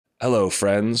Hello,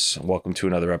 friends. Welcome to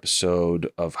another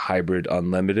episode of Hybrid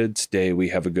Unlimited. Today we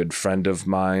have a good friend of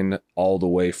mine all the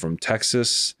way from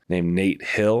Texas named Nate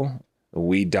Hill.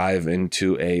 We dive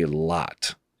into a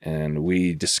lot and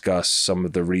we discuss some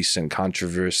of the recent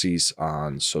controversies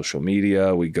on social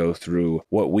media. We go through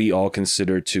what we all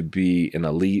consider to be an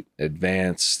elite,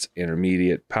 advanced,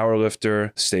 intermediate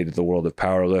powerlifter, state of the world of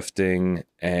powerlifting,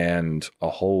 and a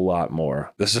whole lot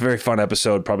more. This is a very fun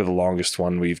episode, probably the longest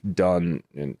one we've done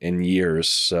in years.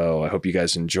 So I hope you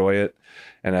guys enjoy it.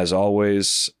 And as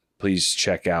always, please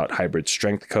check out Hybrid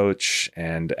Strength Coach.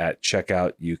 And at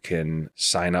checkout, you can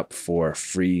sign up for a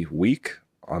free week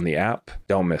on the app.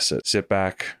 Don't miss it. Sit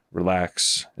back,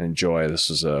 relax, and enjoy. This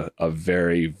is a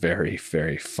very, very,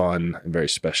 very fun and very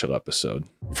special episode.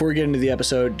 Before we get into the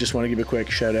episode, just want to give a quick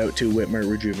shout out to Whitmer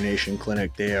Rejuvenation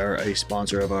Clinic. They are a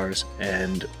sponsor of ours,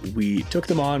 and we took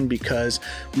them on because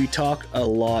we talk a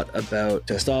lot about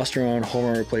testosterone,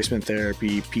 hormone replacement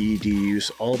therapy, PED use,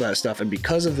 all that stuff. And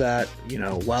because of that,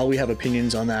 while we have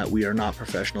opinions on that, we are not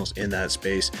professionals in that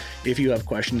space. If you have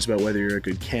questions about whether you're a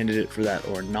good candidate for that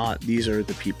or not, these are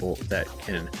the people that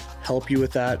can help you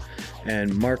with that.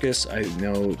 And Marcus, I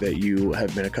know that you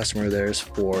have been a customer of theirs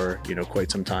for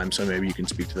quite some time, so maybe you can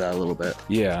speak to that a little bit.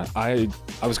 Yeah, I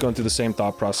was going through the same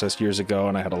thought process years ago,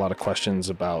 and I had a lot of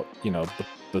questions about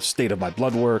the state of my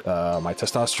blood work, my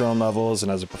testosterone levels,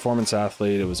 and as a performance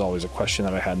athlete, it was always a question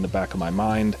that I had in the back of my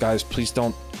mind. Guys, please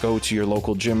don't go to your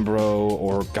local gym bro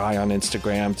or guy on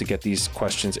Instagram to get these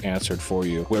questions answered for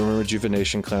you. Whitmer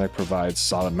Rejuvenation Clinic provides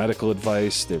solid medical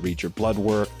advice. They read your blood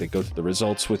work, they go through the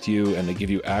results with you, and they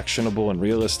give you actionable and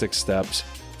realistic steps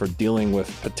for dealing with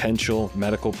potential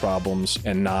medical problems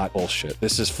and not bullshit.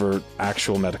 This is for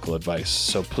actual medical advice.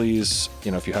 So please,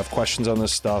 if you have questions on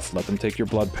this stuff, let them take your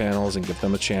blood panels and give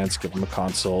them a chance, give them a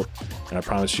consult. And I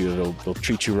promise you, they'll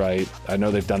treat you right. I know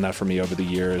they've done that for me over the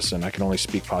years, and I can only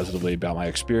speak positively about my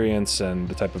experience and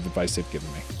the type of advice they've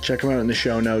given me. Check them out in the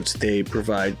show notes. They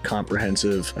provide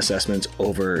comprehensive assessments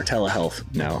over telehealth.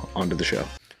 Now onto the show.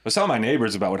 I was telling my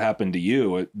neighbors about what happened to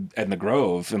you at the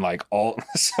Grove and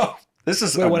so this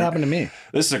is what happened to me?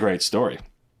 This is a great story.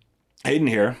 Hayden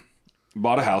here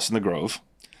bought a house in the Grove.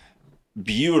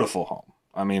 Beautiful home.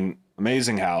 I mean,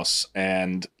 amazing house,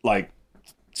 and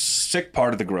sick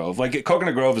part of the Grove.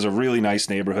 Coconut Grove is a really nice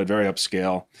neighborhood, very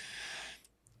upscale.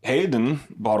 Hayden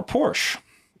bought a Porsche,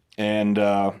 and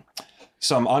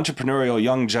some entrepreneurial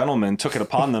young gentlemen took it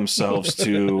upon themselves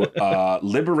to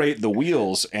liberate the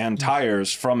wheels and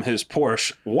tires from his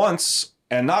Porsche once.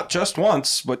 And not just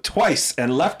once, but twice,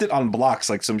 and left it on blocks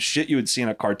like some shit you would see in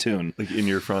a cartoon. Like in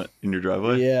your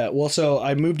driveway? Yeah. Well, so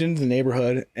I moved into the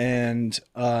neighborhood, and,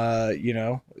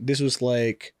 this was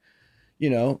my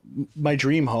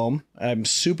dream home. I'm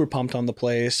super pumped on the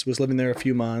place, was living there a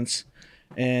few months,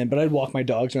 but I'd walk my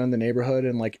dogs around the neighborhood,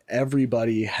 and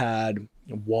everybody had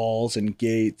walls and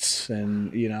gates,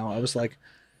 and, I was like,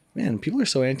 man, people are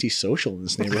so antisocial in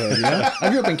this neighborhood. I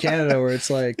grew up in Canada where it's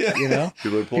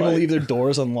people leave their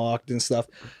doors unlocked and stuff.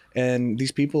 And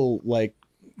these people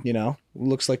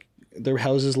looks like their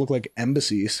houses look like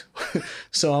embassies.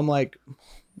 So I'm like,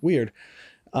 weird.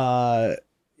 Didn't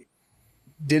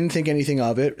think anything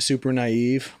of it. Super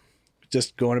naive,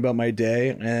 just going about my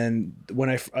day. And when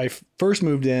I first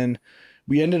moved in,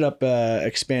 we ended up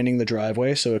expanding the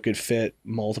driveway so it could fit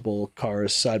multiple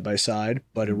cars side by side.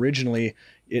 But originally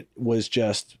it was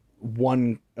just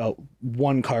one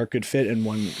car could fit and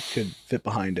one could fit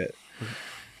behind it.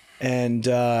 And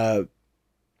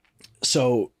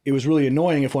so it was really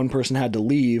annoying if one person had to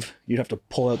leave, you'd have to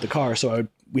pull out the car. So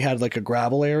we had a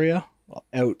gravel area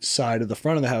outside of the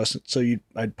front of the house. So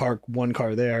I'd park one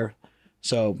car there.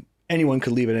 So anyone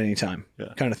could leave at any time,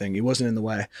 kind of thing. It wasn't in the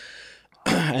way.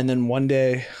 And then one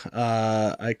day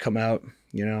I come out,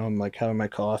 I'm having my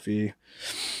coffee,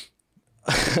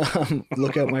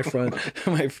 look out my front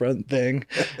thing,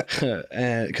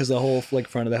 and because the whole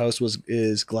front of the house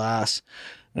is glass,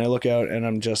 and I look out and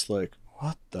I'm just like,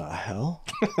 what the hell?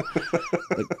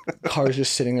 Car's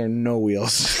just sitting there, no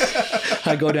wheels.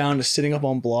 I go down to sitting up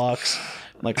on blocks.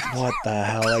 I'm like, what the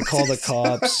hell? I call the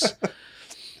cops.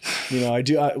 I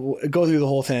go through the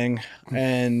whole thing,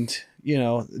 and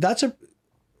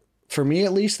for me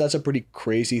at least, that's a pretty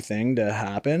crazy thing to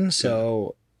happen.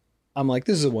 So I'm like,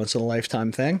 this is a once in a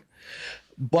lifetime thing,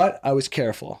 but I was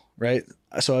careful, right?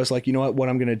 So I was like, what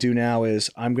I'm going to do now is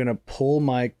I'm going to pull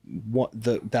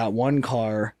that one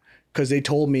car, because they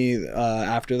told me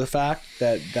after the fact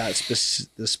that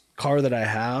this car that I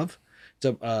have, it's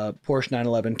a Porsche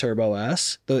 911 Turbo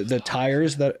S. The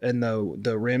tires and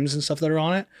the rims and stuff that are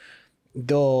on it,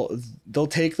 they'll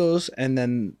take those and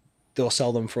then they'll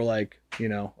sell them for like, you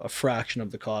know, a fraction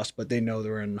of the cost, but they know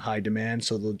they're in high demand.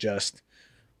 So they'll just,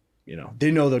 you know,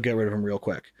 they know they'll get rid of them real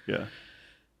quick. Yeah.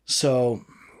 So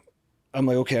I'm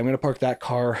like, okay, I'm going to park that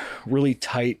car really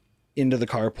tight into the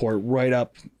carport, right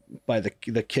up by the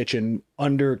kitchen,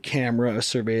 under camera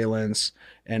surveillance,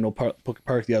 and we'll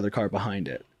park the other car behind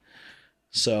it.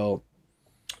 So,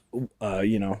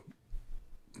 you know,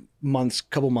 a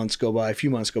few months go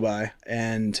by,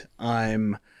 and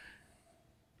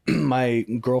my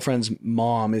girlfriend's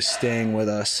mom is staying with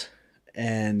us,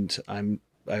 and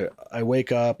I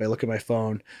wake up, I look at my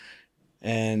phone,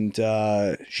 and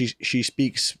she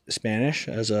speaks Spanish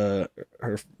as her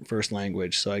first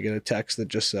language. So I get a text that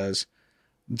just says,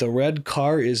 "The red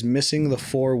car is missing the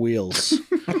 4 wheels."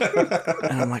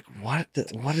 And I'm like, what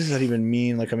does that even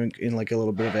mean? Like I'm in like a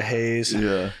little bit of a haze.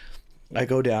 Yeah. I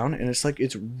go down and it's like,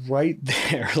 it's right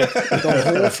there. Like the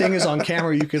whole thing is on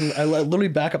camera. I literally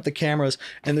back up the cameras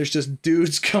and there's just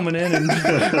dudes coming in and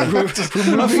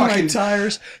removing my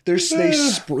tires. They spray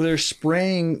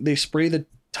the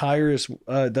tires,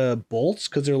 the bolts,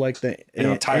 because they're like the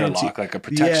tire lock, like a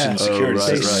protection security.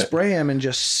 They spray them and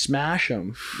just smash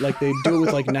them. Like they do it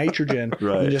with like nitrogen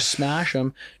and just smash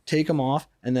them, take them off.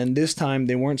 And then this time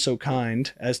they weren't so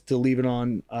kind as to leave it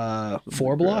on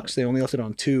 4 blocks. They only left it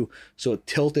on 2. So it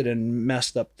tilted and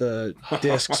messed up the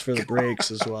discs for the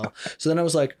brakes as well. So then I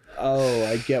was like, oh,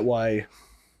 I get why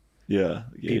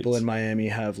people in Miami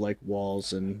have like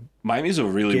walls. And Miami's a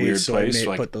really weird place.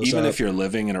 Like even if you're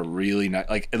living in a really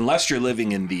like unless you're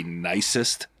living in the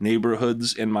nicest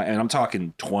neighborhoods in and I'm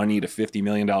talking $20 to $50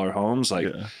 million homes,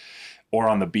 like or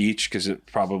on the beach, because it's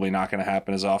probably not going to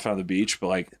happen as often on the beach. But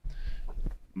like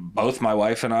both my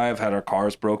wife and I have had our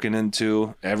cars broken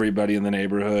into. Everybody in the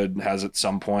neighborhood has at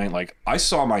some point. Like I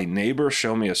saw my neighbor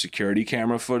show me a security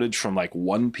camera footage from like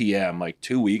 1 p.m. like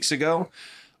 2 weeks ago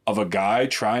of a guy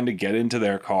trying to get into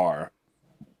their car,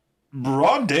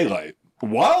 broad daylight,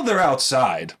 while they're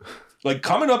outside, like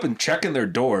coming up and checking their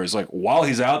doors, like while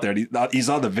he's out there. He's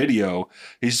on the video.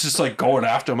 He's just like going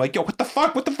after him, like, yo, what the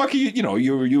fuck? What the fuck are you? You know,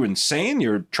 you insane?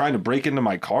 You're trying to break into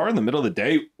my car in the middle of the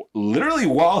day, literally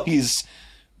while he's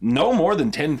no more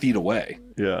than 10 feet away.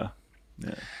 Yeah.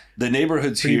 The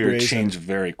neighborhoods here change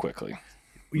very quickly.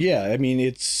 Yeah, I mean,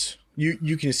 it's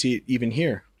you can see it even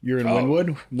here. You're in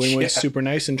Wynwood. Wynwood's super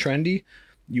nice and trendy.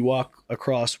 You walk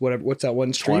across what's that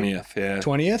one street?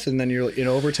 20th, and then you're in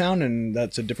Overtown, and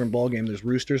that's a different ballgame. There's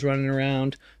roosters running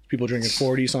around, people drinking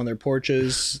 40s on their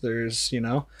porches. There's, you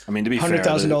know, I mean, to be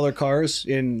 $100,000 cars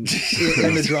in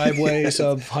the driveways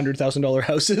of $100,000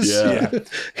 houses. Yeah.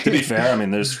 To be fair, I mean,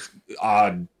 there's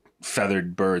odd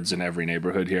feathered birds in every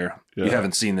neighborhood here. Yeah. You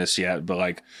haven't seen this yet, but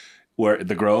like where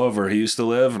the Grove, where he used to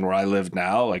live, and where I live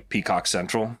now, like Peacock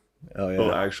Central. Oh, yeah.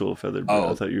 Oh, actual feathered bird.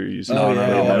 I thought you were using No.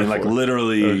 I mean, like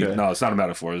literally, no, it's not a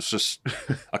metaphor. It's just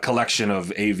a collection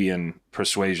of avian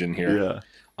persuasion here. Yeah.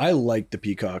 I like the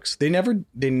peacocks. They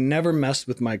never messed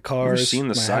with my cars. Have you seen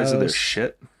the size of their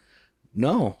shit?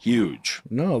 No. Huge.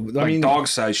 No. Like, I mean,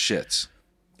 dog-sized shits.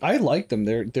 I like them.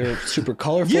 They're super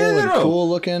colorful and cool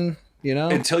looking. You know,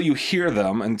 until you hear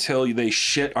them, until they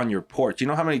shit on your porch. You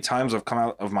know how many times I've come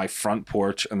out of my front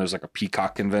porch and there's like a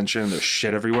peacock convention. There's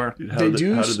shit everywhere. Dude, how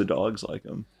did the dogs like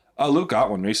them? Luke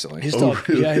got one recently. His dog,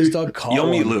 really? Yeah, his dog caught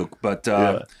You'll meet Luke, but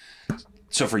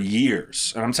so for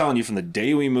years, and I'm telling you, from the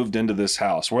day we moved into this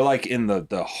house, we're like in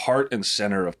the heart and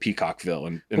center of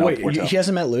Peacockville. Wait, he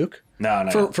hasn't met Luke?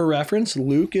 No. For reference,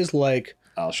 Luke is like,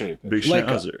 I'll show you. Big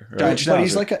schnauzer, right? But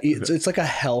he's like it's like a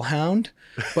hellhound,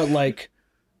 but like.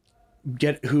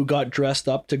 Who got dressed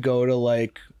up to go to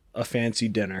like a fancy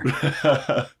dinner.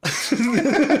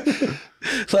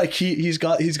 Like he's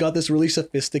got this really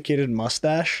sophisticated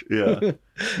mustache. Yeah,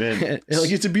 man. Like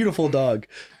it's a beautiful dog,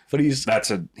 but he's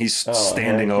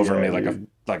standing over me like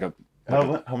a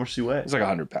how much does he weigh? He's like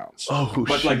 100 pounds. Oh,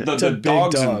 but shit. like it's a big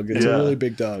dog. It's a really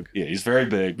big dog. Yeah, he's very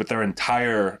big, but their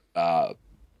entire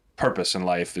purpose in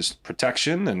life is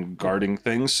protection and guarding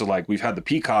things. So like we've had the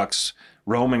peacocks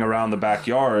roaming around the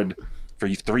backyard for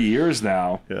 3 years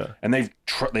now. Yeah. And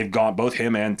they've gone, both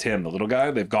him and Tim, the little guy,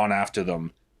 they've gone after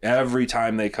them every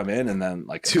time they come in. And then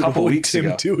like a couple weeks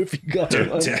ago, too, if you got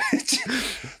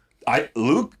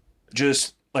Luke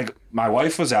just like, my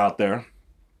wife was out there.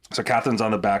 So Catherine's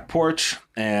on the back porch,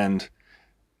 and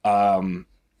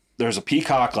there's a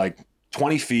peacock like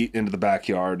 20 feet into the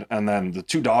backyard, and then the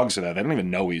 2 dogs are there. They don't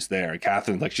even know he's there. And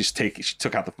Catherine, like, she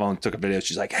took out the phone, took a video.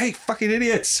 She's like, "Hey, fucking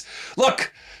idiots!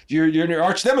 Look, your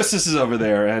arch nemesis is over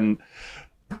there." And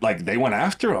like they went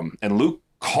after him, and Luke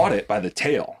caught it by the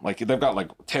tail. Like they've got like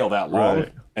tail that long,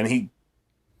 and he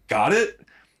got it,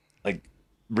 like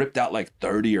ripped out like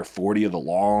 30 or 40 of the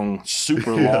long,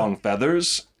 super long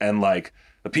feathers, and like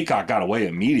the peacock got away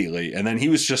immediately, and then he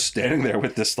was just standing there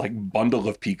with this like bundle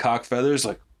of peacock feathers,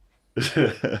 like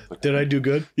Did I do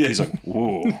good? yeah, he's like,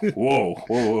 whoa, whoa,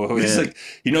 whoa, whoa. He's like,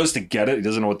 he knows to get it. He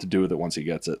doesn't know what to do with it once he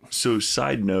gets it. So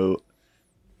side note,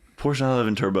 Porsche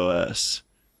 911 Turbo S,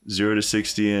 0 to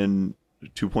 60 in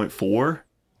 2.4.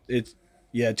 It's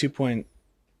 2.3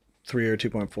 or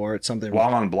 2.4. It's something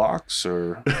While on blocks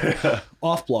or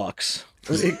off blocks.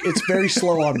 It's very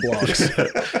slow on blocks.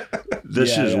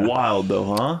 This is wild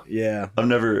though, huh? Yeah. I've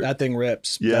never. That thing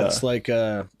rips. Yeah. That's like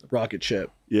a rocket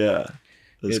ship. Yeah.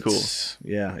 That's cool.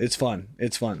 Yeah, it's fun.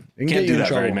 It's fun. It can't do that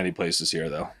very many places here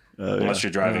though. Unless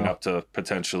you're driving up to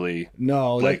potentially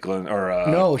Lakeland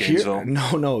or Gainesville.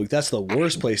 No, that's the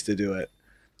worst place to do it.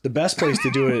 The best place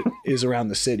to do it is around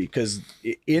the city, because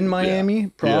in Miami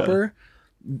proper,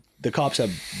 the cops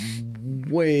have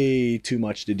way too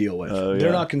much to deal with.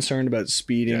 They're not concerned about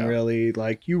speeding really.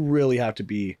 Like, you really have to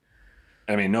be.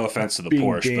 I mean, no offense to the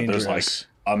Porsche, dangerous. but there's like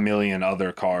a million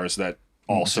other cars that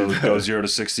also go 0 to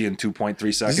 60 in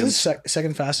 2.3 seconds. This is the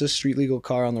second fastest street legal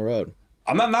car on the road.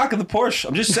 I'm not knocking the Porsche.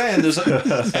 I'm just saying there's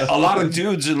a lot of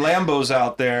dudes in Lambos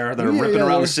out there that are ripping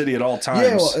around the city at all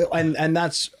times. Yeah, well, and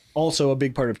that's also a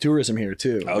big part of tourism here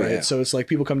too. Oh, right? yeah. So it's like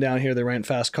people come down here, they rent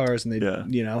fast cars, and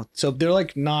they, so they're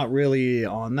like not really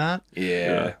on that.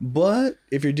 Yeah. But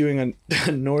if you're doing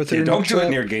a northern don't trip, do it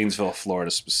near Gainesville,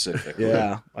 Florida specifically.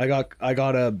 Yeah, I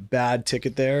got a bad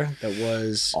ticket there that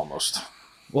was almost.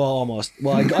 Well,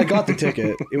 I got the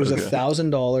ticket. It was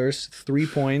 $1,000, 3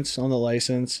 points on the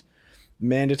license,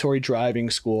 mandatory driving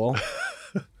school,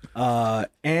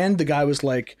 and the guy was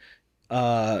like,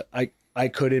 I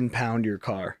could impound your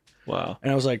car. Wow. And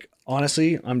I was like,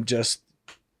 honestly, I'm supposed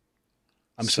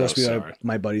to be at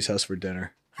my buddy's house for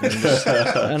dinner.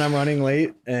 And I'm running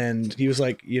late. And he was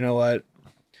like, you know what?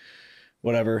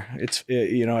 Whatever.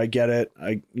 I get it.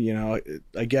 I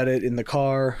get it in the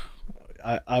car.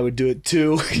 I would do it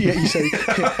too. Yeah, he's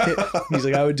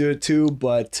like, I would do it too,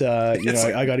 but I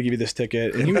got to give you this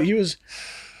ticket. And he was.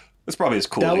 That's probably as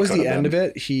cool. That was the end of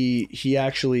it. He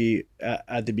actually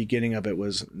at the beginning of it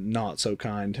was not so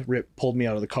kind. Pulled me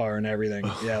out of the car and everything.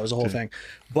 Yeah, it was a whole thing.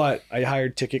 But I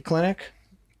hired Ticket Clinic,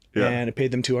 and I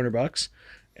paid them $200,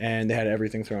 and they had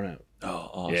everything thrown out. Oh,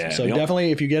 awesome. Yeah. So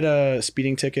definitely, if you get a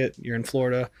speeding ticket, you're in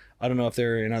Florida. I don't know if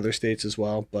they're in other states as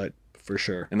well, but for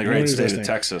sure. In the great state of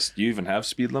Texas, do you even have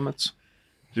speed limits?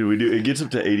 Dude, we do. It gets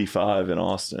up to 85 in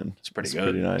Austin. It's pretty good.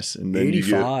 Pretty nice. And then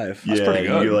 85. That's pretty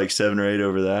good. You get like 7 or 8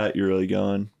 over that. You're really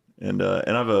going. And I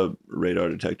have a radar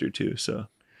detector too. So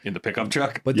in the pickup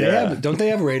truck. But don't they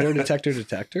have radar detectors?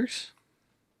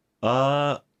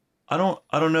 I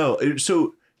don't know.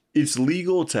 So it's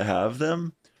legal to have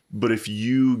them, but if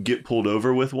you get pulled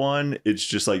over with one, it's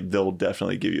just like they'll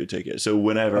definitely give you a ticket. So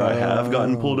whenever I have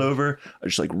gotten pulled over, I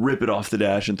just like rip it off the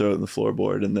dash and throw it in the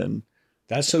floorboard, and then.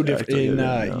 That's so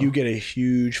different. You get a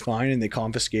huge fine and they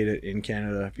confiscate it in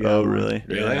Canada. If you really?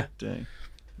 Really? Yeah. Dang.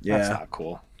 Yeah. That's not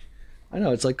cool. I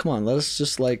know. It's like, come on, let's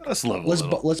just like let's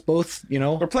both,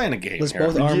 we're playing a game. Let's here.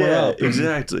 both armor up.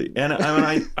 Exactly. And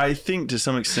I mean, I think to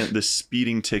some extent the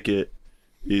speeding ticket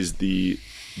is the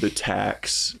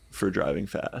tax for driving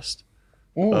fast.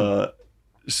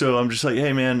 So I'm just like,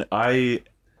 hey man, as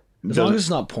long as it's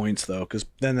not points though, because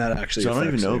then that actually. So I don't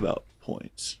even know about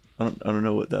points. I don't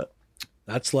know what that.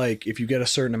 That's like if you get a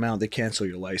certain amount, they cancel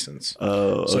your license.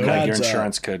 Oh, so okay. Like your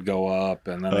insurance could go up,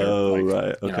 and then right,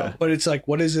 okay. You know, but it's like,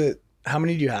 what is it? How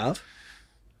many do you have?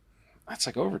 That's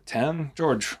like over 10.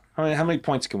 George, how many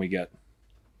points can we get?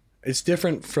 It's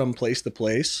different from place to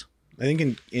place. I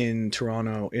think in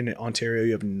Toronto, in Ontario,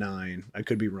 you have 9. I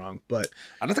could be wrong, but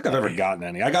I don't think I've ever gotten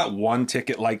any. I got one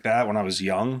ticket like that when I was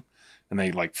young, and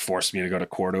they like forced me to go to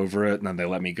court over it, and then they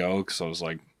let me go because I was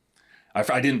like.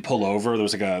 I didn't pull over. There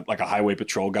was like a highway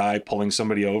patrol guy pulling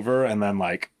somebody over, and then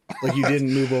like you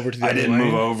didn't move over to the I other didn't lane?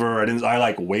 move over. I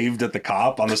like waved at the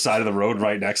cop on the side of the road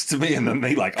right next to me, and then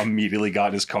they like immediately got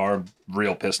in his car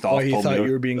real pissed off. Oh, he thought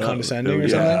you were being condescending or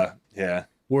something? Yeah.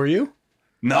 Were you?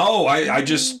 No, I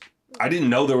didn't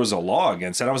know there was a law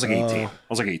against it. I was like 18. I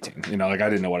was like 18. Like I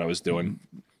didn't know what I was doing.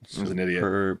 I was an idiot.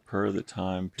 Per the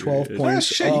time. 12 period. points.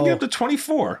 Shit, you can get up to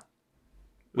 24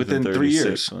 within 3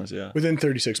 years. Months, yeah. Within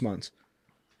 36 months.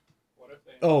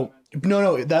 Oh,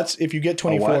 no. That's if you get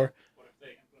 24. What if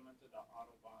they implemented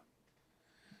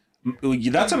the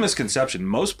Autobahn? That's a misconception.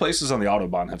 Most places on the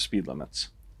Autobahn have speed limits.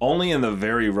 Only in the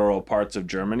very rural parts of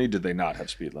Germany did they not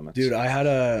have speed limits. Dude, I had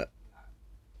a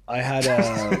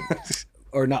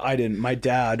or not, I didn't. My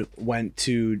dad went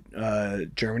to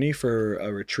Germany for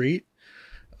a retreat.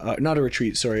 Not a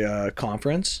retreat, sorry, a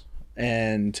conference.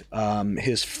 and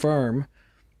his firm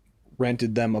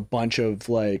rented them a bunch of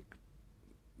like,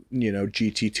 you know,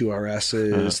 GT2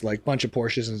 RSs, like bunch of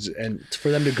Porsches, and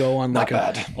for them to go on like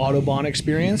a Autobahn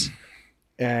experience.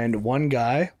 And one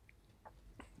guy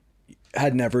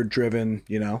had never driven,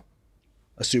 you know,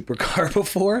 a supercar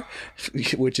before,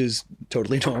 which is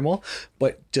totally normal,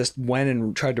 but just went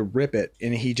and tried to rip it,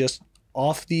 and he just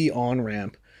off the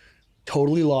on-ramp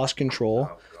totally lost control.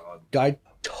 Guy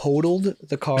totaled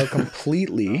the car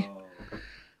completely.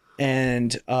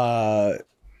 And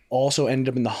also ended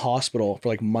up in the hospital for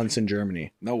like months in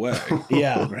Germany. No way.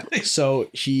 Yeah. Really? So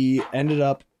he ended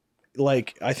up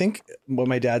like, I think what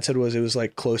my dad said was it was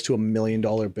like close to $1 million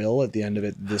bill at the end of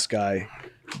it. This guy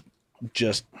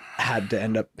just had to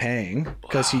end up paying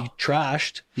because he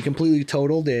completely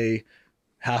totaled a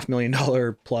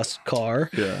 $500,000 plus car.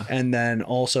 Yeah. And then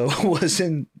also was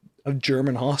in a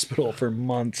German hospital for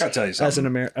months. I'll tell you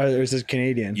something. As a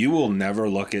Canadian. You will never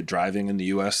look at driving in the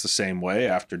U.S. the same way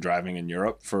after driving in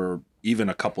Europe for even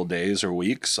a couple days or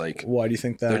weeks. Like, why do you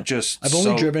think that? they're just I've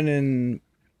only driven in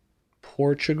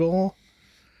Portugal.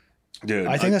 Dude,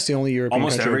 I think that's the only European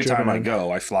almost country every I've driven time I in.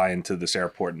 go, I fly into this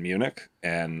airport in Munich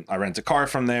and I rent a car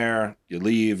from there. You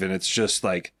leave and it's just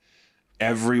like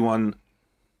everyone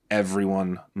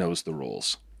knows the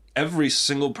rules. Every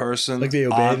single person, Like they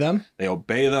obey them? They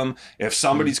obey them. If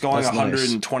somebody's going that's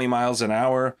 120 miles an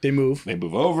hour, They move. they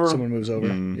move over. Someone moves over.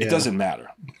 It doesn't matter.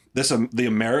 The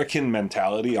American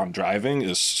mentality on driving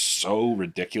is so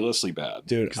ridiculously bad.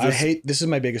 Dude, this is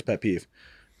my biggest pet peeve.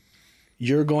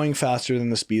 You're going faster than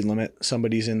the speed limit.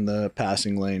 Somebody's in the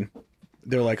passing lane.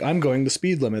 They're like, I'm going the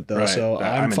speed limit though, Right. so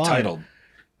I'm fine. entitled.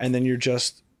 And then you're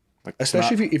just, Like,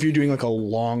 especially if you're doing like a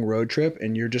long road trip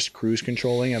and you're just cruise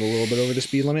controlling at a little bit over the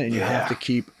speed limit and you have to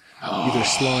keep either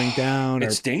slowing down or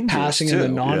It's dangerous, passing in the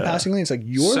too. non-passing lane. It's like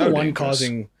you're So the one dangerous.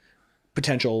 causing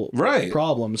potential Right.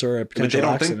 problems or a But potential they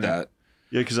don't accident. think that.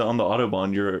 Yeah, because on the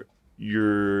Autobahn,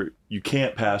 you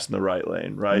can't pass in the right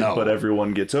lane, right? No. But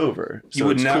everyone gets over. So You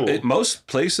would it's never. cool. Most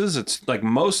places, it's like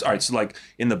most. All right, so like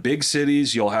in the big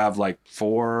cities, you'll have like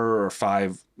 4 or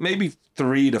 5, maybe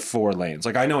 3 to 4 lanes.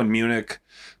 Like I know in Munich,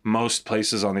 most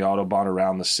places on the Autobahn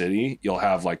around the city, you'll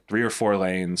have like 3 or 4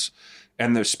 lanes,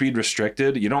 and they're speed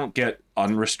restricted. You don't get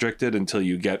unrestricted until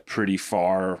you get pretty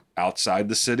far outside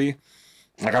the city.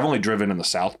 Like I've only driven in the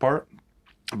south part,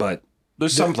 but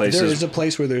there's some places. There is a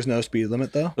place where there's no speed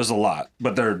limit though. There's a lot,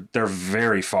 but they're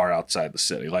very far outside the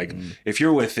city. Like if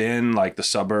you're within like the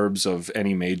suburbs of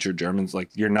any major Germans, like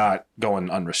you're not going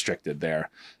unrestricted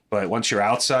there. But once you're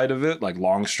outside of it, like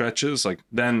long stretches, like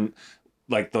then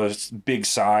like those big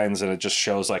signs and it just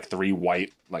shows like 3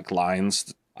 white like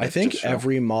lines. I think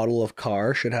every model of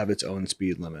car should have its own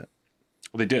speed limit.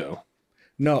 They do.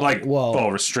 No, Like well,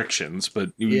 restrictions,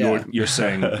 but Yeah. you're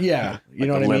saying yeah, you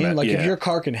know the what I mean? limit, Like if yeah. your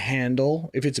car can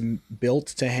handle, if it's built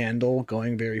to handle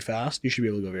going very fast, you should be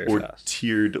able to go very or fast.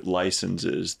 tiered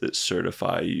licenses that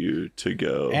certify you to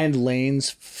go. And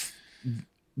lanes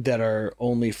that are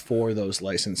only for those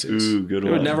licenses. Ooh, good it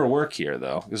one. would never work here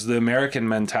though, because the American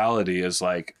mentality is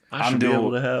like I should be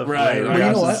able to have right. that. But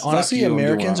you know what? Fuck Honestly, you, I'm doing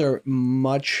Americans well. are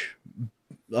much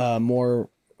more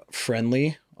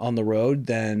friendly on the road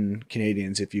than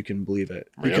Canadians, if you can believe it.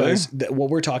 Really? Because what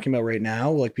we're talking about right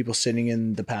now, like people sitting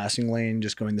in the passing lane,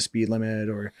 just going the speed limit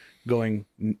or going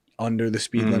under the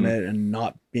speed limit and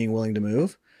not being willing to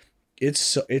move,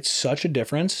 it's such a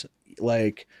difference.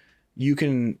 Like you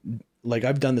can, like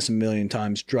I've done this a million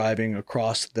times driving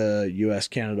across the US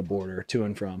Canada border to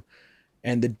and from.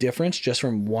 And the difference just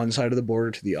from one side of the border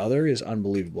to the other is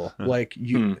unbelievable. Like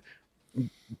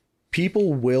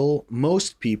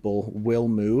most people will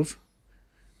move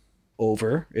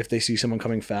over if they see someone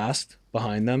coming fast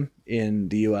behind them in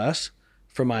the US,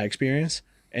 from my experience.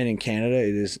 And in Canada,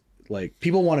 it is like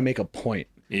people want to make a point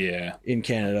Yeah. in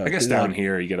Canada. I guess down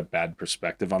here you get a bad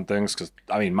perspective on things because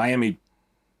I mean Miami,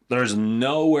 there's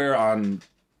nowhere in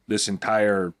this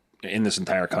entire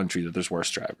country that there's worse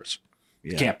drivers.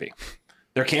 Yeah. Can't be.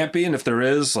 There can't be, and if there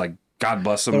is, like God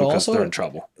bless them But because also, they're in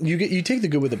trouble. You take the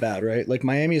good with the bad, right? Like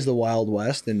Miami is the Wild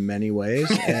West in many ways,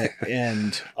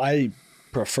 and I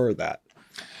prefer that.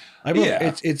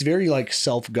 Yeah. It's very like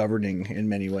self-governing in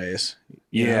many ways.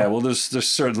 you Yeah, know? well, there's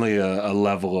certainly a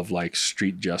level of like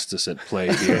street justice at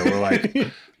play here. Where like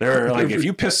they're like if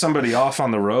you piss somebody off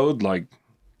on the road, like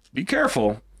be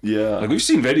careful. Yeah. Like we've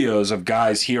seen videos of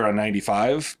guys here on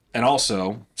 95, and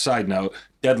also side note,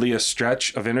 deadliest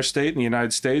stretch of interstate in the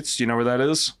United States. Do you know where that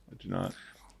is? I do not.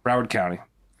 Broward County.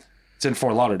 It's in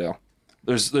Fort Lauderdale.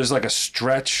 There's like a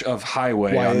stretch of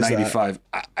highway Why on is that? 95.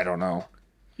 I don't know.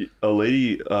 A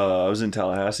lady, I was in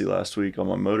Tallahassee last week on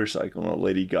my motorcycle, and a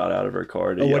lady got out of her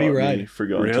car to Oh, what do you yell at me ride? for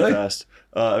going Really? too fast.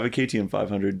 I have a KTM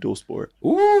 500 dual sport.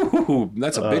 Ooh,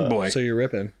 that's a big boy. So you're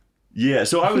ripping. Yeah,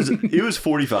 so it was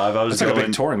 45. I was It's like a going.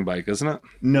 big touring bike, isn't it?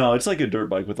 No, it's like a dirt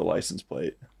bike with a license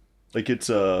plate. Like it's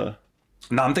No,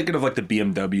 I'm thinking of like the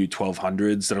BMW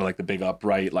 1200s that are like the big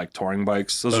upright like touring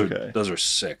bikes. Those are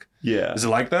sick. yeah. Is it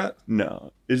like that?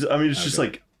 No, it's just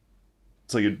like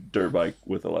it's like a dirt bike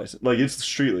with a license. Like it's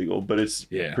street legal, but it's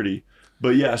pretty.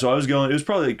 But yeah, so I was going. It was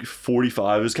probably like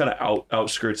 45. It was kind of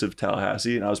outskirts of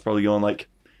Tallahassee, and I was probably going like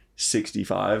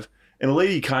 65. And a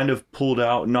lady kind of pulled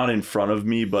out, not in front of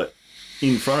me, but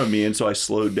in front of me, and so I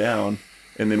slowed down.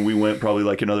 And then we went probably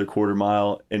like another quarter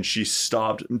mile, and she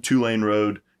stopped, 2-lane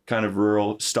road, kind of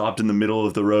rural, stopped in the middle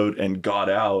of the road and got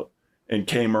out and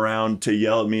came around to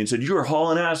yell at me and said, "You were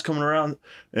hauling ass coming around."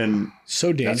 And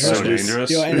So dangerous. That's so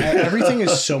dangerous. And everything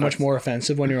is so much more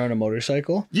offensive when you're on a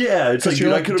motorcycle. yeah, it's like, You're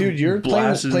like, I could've dude, you're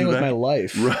blasted playing in the with my back.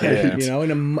 life. Right. Yeah. You know,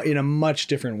 in a much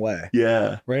different way.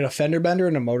 Yeah. Right? A fender bender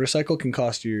in a motorcycle can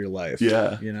cost you your life.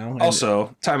 Yeah. You know? And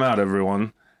Also, time out,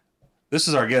 everyone. This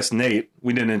is our guest, Nate.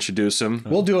 We didn't introduce him.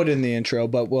 we'll do it in the intro,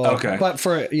 but Okay. But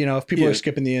for, you know, if people Yeah. are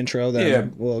skipping the intro, then Yeah.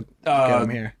 we'll get them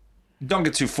here. Don't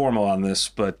get too formal on this,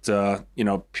 but, you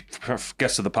know,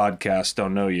 guests of the podcast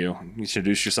don't know you.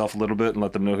 Introduce yourself a little bit and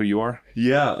let them know who you are.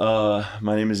 Yeah.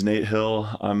 My name is Nate Hill.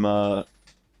 I'm a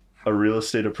real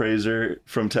estate appraiser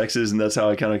from Texas, and that's how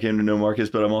I kind of came to know Marcus.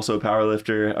 But I'm also a power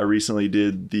lifter. I recently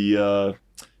did the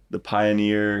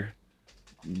Pioneer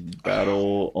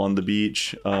battle on the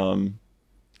beach,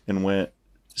 and went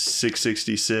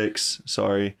 666.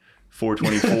 Sorry,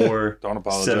 424. Don't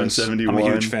apologize. 771. I'm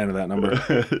a huge fan of that number.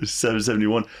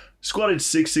 771. Squatted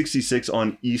 666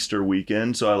 on Easter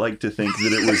weekend, so I like to think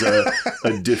that it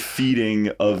was a defeating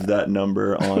of that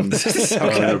number on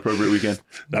an appropriate weekend.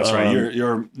 That's right.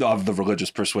 You're of the religious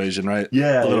persuasion, right?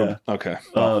 Yeah, A little, yeah. Okay.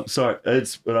 Sorry,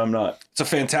 but I'm not. It's a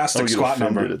fantastic I don't get squat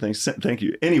offended number. at things. Thank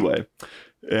you. Anyway,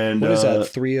 and What is that?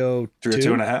 302?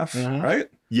 302.5, Uh-huh. right?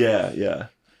 Yeah.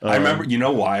 I remember, you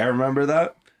know why I remember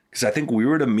that? Because I think we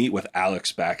were to meet with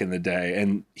Alex back in the day,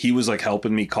 and he was like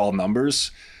helping me call numbers.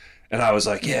 And I was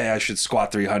like, yeah, I should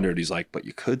squat 300. He's like, but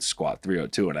you could squat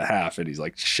 302.5. And he's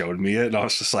like, showed me it. And I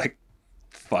was just like,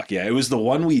 fuck yeah. It was the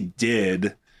one we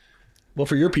did. Well,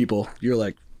 for your people, you're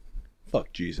like,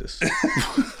 fuck Jesus.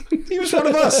 He was one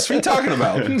of us. What are you talking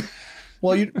about?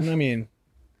 Well, I mean,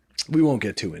 we won't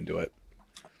get too into it.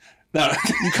 No,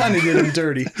 You kind of did him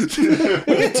dirty. we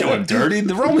didn't do him dirty.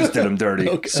 The Romans did him dirty.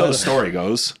 Okay. So the story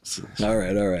goes. All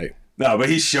right. No, but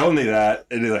he showed me that.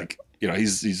 And he like, you know,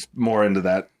 he's more into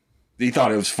that. He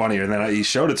thought it was funnier. And then he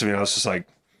showed it to me. And I was just like,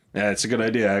 yeah, it's a good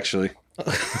idea, actually.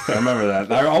 I remember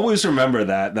that. I always remember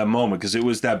that moment because it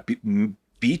was that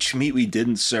beach meet we did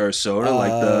in Sarasota,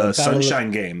 like the Sunshine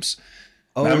Games.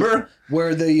 Oh, Remember?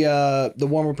 where the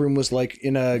warm-up room was like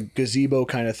in a gazebo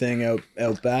kind of thing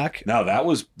out back? No, that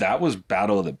was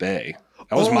Battle of the Bay.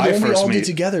 That was the my one we first all meet. did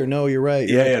together. No, you're right.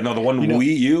 Yeah, no, the one You know-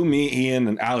 you, me, Ian,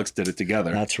 and Alex did it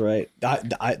together. That's right.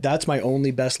 That's my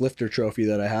only best lifter trophy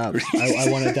that I have. I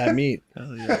won at that meet.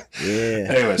 Hell yeah.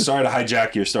 Yeah. Anyway, sorry to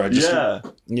hijack your story. Yeah.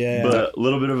 But a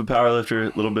little bit of a power lifter,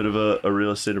 a little bit of a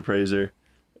real estate appraiser,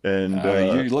 and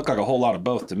you look like a whole lot of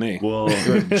both to me. well,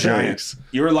 Giants.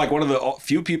 You were like one of the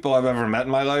few people I've ever met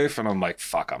in my life, and I'm like,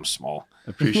 fuck, I'm small.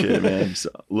 Appreciate it, man. So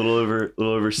a little over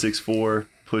 6'4",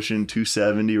 pushing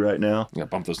 270 right now. Yeah,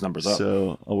 bump those numbers up.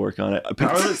 So I'll work on it.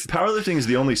 Powerlifting is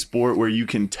the only sport where you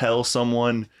can tell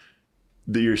someone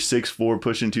that you're 6'4",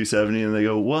 pushing 270, and they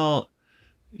go, "Well,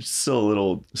 you're still a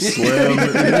little slim."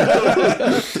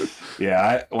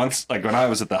 Yeah, once when I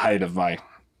was at the height of my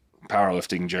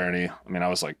powerlifting journey, I mean, I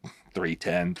was like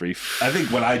 310, I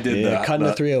think when I did cutting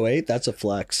to 308, that's a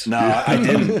flex. No, I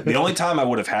didn't. The only time I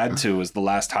would have had to was the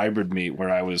last hybrid meet where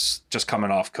I was just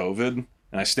coming off COVID and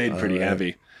I stayed pretty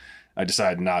heavy. I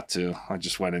decided not to. I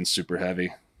just went in super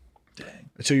heavy.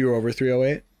 So you were over 308?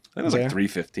 I think it was Okay. like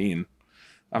 315.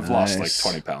 I've lost like Nice.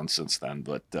 20 pounds since then,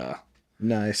 but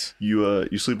Nice. You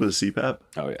sleep with a CPAP?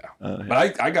 oh yeah.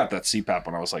 But I got that CPAP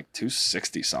when I was like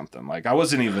 260 something. Like I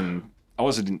wasn't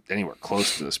anywhere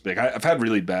close to this big. I've had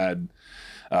really bad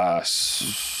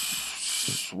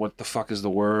what the fuck is the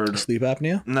word? Sleep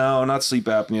apnea? No, not sleep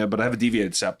apnea, but I have a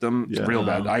deviated septum. It's Yeah. real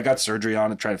bad. I got surgery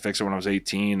on it, tried to fix it when I was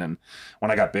 18, and when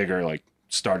I got bigger, like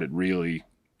started really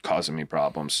causing me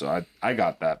problems. So I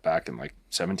got that back in like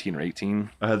 17 or 18.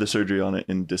 I had the surgery on it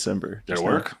in December. Did it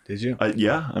work? Did you?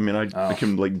 Yeah. I mean, I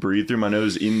can like breathe through my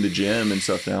nose in the gym and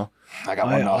stuff now. I got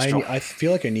one nostril. I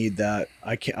feel like I need that.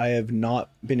 I have not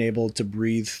been able to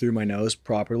breathe through my nose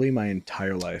properly my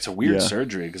entire life. It's a weird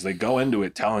surgery because they go into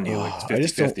it telling you like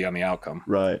 50-50 on the outcome.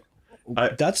 Right.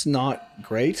 That's not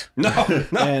great. No.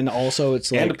 And also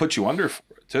it's like... And to put you under for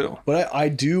it too. But I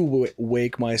do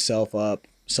wake myself up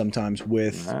sometimes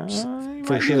with...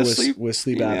 for sure with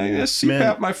sleep apnea. Yeah,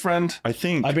 CPAP, my friend. I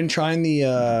think... I've been trying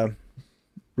the...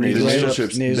 nasal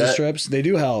strips. Nasal strips. They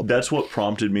do help. That's what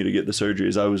prompted me to get the surgery.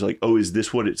 Is I was like, oh, is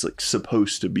this what it's like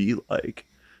supposed to be like?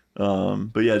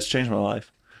 But yeah, it's changed my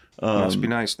life. Must be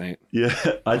nice, Nate. Yeah,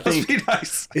 I think. Must be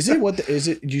nice. Is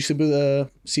it? Do you sleep with a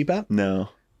CPAP? No.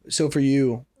 So for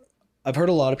you, I've heard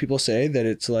a lot of people say that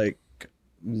it's like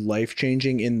life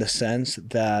changing in the sense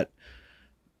that,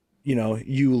 you know,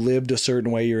 you lived a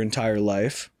certain way your entire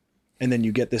life, and then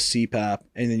you get this CPAP,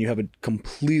 and then you have a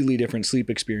completely different sleep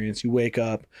experience. You wake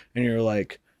up and you're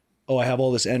like, oh, I have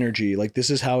all this energy. Like, this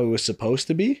is how it was supposed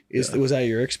to be. Was that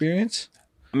your experience?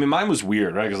 I mean, mine was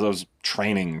weird, right? Because I was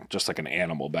training just like an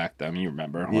animal back then. You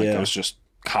remember? Like, I was just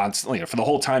constantly, for the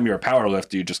whole time you're a power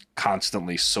lifter, you're just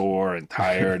constantly sore and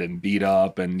tired and beat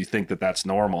up, and you think that that's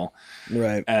normal.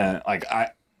 Right. And like,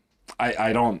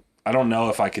 I don't know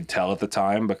if I could tell at the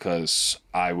time because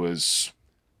I was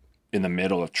in the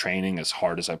middle of training as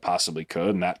hard as I possibly could,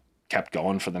 and that kept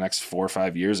going for the next 4 or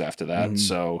 5 years after that. Mm-hmm.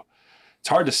 So it's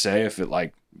hard to say if it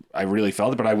like I really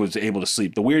felt it, but I was able to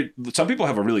sleep. Some people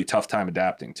have a really tough time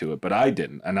adapting to it, but I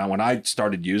didn't. And when I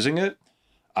started using it,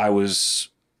 I was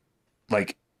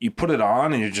like, you put it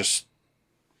on and you're just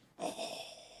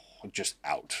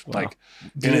out. Wow. Like,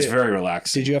 and it's very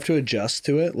relaxing. Did you have to adjust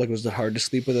to it? Like, was it hard to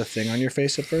sleep with a thing on your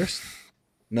face at first?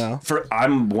 No.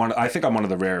 I think I'm one of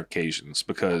the rare occasions,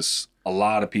 because a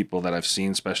lot of people that I've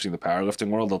seen, especially in the powerlifting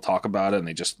world, they'll talk about it and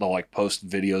they'll like post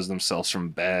videos themselves from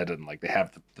bed and like they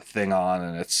have the thing on,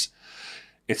 and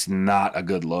it's not a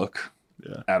good look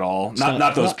at all.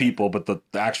 Not those people, but the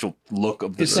actual look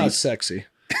of the It's not sexy.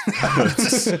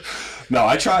 No,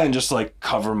 I try and just like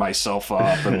cover myself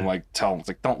up and like tell them,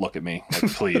 like, don't look at me,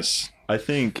 like, please. I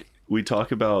think we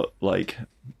talk about like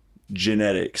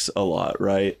genetics a lot,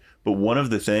 right? But one of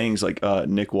the things, like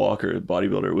Nick Walker, the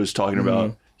bodybuilder, was talking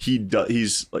about,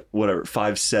 he's like whatever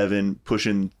 5'7",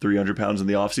 pushing 300 pounds in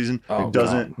the off season.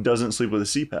 Doesn't sleep with a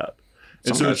CPAP,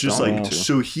 and so it's just like,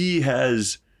 so he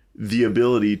has the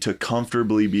ability to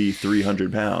comfortably be 300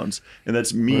 pounds, and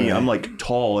that's me. Right. I'm like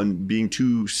tall, and being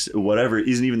whatever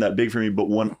isn't even that big for me. But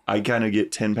when I kind of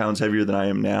get 10 pounds heavier than I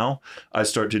am now, I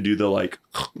start to do the like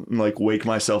wake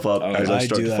myself up as I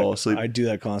start to fall asleep. I do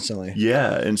that constantly.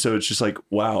 Yeah, and so it's just like,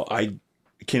 wow, I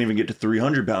can't even get to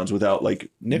 300 pounds without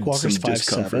like Nick Walker's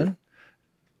 5'7".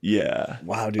 Yeah.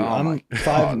 Wow, dude. I'm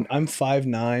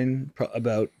 5'9",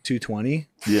 about 220.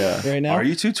 Yeah. Right now. Are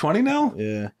you 220 now?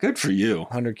 Yeah. Good for you.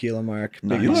 100 kilo mark.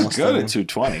 You look good at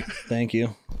 220. Thank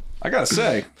you. I gotta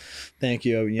say. Thank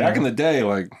you. Back in the day,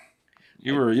 like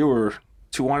you were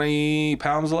 20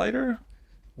 pounds lighter.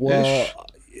 Well,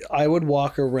 I would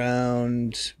walk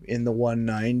around in the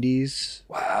 190s.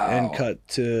 Wow. And cut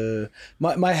to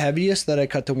my heaviest that I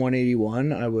cut to 181.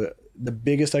 The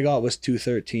biggest I got was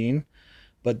 213.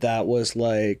 But that was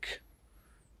like,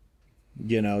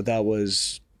 you know, I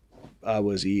was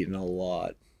eating a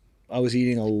lot. I was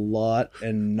eating a lot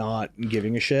and not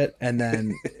giving a shit. And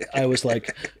then I was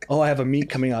like, oh, I have a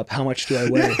meet coming up. How much do I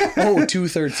weigh? Oh,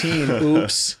 213.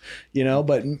 Oops. You know,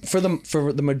 but for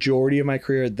the majority of my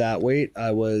career at that weight, I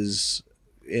was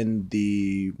in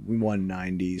the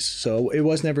 190s. So it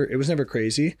was never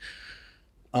crazy.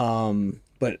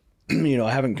 But you know,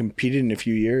 I haven't competed in a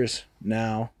few years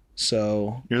now.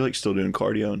 So you're like still doing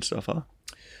cardio and stuff, huh?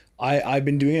 I've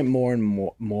been doing it more and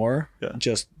more yeah.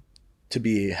 Just to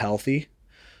be healthy.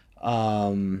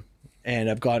 And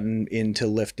I've gotten into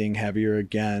lifting heavier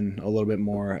again a little bit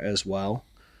more as well.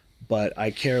 But I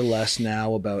care less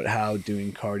now about how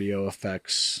doing cardio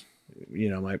affects, you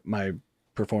know, my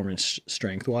performance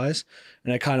strength wise.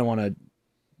 And I kind of want to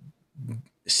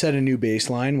set a new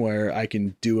baseline where I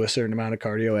can do a certain amount of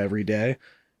cardio every day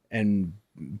and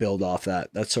build off that.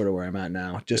 That's sort of where I'm at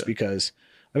now, just because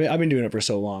I mean, I've been doing it for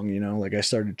so long, you know, like I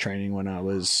started training when I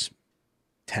was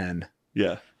 10.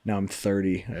 Yeah. Now I'm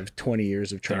 30. I have 20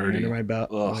 years of training under my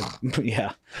belt.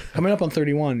 Yeah. Coming up on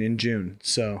 31 in June.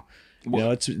 So, you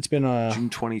know, it's been June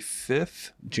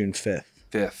 25th? June 5th.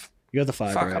 5th. You got the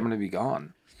 5, Fuck, right? I'm going to be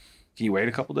gone. Can you wait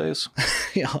a couple days?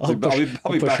 Yeah, I'll be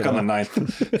back on the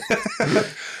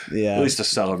 9th. Yeah. At least to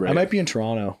celebrate. I might be in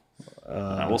Toronto.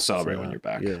 We'll celebrate when you're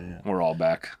back. Yeah. We're all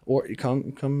back. Or you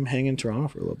come hang in Toronto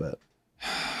for a little bit.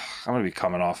 I'm gonna be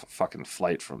coming off a fucking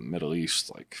flight from the Middle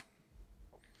East. Like,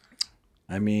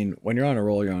 I mean, when you're on a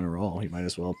roll, you're on a roll. You might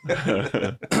as well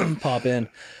pop in.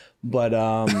 But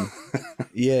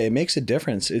yeah, it makes a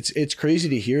difference. It's crazy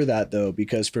to hear that though,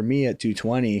 because for me at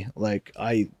 220, like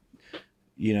I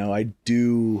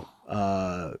do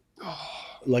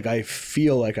like I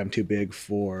feel like I'm too big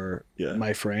for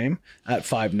my frame at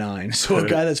 5'9". So a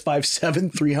guy that's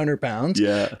 5'7", 300 pounds,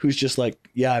 who's just like,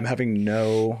 I'm having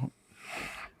no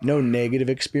negative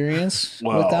experience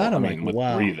with that. I'm like, with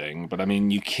wow. breathing, but I mean,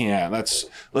 you can't. As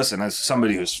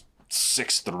somebody who's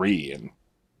 6'3" and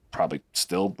probably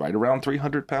still right around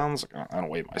 300 pounds. Like, I don't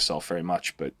weigh myself very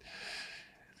much, but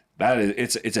that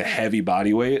is, it's a heavy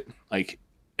body weight. Like,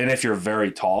 and if you're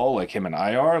very tall, like him and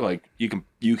I are, like you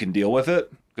can deal with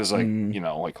it. Cause like,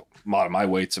 like a lot of my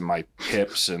weight's in my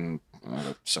hips and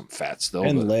some fat still.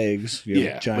 And legs.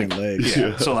 Giant legs.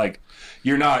 Yeah. So like,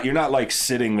 you're not like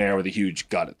sitting there with a huge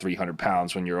gut at 300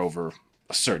 pounds when you're over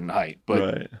a certain height,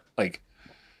 but like,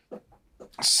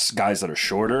 guys that are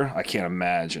shorter, I can't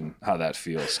imagine how that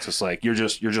feels, because like you're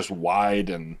just wide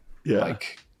and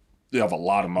like you have a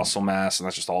lot of muscle mass, and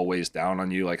that's just all weighs down on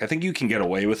you. Like I think you can get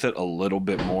away with it a little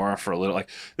bit more for a little. Like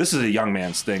this is a young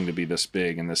man's thing to be this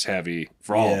big and this heavy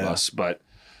for all of us, but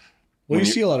you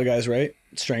see a lot of guys, right?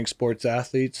 Strength sports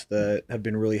athletes that have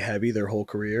been really heavy their whole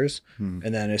careers,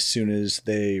 and then as soon as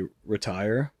they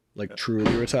retire, like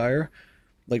truly retire.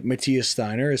 Like Matthias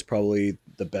Steiner is probably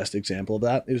the best example of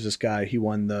that. It was this guy, he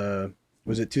won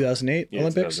was it 2008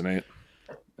 Olympics? 2008.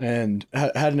 And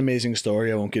had an amazing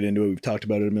story. I won't get into it. We've talked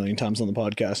about it a million times on the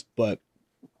podcast, but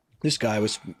this guy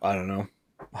was, I don't know,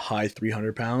 high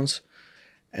 300 pounds.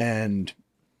 And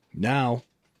now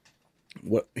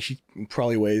what he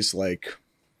probably weighs like,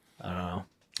 I don't know,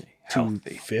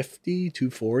 250,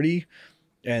 240.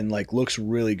 And like looks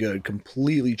really good.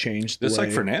 Completely changed the It's way.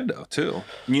 like Fernando too.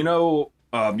 You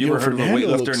ever heard of a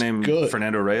weightlifter named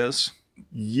Fernando Reyes?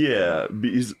 Yeah,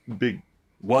 he's big.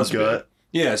 Was gut.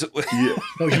 Big. Yeah.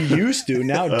 No, he used to.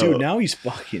 Now, dude, now he's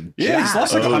fucking he's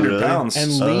lost like 100 pounds.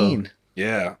 And lean.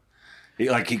 Yeah. He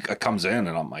comes in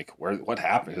and I'm like, what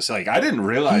happened? It's like, I didn't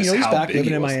realize he's how back big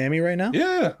living he in was. Miami right now?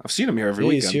 Yeah. I've seen him here every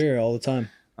weekend. He's here all the time.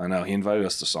 I know. He invited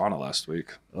us to sauna last week.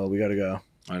 Oh, we got to go.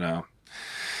 I know.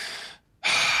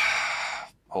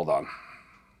 Hold on.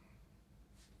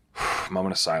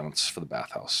 Moment of silence for the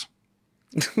bathhouse.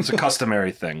 It's a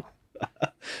customary thing.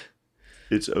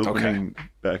 It's opening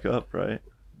back up, right?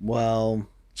 Well,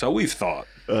 so we've thought.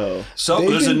 Oh, so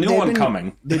there's a new one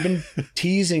coming. They've been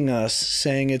teasing us,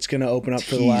 saying it's going to open up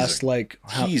for the last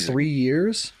 3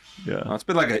 years. Yeah, it's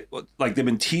been like they've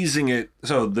been teasing it.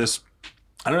 So this,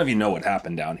 I don't know if you know what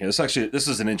happened down here. This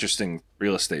is an interesting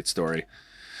real estate story.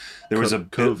 There was a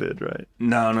COVID, right?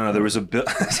 No. There was a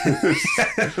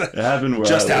it happened where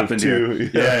just I happened too.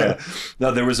 here. Yeah.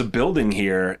 No, there was a building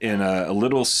here in a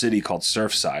little city called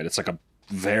Surfside. It's like a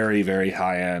very, very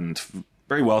high end,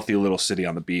 very wealthy little city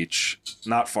on the beach,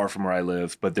 not far from where I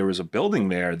live. But there was a building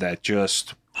there that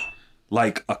just,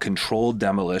 like a controlled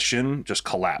demolition, just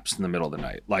collapsed in the middle of the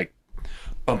night. Like,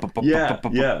 I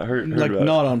heard like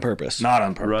not on purpose. Not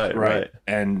on purpose. Right.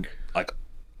 And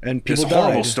people this died.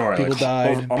 Horrible story. People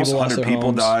died. Almost 100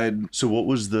 people died. So what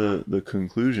was the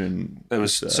conclusion?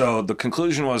 So the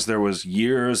conclusion was there was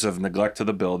years of neglect to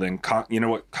the building. You know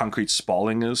what concrete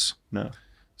spalling is? No.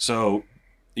 So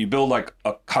you build like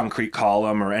a concrete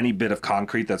column or any bit of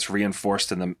concrete that's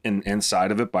reinforced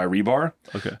inside of it by rebar.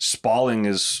 Okay. Spalling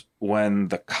is when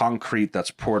the concrete that's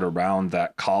poured around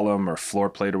that column or floor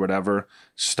plate or whatever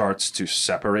starts to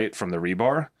separate from the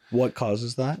rebar. What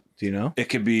causes that? Do you know? It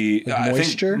could be like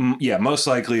moisture. Most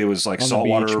likely it was like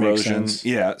saltwater erosion.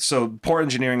 Yeah. So poor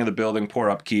engineering of the building, poor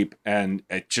upkeep, and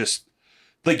it just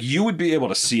like you would be able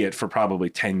to see it for probably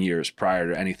 10 years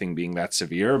prior to anything being that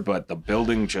severe, but the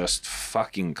building just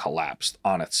fucking collapsed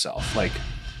on itself. Like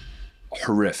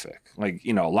horrific. Like,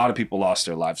 a lot of people lost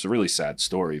their lives. It's a really sad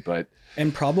story, but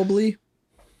and probably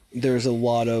there's a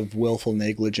lot of willful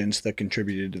negligence that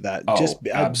contributed to that. Just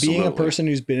being a person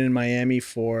who's been in Miami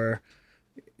for,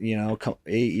 8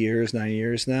 years, 9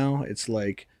 years now, it's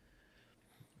like,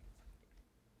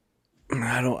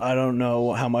 I don't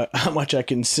know how much I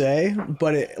can say,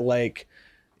 but it like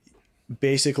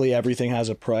basically everything has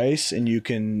a price, and you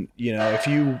can, if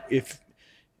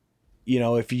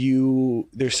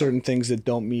there's certain things that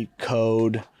don't meet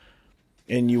code,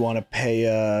 and you want to pay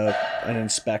an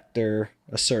inspector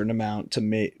a certain amount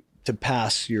to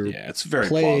pass your it's very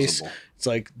place, plausible. it's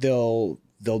like they'll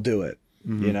do it.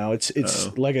 Mm-hmm.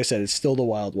 It's like I said, it's still the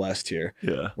Wild West here.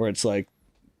 Yeah, where it's like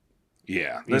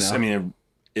Yeah. You know? I mean,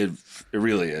 it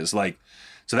really is. Like,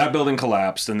 so that building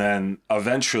collapsed, and then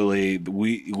eventually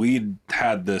we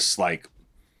had this like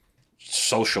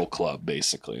social club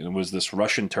basically. And it was this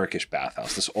Russian Turkish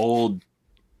bathhouse, this old,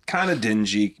 kind of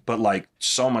dingy, but like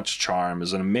so much charm. It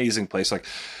was an amazing place. Like,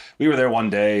 we were there one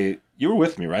day. You were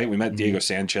with me, right? We met Diego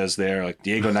Sanchez there, like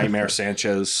Diego Nightmare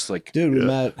Sanchez. Like, dude, we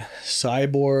met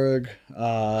Cyborg,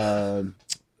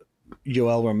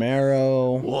 Yoel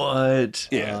Romero. What?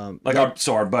 yeah,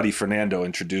 our buddy Fernando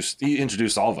introduced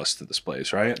all of us to this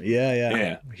place, right?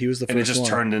 Yeah. He was the first And it just one.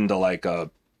 turned into like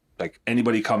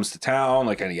anybody comes to town,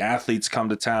 like any athletes come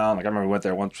to town. Like, I remember we went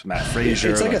there once with Matt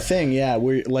Frazier. It's like a thing, yeah,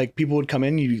 where like people would come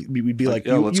in, we'd be like,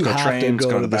 yo, let's you go have train, to let's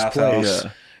go go to to this bathhouse.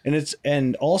 place.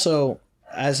 And also,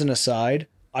 as an aside,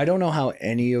 I don't know how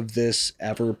any of this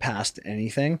ever passed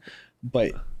anything,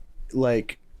 but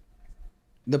like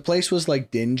the place was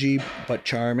like dingy but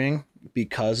charming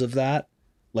because of that,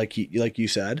 like you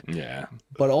said. Yeah.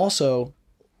 But also,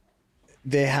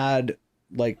 they had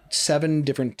like 7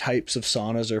 different types of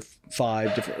saunas, or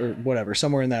 5 different, or whatever,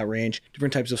 somewhere in that range,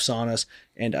 different types of saunas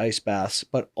and ice baths,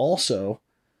 but also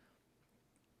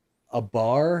a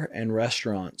bar and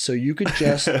restaurant. So you could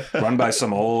just Run by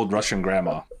some old Russian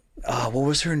grandma. what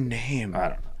was her name? I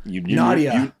don't know. You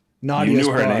Nadia. Nadia's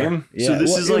knew her bar. name? Yeah. So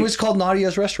this is it like- was called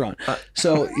Nadia's restaurant.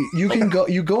 So you can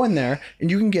go in there and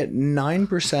you can get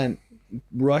 9%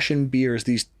 Russian beers,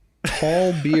 these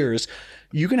tall beers.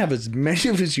 You can have as many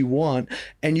of as you want,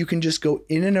 and you can just go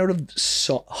in and out of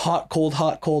hot, cold,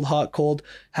 hot, cold, hot, cold.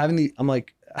 I'm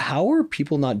like, how are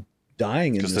people not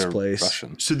dying in because this they're place?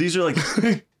 Russian. So these are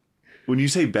like, when you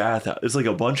say bath, it's like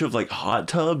a bunch of like hot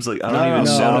tubs. Like, I don't No, even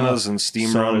know. saunas and steam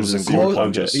Saunas rooms and and steam cold rooms.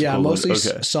 plunges. Yeah, Hold on. mostly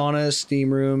Okay. saunas,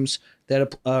 steam rooms.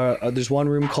 That there's one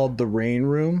room called the rain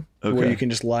room where Okay. you can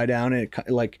just lie down and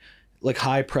like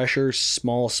high pressure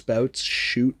small spouts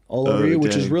shoot all over you,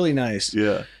 which is dang. really nice.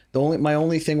 Yeah. My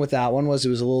only thing with that one was it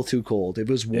was a little too cold. If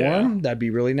it was warm, that'd be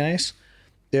really nice.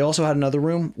 They also had another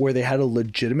room where they had a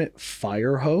legitimate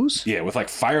fire hose. Yeah, with like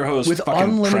fire hose With fucking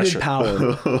unlimited pressure.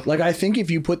 power. Like, I think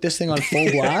if you put this thing on full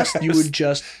blast, you would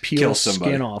just peel Kill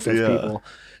somebody. skin off of Yeah. people.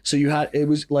 So you had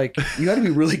to be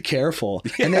really careful.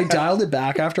 And they dialed it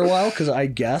back after a while because I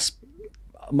guess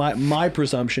my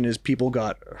presumption is people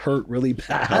got hurt really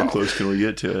How bad. close can we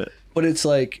get to it? But it's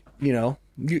like, you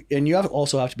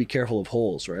also have to be careful of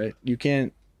holes, right? You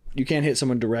can't hit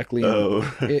someone directly. Oh.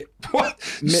 What?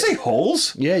 You say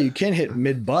holes? Yeah, you can't hit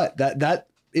mid butt. That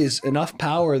is enough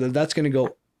power that's going to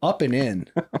go up and in.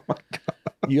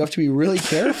 You have to be really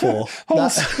careful. You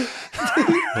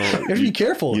have to be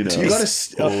careful. You know, you gotta.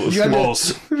 holes. You have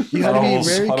Holes. You have to be Holes,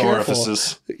 very hot careful.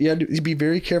 orifices. You have to be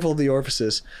very careful of the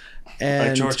orifices. And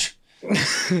Right, George.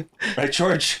 Right,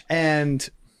 George. And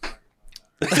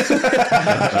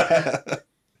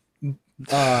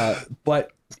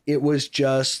but it was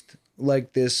just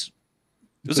like this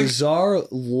was like- bizarre,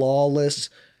 lawless,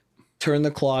 turn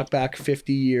the clock back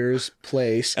 50 years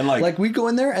place. And, like, we go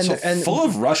in there and Full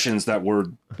of Russians that were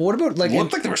what about like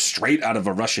looked like they were straight out of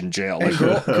a Russian jail. and Like,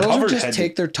 girls would covered just head to-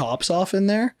 take their tops off in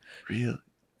there, Really?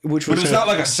 which But was it was not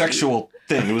like a sexual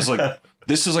thing. It was like,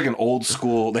 this is like an old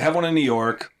school. They have one in New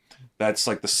York that's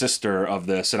like the sister of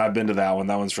this, and I've been to that one.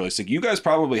 That one's really sick. You guys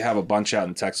probably have a bunch out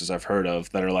in Texas I've heard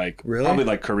of that are like Really? probably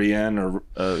like Korean or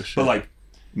Oh shit. but like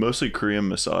Mostly Korean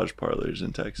massage parlors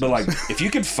in Texas. but like if you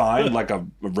could find like a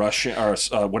Russian or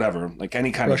whatever, like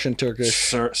any kind Russian, of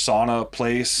Turkish. sauna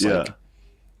place, Yeah. like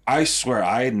I swear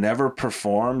I never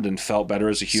performed and felt better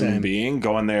as a human Same. being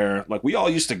going there. Like we all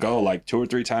used to go like 2 or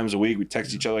 3 times a week. We'd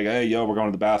text each other like, hey, yo, we're going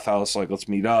to the bathhouse. Like, let's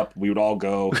meet up. We would all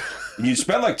go. And you'd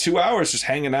spend like 2 hours just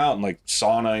hanging out and like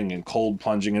sauning and cold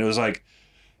plunging. And it was like,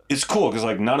 it's cool because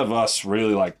like none of us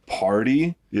really like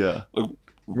party. Yeah. Like,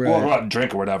 Right. well, not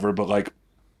drink or whatever, but like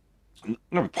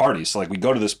never party. So like we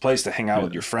go to this place to hang out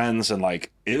with your friends. And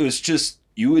like, it was just,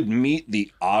 you would meet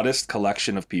the oddest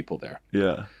collection of people there.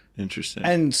 Yeah. Interesting.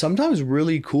 And sometimes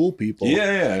really cool people.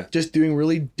 Yeah. Just doing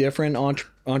really different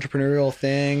entrepreneurial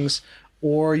things.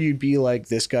 Or you'd be like,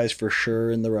 this guy's for sure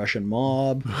in the Russian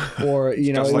mob. Or,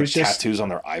 you know, Guys it like was just, tattoos on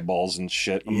their eyeballs and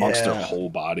shit amongst their Yeah. whole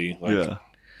body. Like, yeah.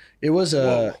 it was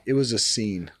Whoa. a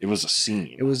scene. It was a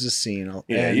scene. It was a scene.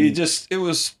 Yeah, And it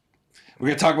was. We're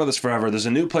gonna talk about this forever. There's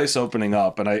a new place opening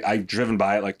up, and I've driven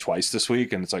by it like twice this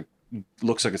week, and it's like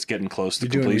looks like it's getting close to you're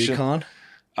doing completion. recon.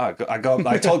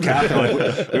 I told Catherine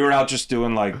like, we were out just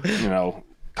doing like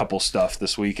couple stuff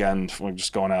this weekend. We're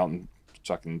just going out and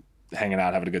fucking hanging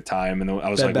out, having a good time, and then I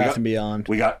was Bed like, Bath and Beyond.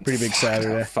 we got Pretty big fuck no,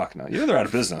 Saturday. fuck no, you know they're out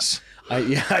of business.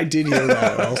 I did hear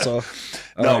that also.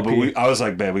 No, but I was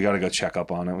like, babe, we got to go check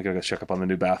up on it. We got to go check up on the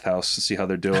new bathhouse and see how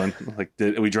they're doing. Like,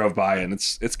 we drove by and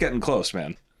it's getting close,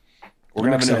 man. We're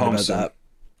going to have a new home soon.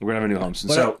 We're going to have a new home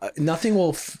soon. So nothing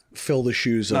will fill the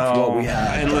shoes of what we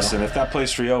have. And listen, if that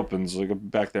place reopens, we'll go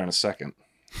back there in a second.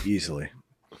 Easily.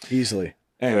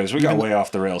 Anyways, we got way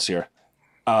off the rails here.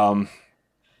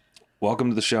 Welcome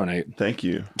to the show, Nate. Thank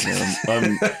you.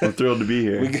 I'm thrilled to be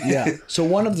here. Yeah. So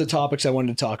one of the topics I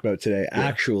wanted to talk about today,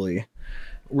 actually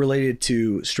related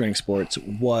to strength sports,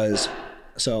 was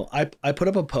I put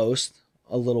up a post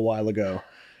a little while ago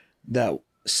that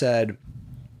said,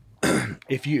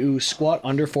 if you squat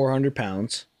under 400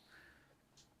 pounds,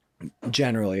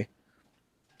 generally,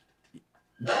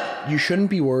 you shouldn't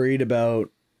be worried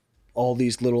about all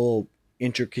these little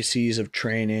intricacies of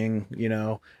training,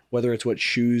 whether it's what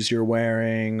shoes you're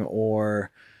wearing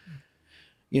or,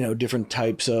 different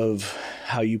types of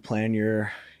how you plan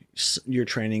your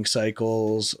training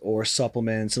cycles or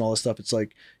supplements and all this stuff. It's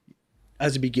like,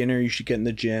 as a beginner, you should get in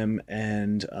the gym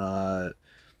and,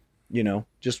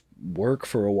 just work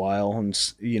for a while. And,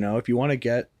 if you want to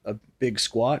get a big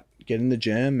squat, get in the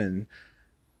gym and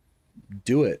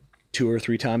do it 2 or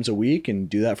 3 times a week and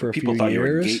do that for a few years. People thought you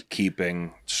were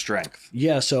gatekeeping strength.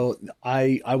 Yeah. So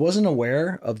I wasn't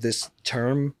aware of this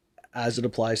term as it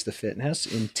applies to fitness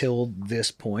until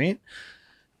this point,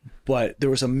 but there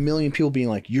was a million people being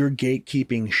like, you're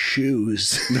gatekeeping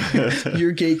shoes,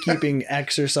 you're gatekeeping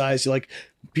exercise. Like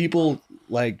people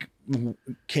like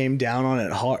came down on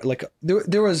it hard. Like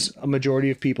there was a majority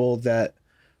of people that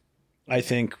I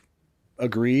think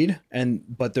agreed.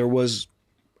 But there was,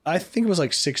 I think it was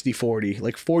like 60-40,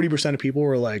 like 40% of people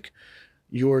were like,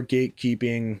 you're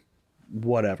gatekeeping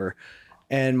whatever.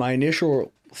 And my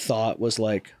initial thought was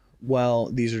like, well,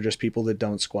 these are just people that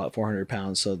don't squat 400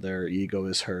 pounds. So their ego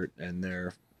is hurt and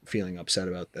they're feeling upset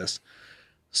about this.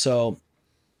 So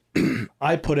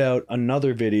I put out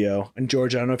another video, and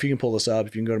George, I don't know if you can pull this up.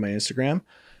 If you can go to my Instagram,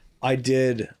 I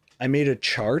made a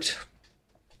chart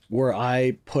where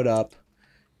I put up,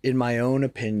 in my own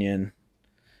opinion,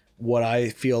 what I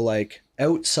feel like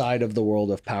outside of the world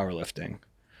of powerlifting.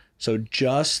 So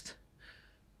just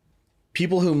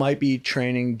people who might be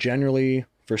training generally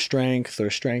for strength or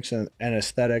strengths and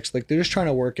aesthetics, like they're just trying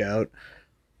to work out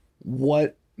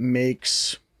what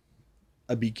makes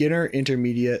a beginner,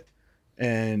 intermediate,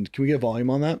 and can we get volume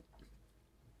on that?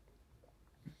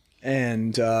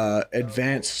 And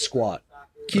advanced squat,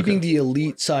 keeping the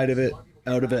elite side of it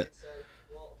out of it.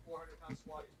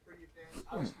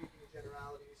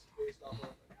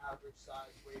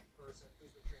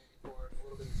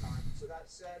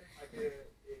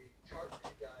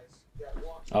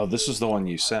 Oh, this is the one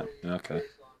you sent. Okay.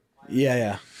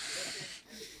 Yeah.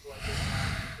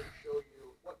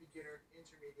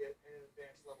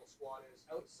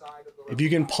 If you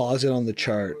can pause it on the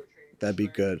chart, that'd be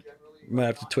good. We might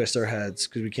have to twist our heads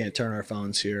because we can't turn our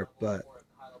phones here, but.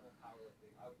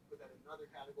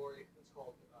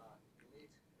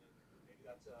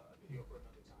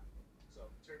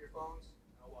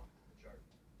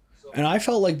 And I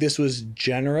felt like this was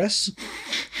generous,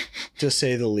 to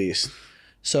say the least.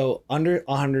 So under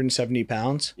 170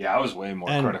 pounds. Yeah, I was way more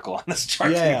critical on this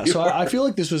chart. Yeah. So I feel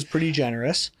like this was pretty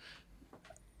generous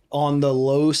on the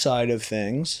low side of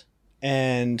things.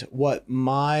 And what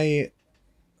my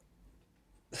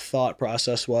thought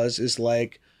process is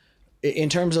like, in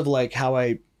terms of like how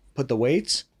I put the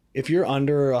weights, if you're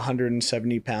under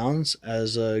 170 pounds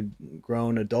as a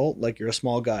grown adult, like you're a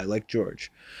small guy like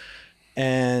George.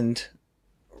 And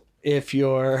if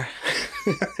you're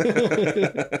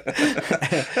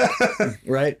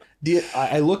right,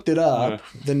 I looked it up.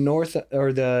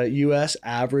 The US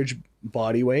average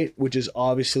body weight, which is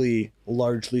obviously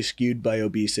largely skewed by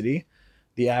obesity,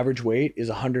 the average weight is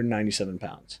 197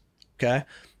 pounds. Okay,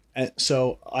 and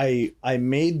so I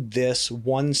made this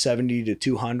 170 to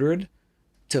 200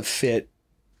 to fit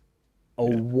a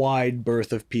wide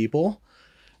berth of people,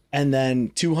 and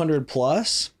then 200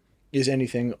 plus is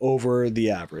anything over the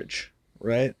average,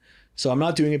 right? So I'm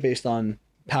not doing it based on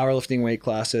powerlifting weight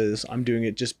classes. I'm doing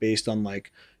it just based on like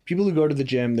people who go to the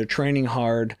gym, they're training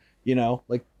hard,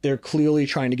 like they're clearly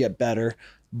trying to get better,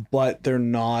 but they're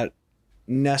not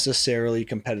necessarily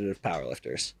competitive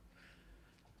powerlifters.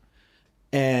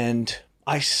 And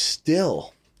I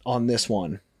still, on this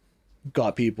one,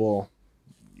 got people,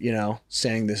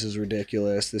 saying this is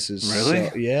ridiculous. This is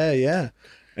really? Yeah.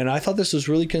 And I thought this was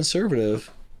really conservative.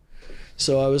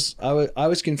 So I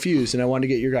was confused, and I wanted to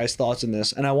get your guys' thoughts on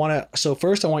this. And so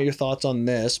first I want your thoughts on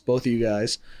this, both of you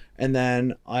guys. And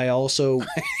then I also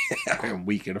I'm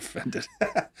weak and offended.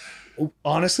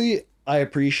 Honestly, I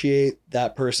appreciate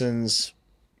that person's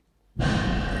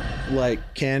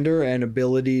like candor and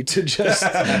ability to just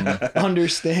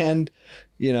understand,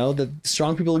 you know, that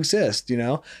strong people exist, you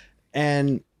know.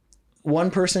 And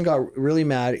one person got really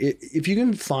mad. If you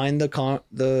can find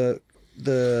the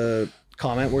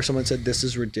comment where someone said this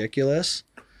is ridiculous,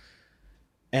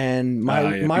 and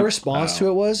my response to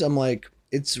it was, I'm like,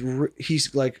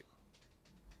 he's like,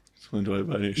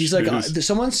 he's like,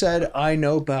 someone said I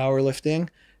know powerlifting,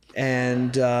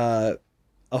 and a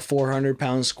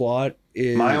 400-pound squat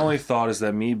is. My only thought is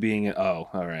that me being all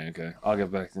right, okay, I'll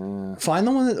get back to find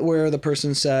the one where the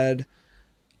person said,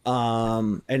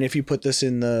 and if you put this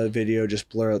in the video, just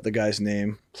blur out the guy's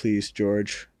name, please,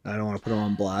 George. I don't want to put him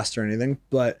on blast or anything,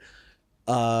 but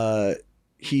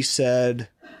he said,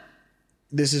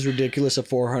 this is ridiculous. A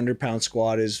 400-pound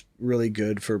squat is really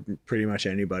good for pretty much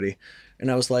anybody. And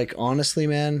I was like, honestly,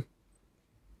 man,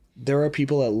 there are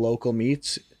people at local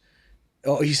meets.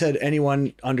 Oh, he said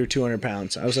anyone under 200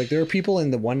 pounds. I was like, there are people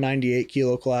in the 198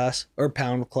 kilo class or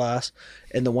pound class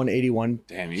and the 181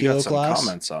 Damn, you kilo got some class.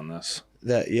 comments on this.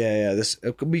 That this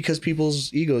because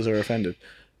people's egos are offended.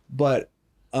 But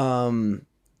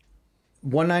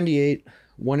 198,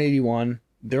 181,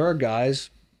 there are guys,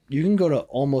 you can go to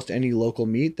almost any local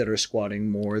meet that are squatting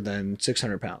more than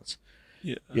 600 pounds.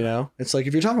 Yeah. You know, it's like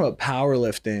if you're talking about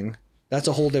powerlifting, that's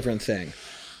a whole different thing,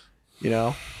 you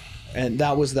know? And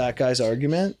that was that guy's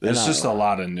argument. There's just a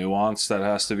lot of nuance that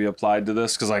has to be applied to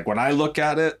this. Cause like when I look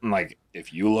at it, and like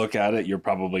if you look at it, you're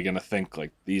probably going to think like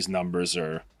these numbers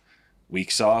are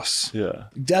weak sauce. Yeah.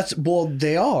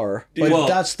 They are, but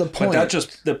that's the point. But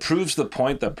that proves the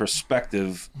point, that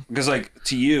perspective. Because like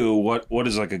to you, what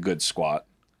is like a good squat?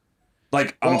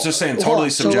 Like I'm just saying, totally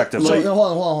subjective. Hold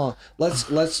on.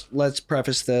 Let's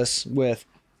preface this with,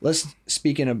 let's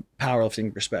speak in a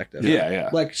powerlifting perspective. Yeah.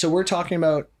 Like, so we're talking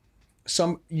about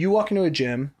you walk into a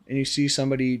gym and you see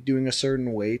somebody doing a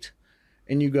certain weight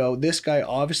and you go, this guy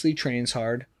obviously trains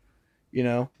hard. You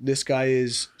know, this guy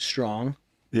is strong.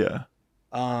 Yeah.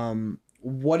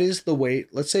 What is the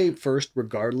weight? Let's say first,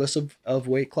 regardless of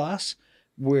weight class,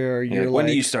 where you're like, when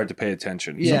do you start to pay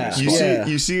attention? Yeah.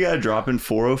 You see a guy dropping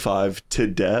 405 to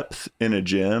depth in a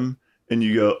gym and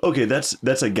you go, okay, that's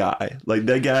a guy. Like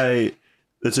that guy,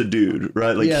 that's a dude,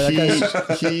 right? Like that's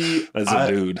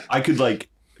a dude. I could like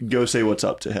go say what's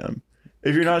up to him.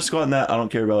 If you're not squatting that, I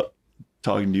don't care about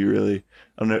talking to you really.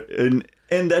 I don't know.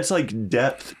 And that's like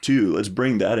depth too. Let's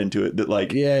bring that into it. That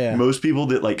like most people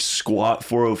that like squat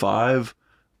 405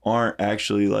 aren't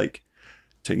actually like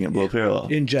taking it below parallel.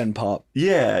 In Gen Pop.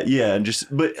 Yeah. And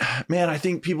but man, I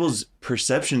think people's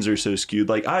perceptions are so skewed.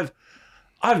 Like I've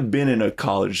been in a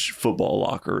college football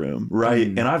locker room, right?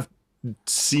 And I've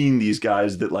seen these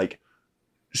guys that like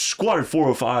squatted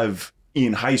 405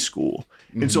 in high school.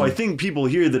 And so I think people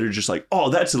here that are just like, oh,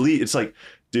 that's elite. It's like,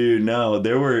 dude, no,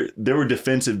 there were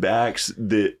defensive backs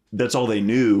that's all they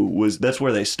knew that's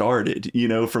where they started, you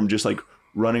know, from just like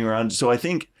running around. So I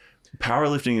think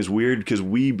powerlifting is weird because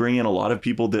we bring in a lot of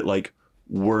people that like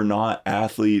were not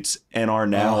athletes and are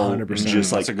now 100%.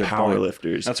 just like powerlifters.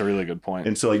 Point. That's a really good point.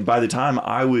 And so like by the time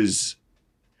I was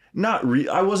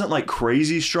I wasn't like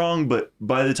crazy strong, but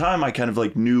by the time I kind of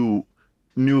like knew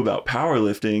about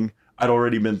powerlifting, I'd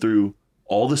already been through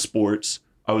all the sports.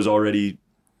 I was already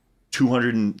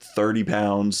 230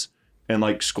 pounds and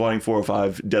like squatting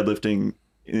 405, deadlifting.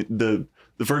 The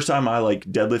first time I like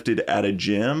deadlifted at a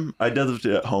gym, I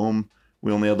deadlifted at home.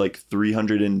 We only had like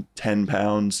 310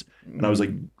 pounds and I was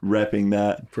like repping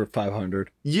that for 500.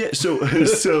 Yeah. So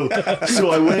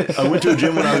I went to a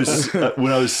gym when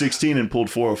I was 16 and pulled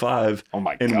 405. Oh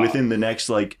my God. And within the next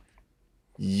like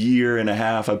year and a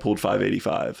half, I pulled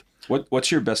 585.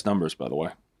 What's your best numbers, by the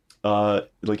way?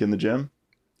 Like in the gym?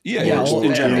 Yeah,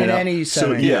 in general. In any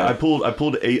so setting. I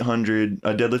pulled 800.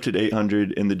 I deadlifted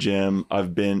 800 in the gym.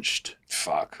 I've benched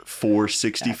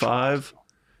 465,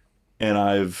 and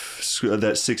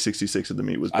that 666 at the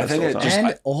meet was best. I think all time.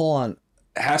 And hold on,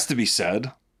 it has to be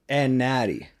said. And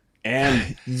natty.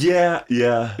 And yeah.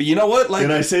 But you know what? Like,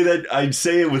 and I'd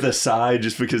say it with a sigh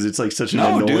just because it's like such an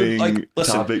annoying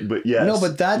topic. But yes, no,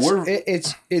 but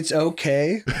it's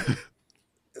okay.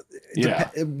 Yeah.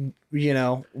 You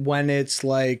know, when it's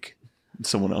like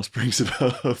someone else brings it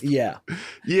up. Yeah.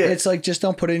 Yeah. It's like, just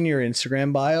don't put it in your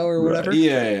Instagram bio or whatever. Right.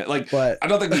 Yeah. Like, but I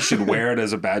don't think we should wear it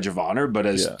as a badge of honor, but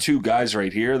as two guys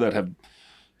right here that have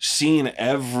seen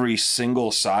every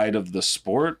single side of the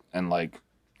sport, and like,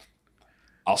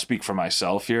 I'll speak for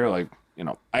myself here. Like, you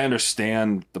know, I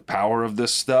understand the power of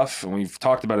this stuff, and we've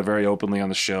talked about it very openly on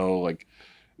the show. Like,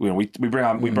 you know, we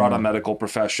brought on medical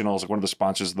professionals. Like, one of the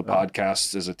sponsors of the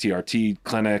podcast is a TRT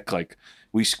clinic. Like,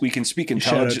 we can speak Shout out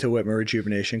intelligent. to Whitmer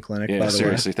Rejuvenation Clinic. Yeah, by the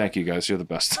seriously, thank you guys. You're the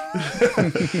best.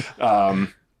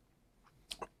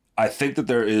 I think that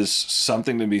there is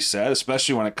something to be said,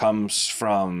 especially when it comes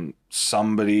from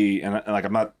somebody, and like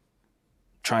I'm not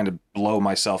trying to blow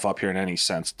myself up here in any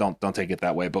sense. Don't take it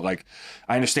that way. But like,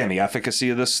 I understand the efficacy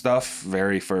of this stuff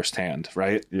very firsthand,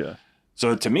 right? Yeah.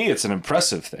 So to me, it's an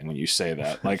impressive thing when you say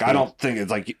that. Like, I don't think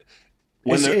it's like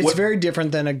It's very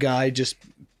different than a guy just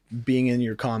being in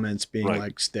your comments being Right.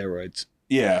 like steroids.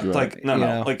 Yeah, Right. like no, you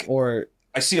know? like or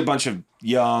I see a bunch of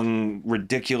young,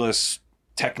 ridiculous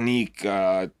technique,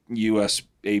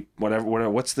 USA, whatever.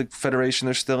 What's the federation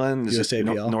they're still in? Is it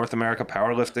USAPL? North America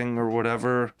Powerlifting or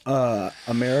whatever?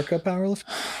 America Powerlift.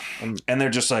 And they're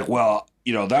just like, well,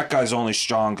 you know, that guy's only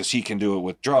strong because he can do it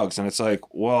with drugs. And it's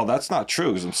like, well, that's not true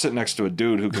because I'm sitting next to a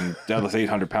dude who can deadlift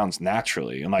 800 pounds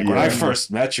naturally. And like when I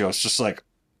first met you, I was just like,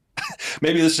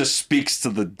 maybe this just speaks to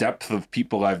the depth of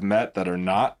people I've met that are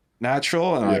not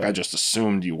natural. And like, I just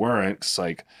assumed you weren't. It's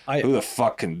like, who the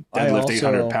fuck can deadlift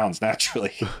 800 pounds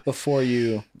naturally? Before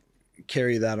you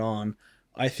carry that on,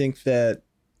 I think that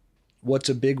what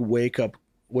should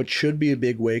be a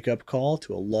big wake up call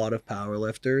to a lot of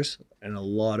powerlifters and a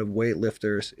lot of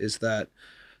weightlifters is that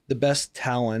the best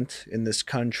talent in this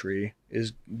country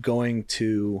is going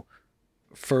to,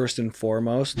 first and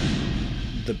foremost,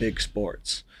 the big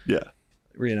sports. Yeah.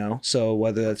 You know, so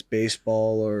whether that's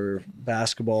baseball or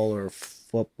basketball or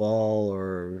football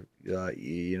or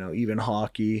you know, even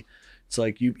hockey, it's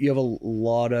like you have a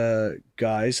lot of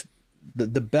guys.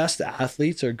 The best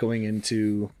athletes are going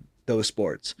into those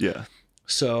sports. Yeah.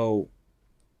 So,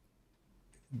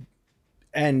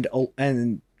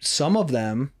 and some of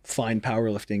them find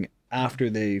powerlifting after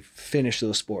they finish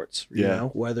those sports. You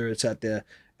know, whether it's at the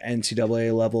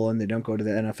NCAA level and they don't go to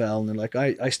the NFL and they're like,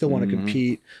 I still want to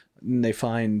compete. And they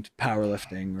find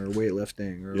powerlifting or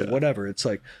weightlifting or whatever. It's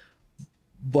like,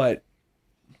 but,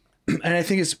 and I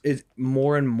think it's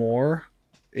more and more,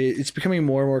 it's becoming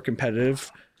more and more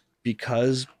competitive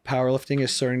because powerlifting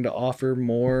is starting to offer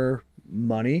more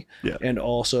money, and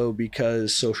also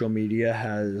because social media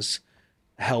has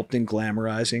helped in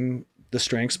glamorizing the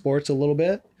strength sports a little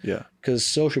bit. Yeah, because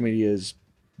social media is,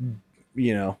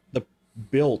 you know,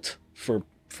 built for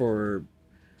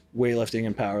weightlifting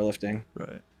and powerlifting,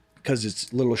 right? Because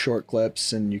it's little short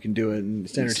clips and you can do it and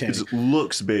it's entertaining. It's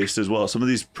looks based as well. Some of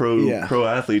these pro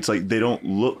athletes, like, they don't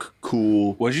look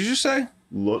cool. What did you just say?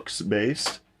 Looks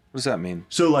based. What does that mean?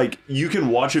 So like you can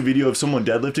watch a video of someone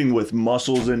deadlifting with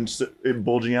muscles and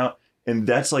bulging out, and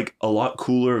that's like a lot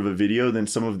cooler of a video than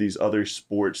some of these other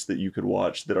sports that you could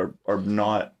watch that are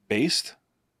not based.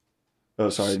 Oh,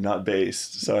 sorry, not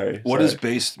based. Sorry. What does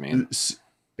based mean?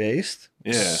 Based?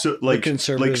 Yeah. So, like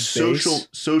conservative, like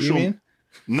social. You mean?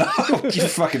 No, you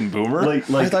fucking boomer. Like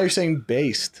I thought you were saying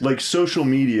based. Like social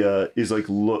media is like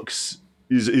looks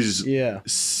is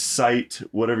sight,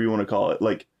 whatever you want to call it,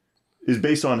 like is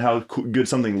based on how good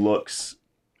something looks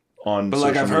on. But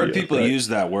like I've heard people use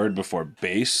that word before,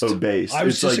 based. Oh, based. I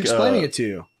was just explaining it to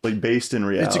you. Like based in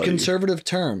reality. It's a conservative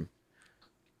term.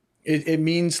 It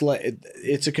means like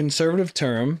it's a conservative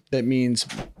term that means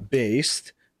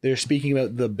based. They're speaking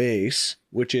about the base,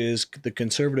 which is the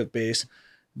conservative base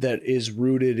that is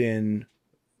rooted in,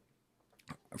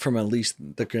 from at least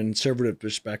the conservative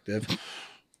perspective,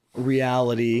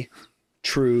 reality,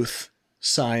 truth,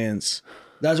 science.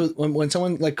 That's what when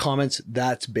someone like comments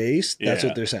that's based, that's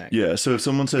what they're saying. Yeah. So if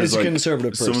someone says it's like a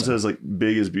conservative person. someone says like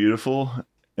big is beautiful,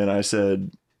 and I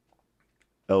said,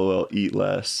 LOL, eat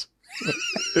less.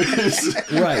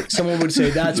 Right. Someone would say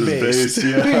that's based.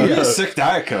 Yeah. You're a sick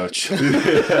diet coach.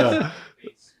 Yeah.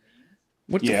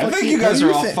 What the I fuck think you guys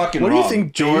are all fucking wrong. What do you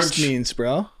think George based means,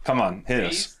 bro? Come on, hit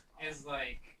us. Is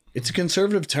like, it's a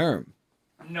conservative term.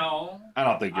 No. I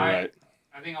don't think you're right.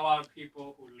 I think a lot of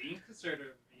people who lean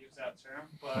conservative use that term,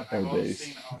 but I've also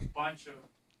seen a bunch of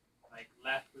like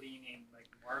left-leaning like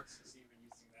Marxists even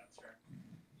using that term.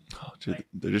 Oh, dude,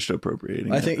 they're just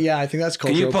appropriating. I think that's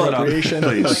cultural Can you pull appropriation. it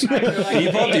up, please? Like, Can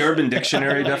you pull up the Urban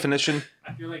Dictionary definition?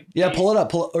 I feel like pull it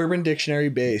up. Pull Urban Dictionary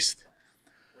based.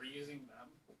 We're using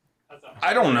them.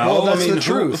 I don't know. Well, that's I mean, the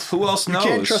truth. Who else knows? You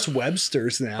can't trust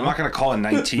Webster's now. I'm not going to call a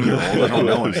 19-year-old. I don't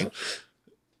know anything.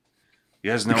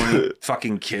 You guys know any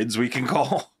fucking kids we can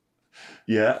call?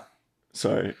 Yeah.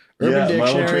 Sorry. Urban my old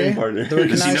Dictionary, training partner.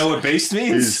 Does he know what based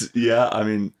means? I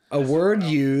mean, a word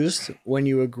used when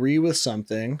you agree with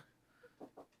something.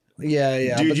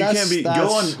 Yeah. Dude, but you can't be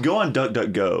go on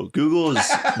DuckDuckGo. Google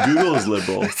is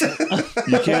liberal.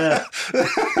 You can't.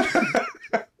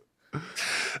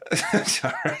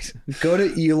 Alright. Go to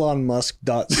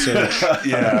elonmusk.search.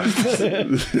 Yeah.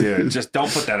 Dude, just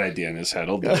don't put that idea in his head.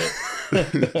 He'll do it.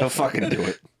 He'll fucking do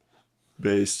it.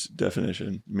 Based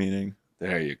definition, meaning.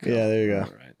 There you go. Yeah, there you go.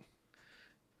 All right.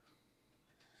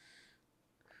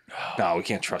 No, we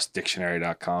can't trust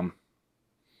dictionary.com.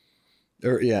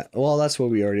 Or yeah, well, that's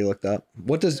what we already looked up.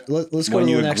 What does let's go to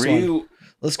the next one.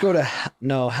 Let's go to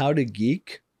how to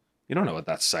geek. You don't know what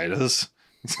that site is.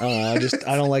 I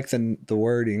don't like the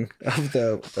wording of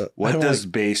the what does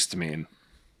based mean?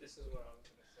 This is what I was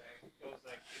gonna say. It was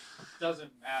like it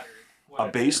doesn't matter. A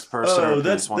based person. Oh,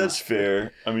 that's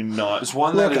fair. I mean, not. It's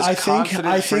one Look, that is I think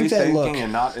confident, that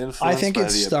and not influenced. I think by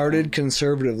it started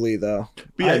conservatively though.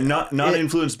 But yeah, not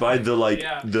influenced by the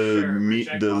reject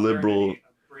the liberal modernity,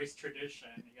 embrace tradition.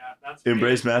 Yeah, that's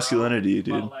embrace big, bro. masculinity,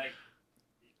 dude. But like,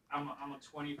 I'm a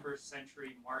 21st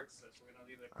century Marxist. We're gonna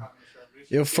leave the communist revolution.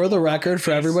 You know, for the record,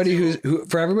 for everybody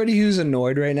who's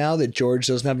annoyed right now that George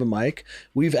doesn't have a mic,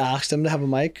 we've asked him to have a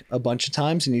mic a bunch of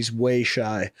times and he's way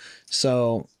shy.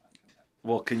 So,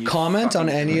 can you comment on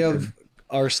any of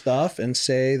our stuff and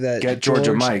say that get George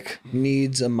a mic?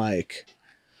 Needs a mic.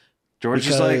 George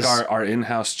is like our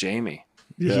in-house Jamie.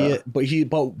 Yeah, but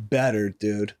better,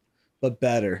 dude. But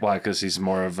better. Why? Because he's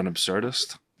more of an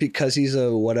absurdist. Because he's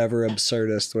a whatever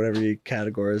absurdist, whatever he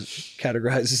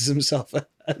categorizes himself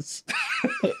as.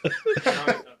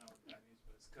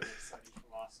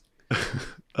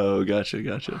 Oh,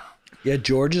 gotcha. Yeah,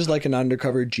 George is like an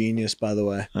undercover genius, by the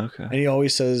way. Okay. And he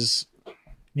always says,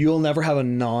 you'll never have a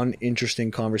non-interesting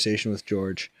conversation with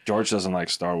George. George doesn't like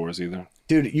Star Wars either.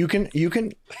 Dude, you can,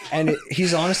 and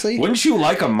he's honestly... Wouldn't you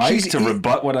like a mic to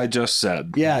rebut what I just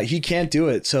said? Yeah, he can't do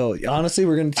it. So honestly,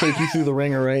 we're going to take you through the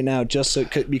ringer right now just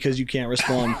because you can't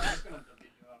respond.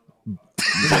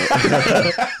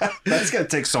 That's going to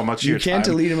take so much of your time. You can't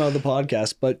delete him out of the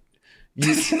podcast, but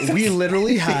we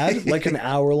literally had like an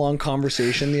hour-long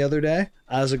conversation the other day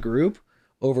as a group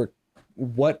over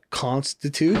what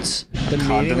constitutes the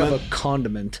meaning of a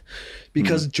condiment.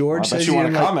 Because George says you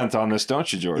want to comment on this,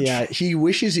 don't you, George? Yeah, he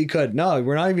wishes he could. No,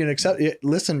 we're not even accepting.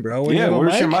 Listen, bro.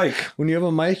 Where's your mic? When you have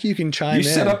a mic, you can chime in. You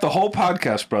set up the whole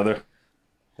podcast, brother.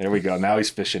 There we go. Now he's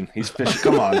fishing.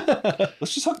 Come on.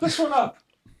 Let's just hook this one up.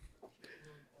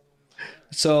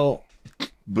 So.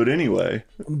 But anyway.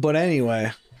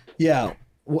 Yeah.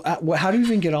 How do you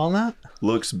even get on that?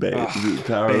 Looks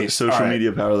based. Social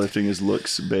media powerlifting is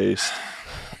looks based.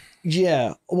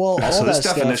 Yeah, well, all so this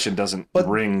that definition doesn't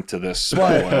ring to this.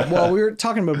 Well, we were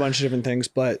talking about a bunch of different things,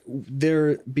 but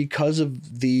because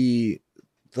of the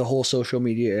whole social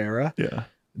media era,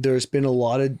 there's been a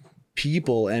lot of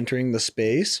people entering the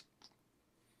space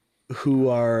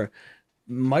who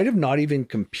might have not even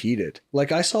competed.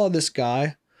 Like I saw this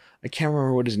guy, I can't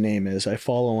remember what his name is. I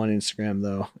follow on Instagram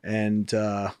though, and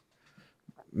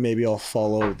maybe I'll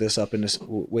follow this up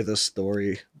with a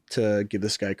story to give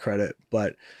this guy credit,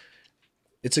 but.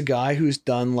 It's a guy who's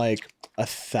done like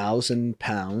 1,000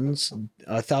 pound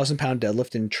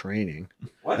deadlift in training.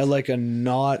 What? At like he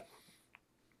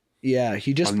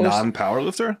just a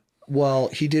non-powerlifter? Well,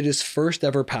 he did his first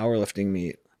ever powerlifting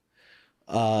meet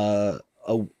a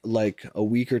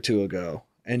week or two ago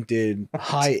and did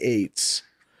high 8s.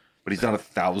 But he's done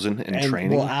 1,000 in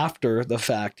training? Well, after the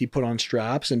fact, he put on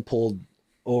straps and pulled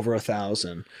over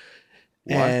 1,000.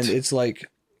 And it's like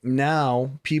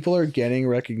now people are getting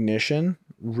recognition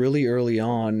really early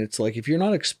on. It's like if you're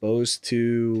not exposed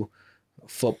to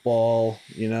football,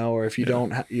 or if you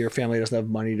don't, your family doesn't have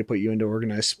money to put you into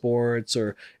organized sports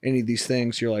or any of these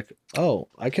things, you're like, oh,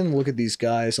 I can look at these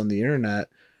guys on the internet.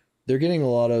 They're getting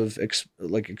a lot of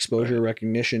exposure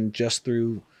recognition just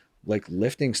through like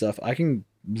lifting stuff. I can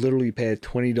literally pay a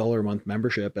 $20 a month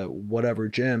membership at whatever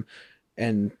gym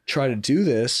and try to do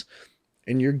this,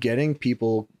 and you're getting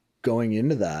people going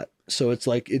into that. So it's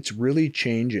like it's really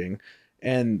changing.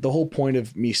 And the whole point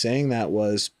of me saying that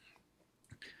was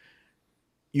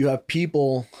you have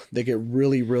people that get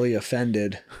really, really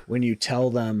offended when you tell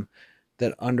them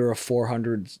that under a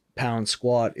 400-pound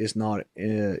squat is not,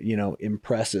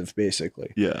 impressive,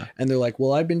 basically. Yeah. And they're like,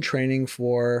 well, I've been training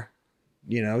for,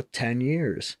 10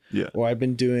 years. Yeah. Or I've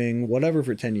been doing whatever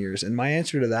for 10 years. And my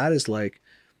answer to that is like,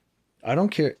 I don't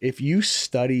care if you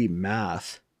study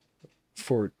math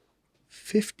for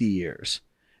 50 years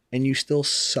and you still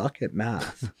suck at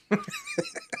math.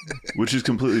 Which is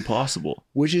completely possible.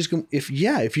 If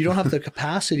you don't have the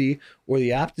capacity or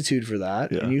the aptitude for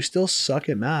that, and you still suck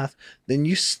at math, then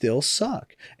you still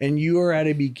suck. And you are at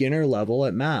a beginner level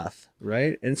at math,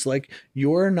 right? And it's like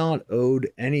you're not owed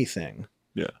anything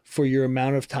for your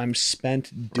amount of time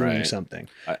spent doing something.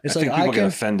 I think people get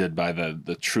offended by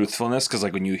the truthfulness, because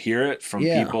like when you hear it from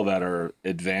people that are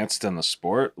advanced in the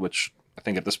sport, which I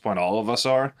think at this point all of us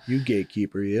are. You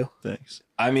gatekeeper, you. Thanks.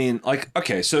 I mean, like,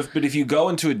 okay, so if you go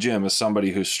into a gym as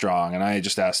somebody who's strong, and I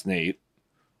just asked Nate,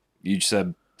 you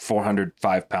said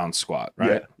 405-pound squat,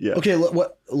 right? Yeah. Okay,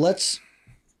 let's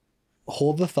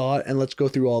hold the thought and let's go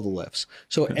through all the lifts.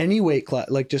 So any weight class,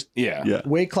 like just Yeah.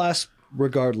 weight class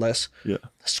regardless. Yeah.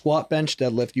 Squat, bench,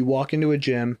 deadlift. You walk into a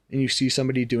gym and you see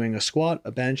somebody doing a squat,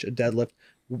 a bench, a deadlift.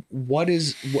 What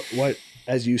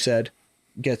as you said,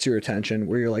 gets your attention?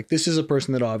 Where you're like, this is a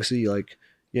person that obviously like,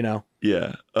 you know.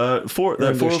 Yeah. That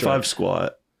 405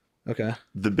 squat. Okay.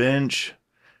 The bench.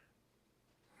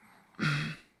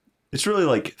 It's really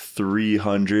like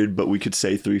 300, but we could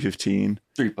say 315.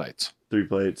 3 plates. 3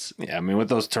 plates. Yeah, I mean, with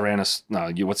those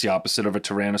what's the opposite of a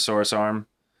Tyrannosaurus arm?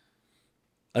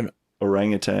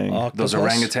 Orangutan. Octopus? Those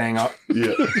orangutan.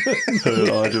 Yeah.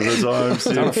 Octopus arms.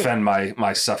 Don't offend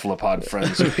my cephalopod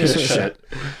friends, you piece of shit.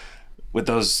 With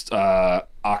those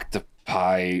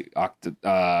octopi,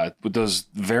 with those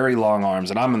very long arms,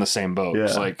 and I'm in the same boat. Yeah.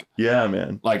 It's like, yeah,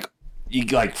 man. like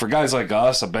for guys like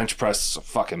us, a bench press is a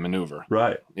fucking maneuver.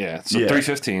 Right. Yeah. So Yeah.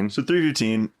 315. So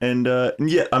 315, and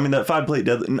yeah, I mean that 5 plate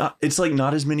deadlift. It's like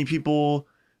not as many people.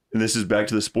 And this is back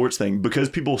to the sports thing, because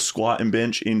people squat and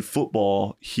bench in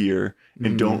football here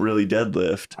and don't really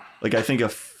deadlift. Like I think a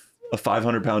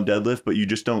 500-pound deadlift, but you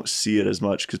just don't see it as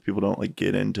much because people don't like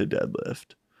get into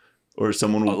deadlift. Or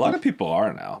someone A lot of people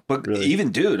are now, but Really?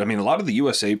 even dude, I mean, a lot of the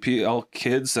USAPL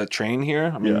kids that train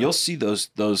here, I mean, Yeah. you'll see those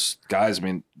guys. I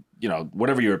mean, you know,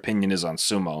 whatever your opinion is on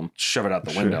sumo, shove it out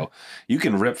the window. You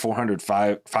can rip 500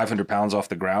 pounds off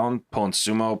the ground, pulling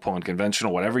sumo, pulling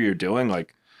conventional, whatever you're doing.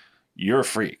 Like, you're a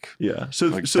freak. Yeah. So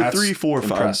Like, so that's 3, 4,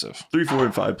 5, impressive. 3, 4,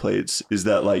 and 5 plates. Is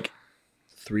that like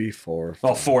 3, 4.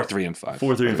 Well, 4, 3, and 5.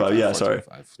 4, 3, and 5? Yeah, 4, 3, sorry. and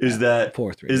 5. Is that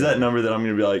 4, 3. is that number that I'm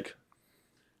gonna be like,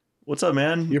 what's up,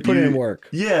 man? You're putting in work.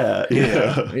 Yeah.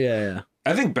 Yeah. Yeah.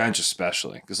 I think bench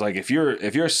especially, because like if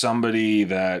you're somebody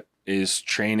that is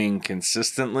training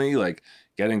consistently, like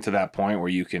getting to that point where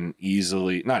you can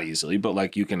not easily, but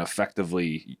like you can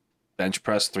effectively bench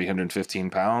press 315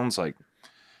 pounds, like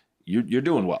you're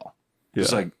doing well. Yeah.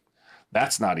 It's like,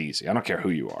 that's not easy. I don't care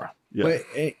who you are. Yeah.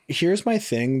 But here's my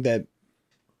thing that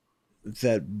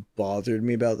bothered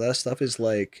me about that stuff is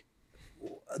like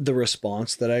the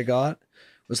response that I got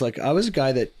was like, I was a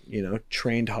guy that, you know,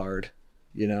 trained hard,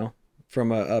 you know,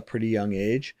 from a pretty young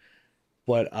age,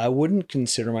 but I wouldn't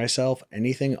consider myself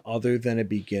anything other than a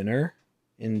beginner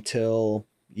until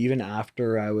even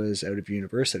after I was out of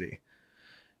university,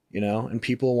 you know, and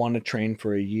people want to train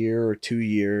for a year or 2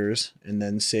 years and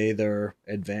then say they're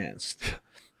advanced.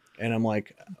 And I'm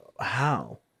like,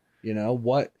 how? You know,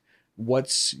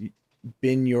 what's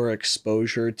been your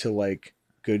exposure to like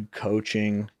good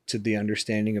coaching, to the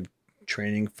understanding of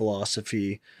training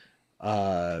philosophy?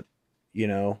 You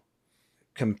know,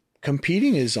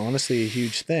 competing is honestly a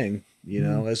huge thing, you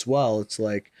know, as well. It's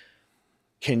like,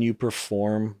 can you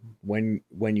perform when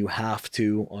you have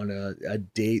to on a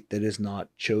date that is not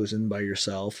chosen by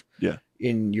yourself? Yeah.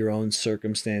 In your own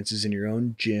circumstances, in your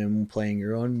own gym, playing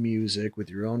your own music with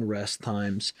your own rest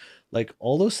times, like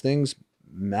all those things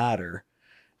matter.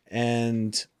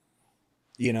 And,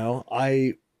 you know,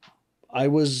 I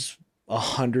was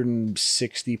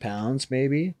 160 pounds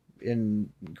maybe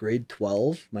in grade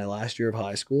 12, my last year of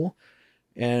high school.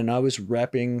 And I was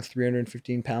repping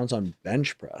 315 pounds on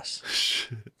bench press.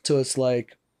 So it's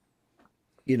like,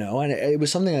 you know, and it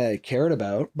was something that I cared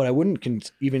about, but I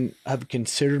wouldn't even have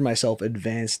considered myself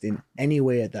advanced in any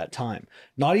way at that time.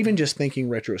 Not even just thinking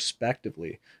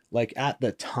retrospectively. Like at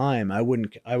the time, I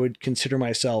would consider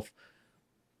myself,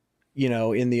 you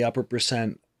know, in the upper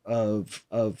percent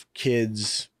of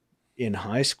kids in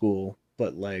high school,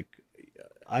 but like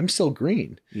I'm still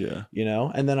green. Yeah. You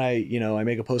know, and then I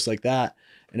make a post like that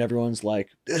and everyone's like,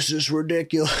 this is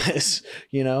ridiculous.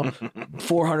 You know,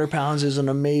 400 pounds is an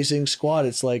amazing squat.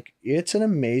 It's like, it's an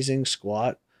amazing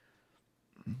squat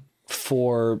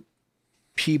for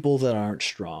people that aren't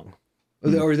strong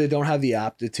or they don't have the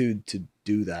aptitude to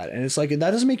do that. And it's like,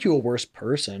 that doesn't make you a worse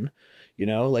person. You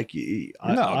know, like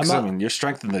I mean, your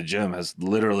strength in the gym has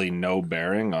literally no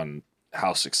bearing on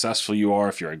how successful you are.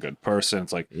 If you're a good person,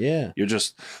 it's like, yeah, you're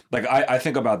just like, I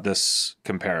think about this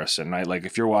comparison, right? Like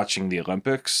if you're watching the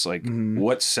Olympics, like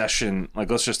what session, like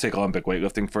let's just take Olympic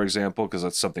weightlifting, for example, because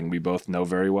that's something we both know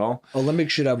very well.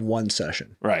 Olympics should have one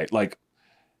session. Right. Like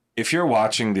if you're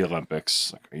watching the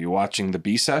Olympics, like, are you watching the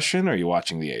B session or are you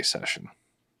watching the A session?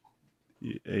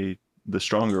 The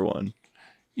stronger one.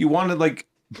 You want to like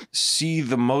see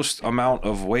the most amount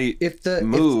of weight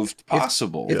moved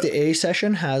possible. If the A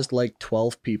session has like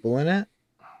 12 people in it,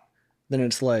 then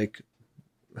it's like,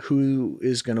 who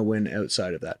is going to win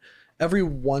outside of that? every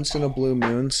once in a blue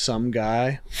moon, some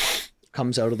guy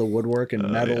comes out of the woodwork and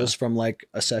meddles from like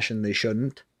a session they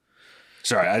shouldn't.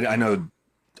 Sorry, I know.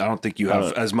 I don't think you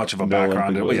have as much of a no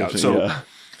background. Olympic So yeah.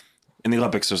 in the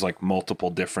Olympics, there's like multiple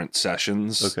different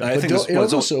sessions. Okay. I But think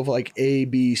it's also like A,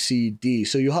 B, C, D.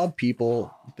 So you'll have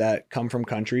people that come from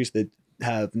countries that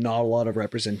have not a lot of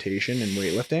representation in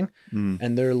weightlifting,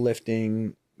 and they're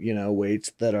lifting, you know,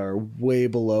 weights that are way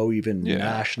below even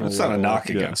national. It's not a level. knock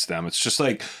against them. It's just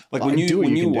like Well, when do what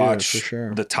you you can do, watch for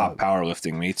sure, the top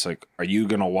powerlifting meets, like, are you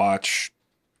gonna watch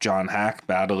John Hack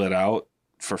battle it out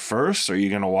for first, or are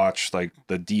you gonna watch like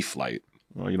the D flight?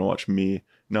 Well, you don't watch me.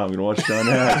 No, I'm gonna watch John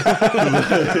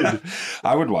Hack.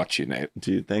 I would watch you, Nate.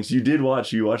 Dude, thanks. You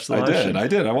watched the live stream. I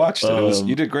did. I watched it.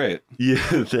 You did great. Yeah,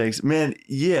 thanks, man.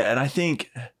 Yeah, and I think,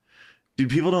 dude,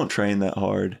 people don't train that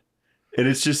hard, and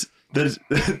it's just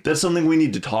that's something we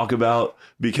need to talk about,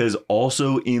 because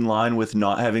also in line with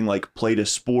not having like played a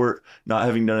sport, not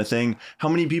having done a thing, how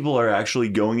many people are actually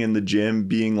going in the gym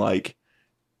being like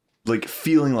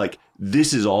feeling like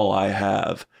this is all I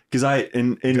have? Because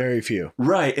and very few,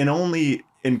 right,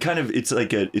 and kind of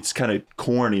it's kind of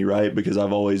corny, right? Because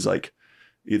I've always like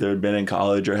either been in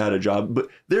college or had a job, but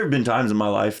there have been times in my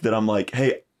life that I'm like,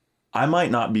 hey, I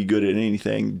might not be good at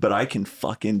anything, but I can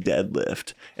fucking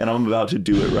deadlift, and I'm about to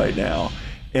do it right now.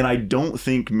 And I don't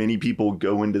think many people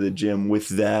go into the gym with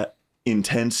that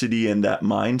intensity and that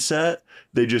mindset.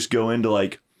 They just go into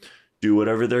like, do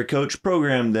whatever their coach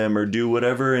programmed them, or do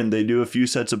whatever, and they do a few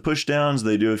sets of push downs,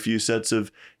 they do a few sets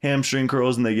of hamstring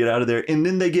curls, and they get out of there. And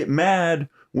then they get mad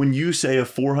when you say a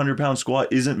 400-pound squat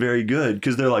isn't very good,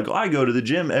 because they're like, oh, I go to the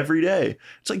gym every day.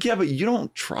 It's like, yeah, but you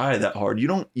don't try that hard. You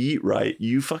don't eat right.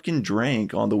 You fucking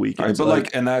drink on the weekends. Right,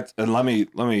 but and let me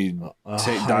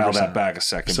dial that back a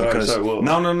second. No.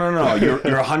 You're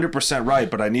 100%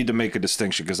 right, but I need to make a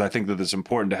distinction, because I think that it's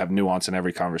important to have nuance in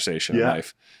every conversation in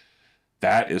life.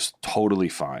 That is totally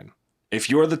fine. If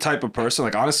you're the type of person,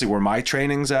 like honestly, where my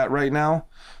training's at right now,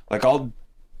 like I'll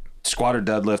squat or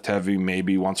deadlift heavy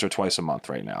maybe once or twice a month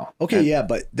right now. Okay,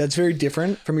 but that's very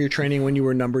different from your training when you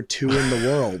were number 2 in the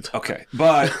world. Okay,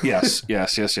 but yes.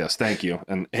 Thank you.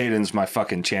 And Hayden's my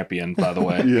fucking champion, by the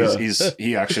way.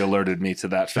 He actually alerted me to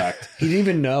that fact. He didn't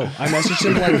even know. I messaged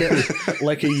him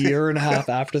like a year and a half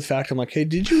after the fact. I'm like, hey,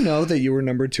 did you know that you were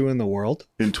number 2 in the world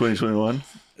in 2021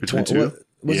 or 22?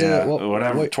 Was it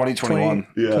whatever? 2021.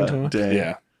 Yeah, dang.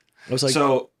 Yeah. I was like,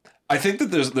 so I think that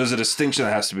there's a distinction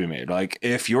that has to be made. Like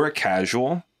if you're a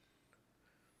casual,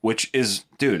 which is,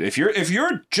 dude, if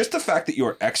you're just the fact that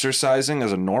you're exercising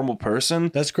as a normal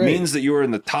person, that's great. Means that you're in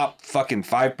the top fucking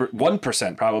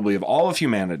 1% probably of all of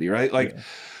humanity, right? Like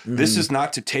this is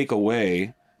not to take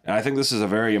away, and I think this is a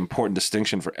very important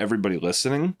distinction for everybody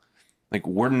listening. Like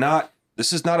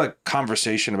this is not a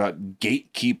conversation about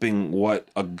gatekeeping what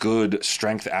a good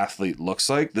strength athlete looks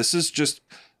like. This is just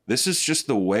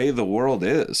the way the world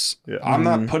is. Yeah. I'm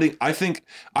not putting, I think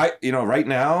right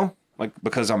now, like,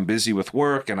 because I'm busy with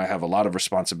work and I have a lot of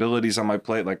responsibilities on my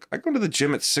plate, like I go to the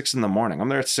gym at 6 a.m. I'm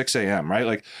there at 6 a.m. right?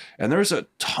 Like, and there's a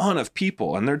ton of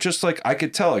people, and they're just like, I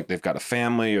could tell like they've got a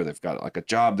family, or they've got like a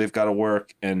job they've got to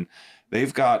work, and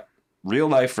they've got real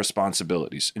life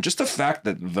responsibilities. And just the fact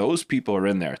that those people are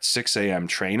in there at 6 a.m.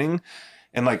 training,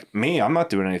 and like me, I'm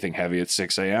not doing anything heavy at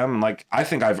 6 a.m. And like, I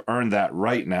think I've earned that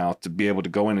right now to be able to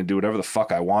go in and do whatever the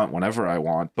fuck I want, whenever I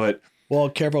want. But well,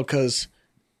 careful, because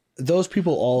those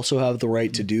people also have the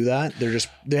right to do that.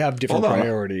 They have different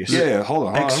priorities. Yeah, hold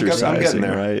on. Exercising, I'm getting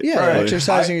there. Right? Yeah, right.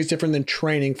 Exercising is different than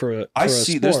training for a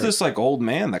sport. There's this like old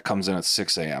man that comes in at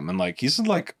 6 a.m. and like he's in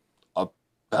like a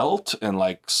belt and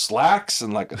like slacks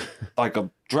and like a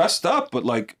dressed up, but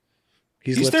like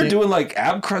he's there doing like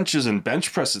ab crunches and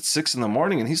bench press at 6 a.m.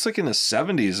 and he's like in his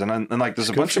 70s, and like there's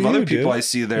a bunch of other people I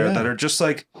see there that are just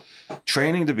like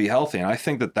training to be healthy, and I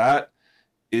think that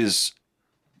is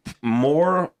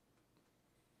more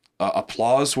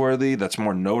applause worthy. That's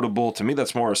more notable to me.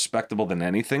 That's more respectable than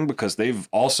anything, because they've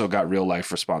also got real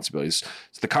life responsibilities.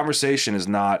 So the conversation is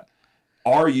not,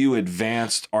 are you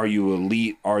advanced? Are you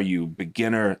elite? Are you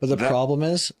beginner? But the problem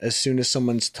is, as soon as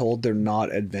someone's told they're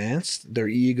not advanced, their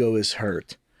ego is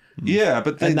hurt. Yeah,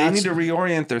 but they need to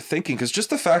reorient their thinking, because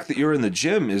just the fact that you're in the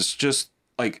gym is just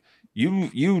like,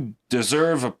 you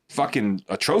deserve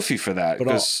a trophy for that.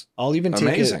 But I'll even take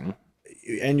amazing.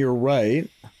 And you're right.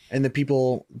 And the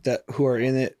people who are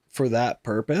in it for that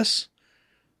purpose,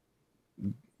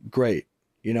 great.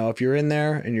 You know, if you're in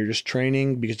there and you're just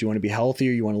training because you want to be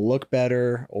healthier, you want to look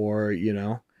better, or,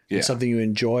 it's something you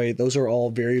enjoy, those are all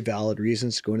very valid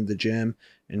reasons to go into the gym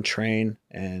and train.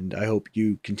 And I hope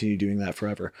you continue doing that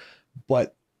forever.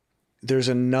 But there's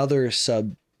another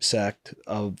subsect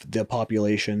of the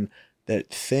population that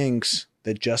thinks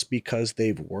that just because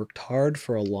they've worked hard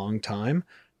for a long time,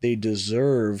 they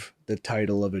deserve the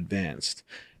title of advanced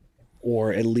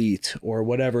or elite or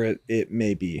whatever it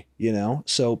may be, you know?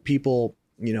 So people,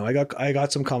 you know, I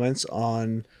got some comments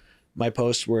on my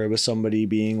post where it was somebody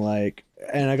being like,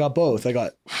 and I got both. I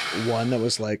got one that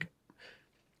was like,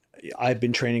 I've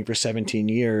been training for 17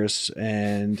 years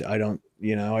and I don't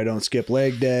skip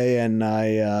leg day, and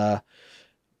I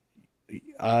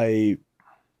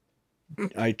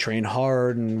train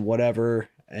hard and whatever.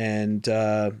 And,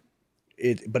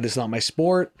 but it's not my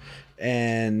sport.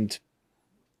 And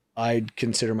I'd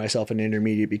consider myself an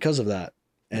intermediate because of that.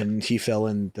 And he fell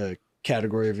in the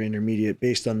category of intermediate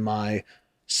based on my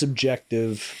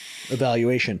subjective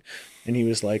evaluation. And he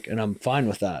was like, and I'm fine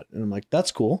with that. And I'm like,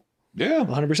 that's cool. Yeah.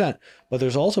 100%. But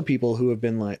there's also people who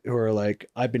are like,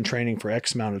 I've been training for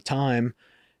X amount of time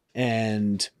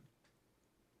and,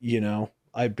 you know,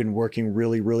 I've been working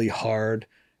really, really hard.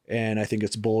 And I think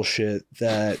it's bullshit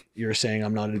that you're saying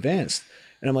I'm not advanced.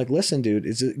 And I'm like, listen, dude,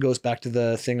 it goes back to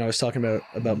the thing I was talking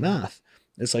about math.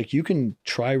 It's like, you can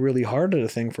try really hard at a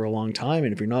thing for a long time.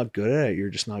 And if you're not good at it, you're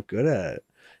just not good at it.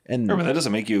 And but that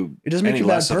doesn't make you it doesn't make any you a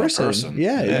bad less of a person.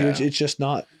 Yeah. It's just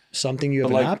not something you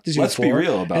have an aptitude for. Let's be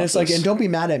real about and it's this. like, and don't be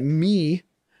mad at me.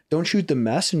 Don't shoot the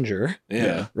messenger.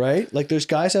 Yeah. Right? Like there's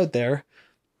guys out there,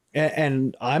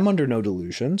 and I'm under no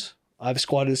delusions. I've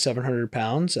squatted 700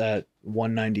 pounds at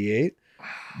 198.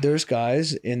 There's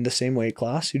guys in the same weight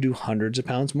class who do hundreds of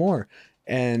pounds more.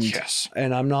 And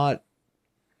and I'm not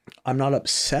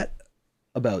upset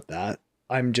about that.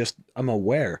 I'm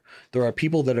aware there are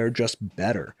people that are just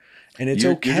better, and it's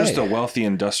okay. You're just a wealthy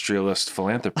industrialist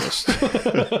philanthropist.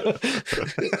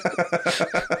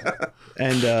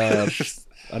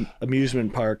 And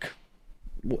amusement park.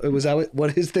 Was that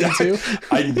what his thing too?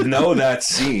 I know that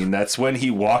scene. That's when he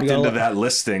walked into that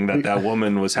listing that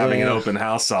woman was having an open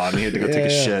house on. He had to go take a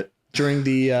shit. During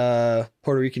the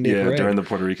Puerto Rican Day Parade. Yeah, during the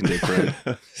Puerto Rican Day Parade.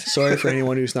 Sorry for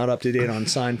anyone who's not up to date on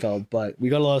Seinfeld, but we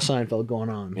got a lot of Seinfeld going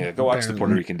on. Yeah, go watch the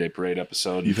Puerto Rican Day Parade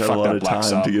episode. You've had a lot of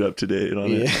time to get up to date on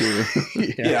it too.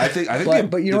 Yeah, I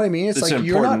think. But you know what I mean? It's like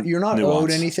you're not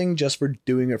owed anything just for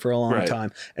doing it for a long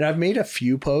time. And I've made a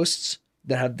few posts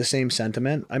that have the same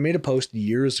sentiment. I made a post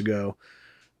years ago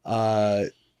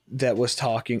that was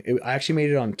talking. I actually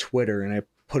made it on Twitter, and I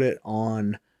put it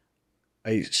on.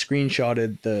 I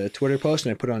screenshotted the Twitter post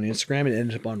and I put it on Instagram, and it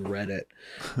ended up on Reddit.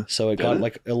 So it got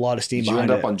like a lot of steam behind it. Did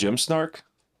you end up on Jim Snark?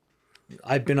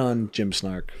 I've been on Jim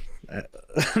Snark.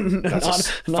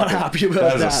 not happy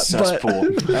about that. That is a cesspool.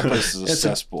 That place is a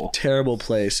cesspool. Terrible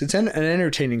place. It's an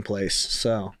entertaining place.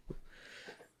 So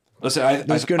listen, I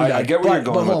get where you're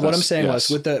going. But what I'm saying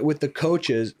was with the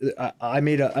coaches, I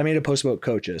made a post about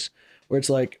coaches where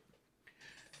it's like,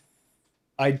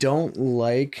 I don't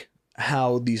like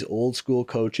how these old school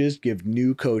coaches give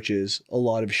new coaches a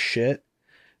lot of shit,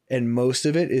 and most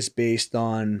of it is based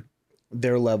on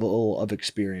their level of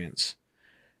experience.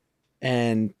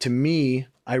 And to me,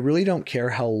 I really don't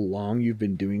care how long you've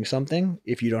been doing something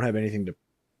if you don't have anything to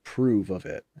prove of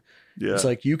it. Yeah. It's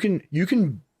like you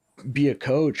can be a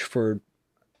coach for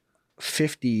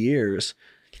 50 years,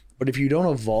 but if you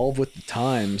don't evolve with the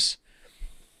times,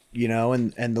 you know,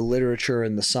 and the literature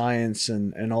and the science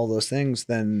and all those things,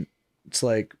 then it's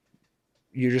like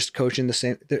you're just coaching the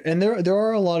same. And there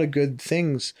are a lot of good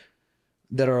things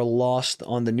that are lost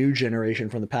on the new generation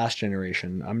from the past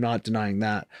generation. I'm not denying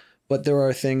that. But there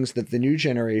are things that the new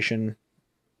generation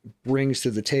brings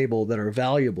to the table that are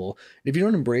valuable. If you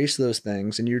don't embrace those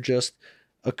things and you're just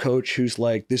a coach who's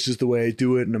like, this is the way I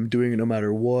do it and I'm doing it no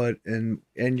matter what, and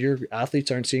your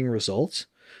athletes aren't seeing results,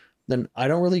 then I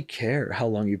don't really care how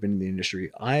long you've been in the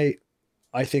industry. I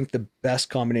think the best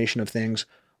combination of things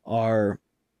are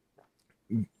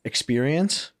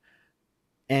experience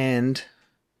and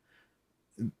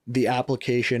the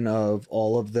application of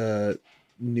all of the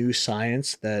new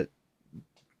science that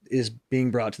is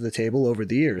being brought to the table over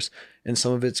the years. And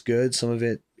some of it's good, some of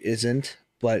it isn't,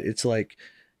 but it's like,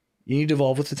 you need to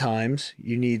evolve with the times.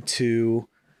 You need to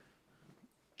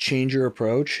change your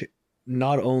approach,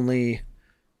 not only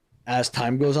as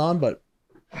time goes on, but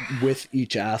with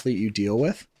each athlete you deal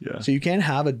with. Yeah. So you can't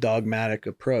have a dogmatic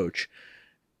approach.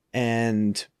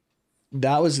 And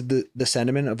that was the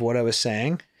sentiment of what I was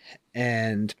saying.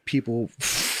 And people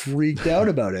freaked out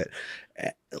about it.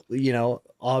 You know,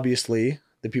 obviously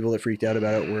the people that freaked out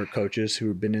about it were coaches who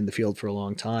have been in the field for a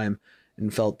long time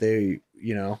and felt they,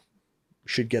 you know,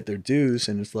 should get their dues.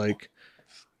 And it's like,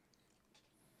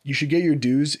 you should get your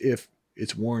dues if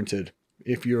it's warranted.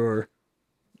 If you're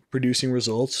producing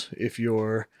results, if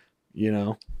you're, you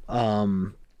know,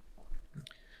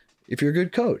 if you're a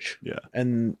good coach. Yeah.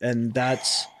 And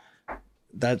that's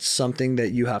something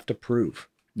that you have to prove.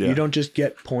 Yeah. You don't just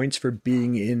get points for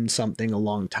being in something a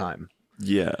long time.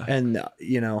 Yeah. And,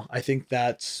 you know, I think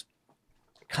that's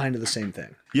kind of the same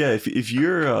thing. Yeah. If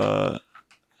you're,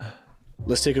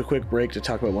 Let's take a quick break to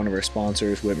talk about one of our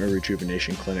sponsors, Whitmer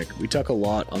Rejuvenation Clinic. We talk a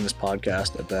lot on this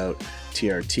podcast about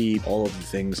TRT, all of the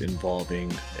things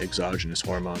involving exogenous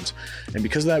hormones. And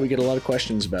because of that, we get a lot of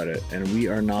questions about it. And we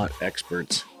are not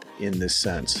experts in this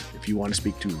sense. If you want to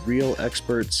speak to real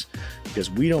experts,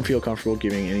 because we don't feel comfortable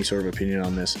giving any sort of opinion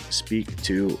on this, speak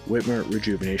to Whitmer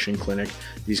Rejuvenation Clinic.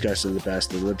 These guys are the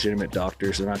best. They're legitimate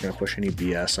doctors. They're not going to push any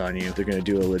BS on you. They're going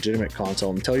to do a legitimate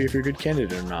consult and tell you if you're a good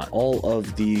candidate or not. All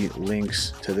of the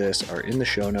links to this are in the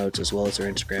show notes, as well as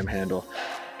their Instagram handle.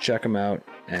 Check them out,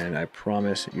 and I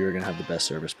promise you're going to have the best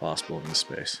service possible in this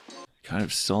space. kind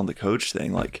of still on the coach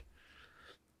thing. Like,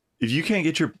 if you can't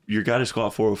get your guy to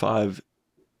squat 405,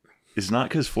 it's not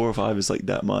because 405 is like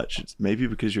that much. It's maybe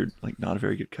because you're like not a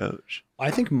very good coach.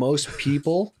 I think most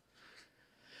people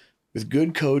with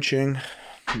good coaching,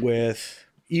 with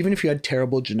even if you had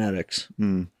terrible genetics,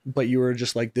 but you were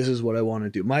just like, this is what I want to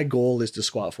do. My goal is to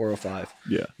squat 405.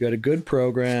 Yeah. You had a good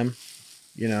program,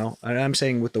 you know, and I'm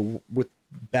saying with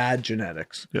bad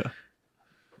genetics. Yeah.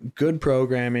 Good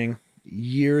programming,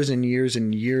 years and years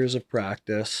and years of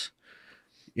practice,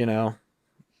 you know,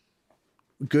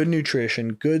 good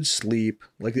nutrition, good sleep.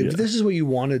 Like if this is what you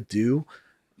want to do,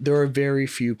 there are very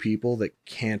few people that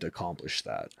can't accomplish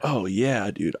that. Oh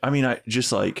yeah, dude. I mean, I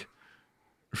just like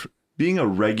being a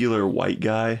regular white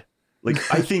guy. Like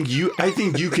I think you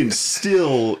can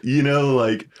still, you know,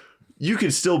 like you can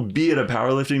still be at a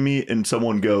powerlifting meet and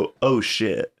someone go, "Oh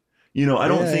shit." You know, I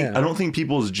don't think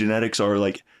people's genetics are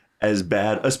like as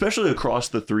bad, especially across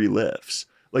the three lifts.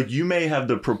 Like you may have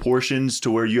the proportions to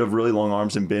where you have really long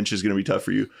arms and bench is going to be tough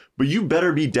for you, but you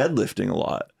better be deadlifting a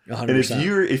lot. 100%.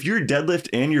 And if your deadlift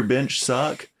and your bench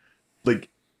suck, like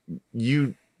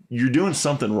you're doing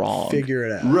something wrong. Figure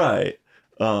it out. Right.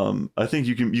 I think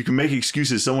you can make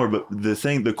excuses somewhere, but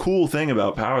the cool thing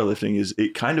about powerlifting is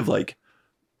it kind of like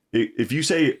if you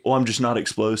say, "Oh, I'm just not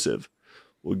explosive."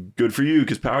 Well, good for you,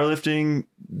 because powerlifting,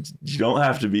 you don't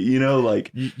have to be, you know,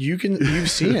 like you've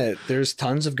seen it. There's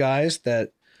tons of guys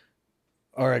that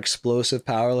are explosive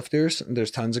powerlifters. And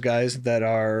there's tons of guys that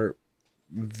are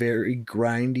very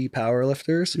grindy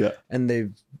powerlifters. Yeah.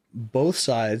 And both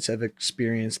sides have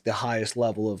experienced the highest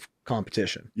level of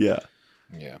competition. Yeah.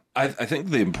 Yeah. I think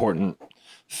the important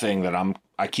thing that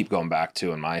I keep going back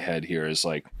to in my head here is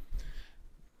like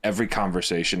every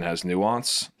conversation has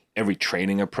nuance. Every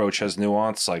training approach has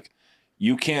nuance. Like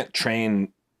you can't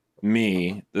train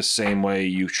me the same way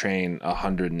you train a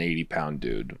 180-pound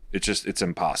dude. It's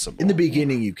impossible. In the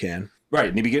beginning, you can. Right.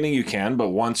 In the beginning you can, but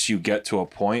once you get to a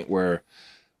point where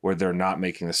they're not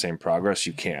making the same progress,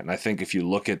 you can't. And I think if you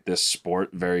look at this sport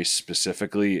very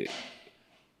specifically,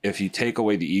 if you take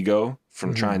away the ego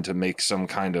from trying to make some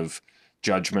kind of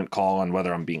judgment call on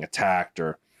whether I'm being attacked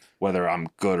or whether I'm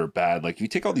good or bad, like if you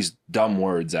take all these dumb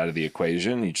words out of the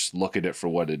equation, you just look at it for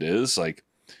what it is. Like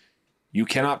you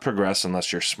cannot progress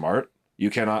unless you're smart. You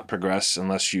cannot progress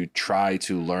unless you try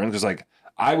to learn. Because like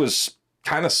I was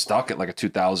kind of stuck at like a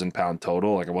 2,000-pound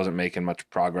total. Like I wasn't making much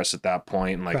progress at that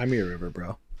point. And like, Cry me a river,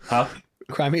 bro. huh?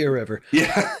 Cry me a river.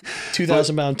 Yeah.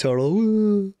 2,000-pound total.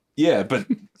 Woo. Yeah, but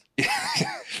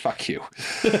fuck you.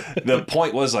 The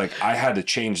point was like I had to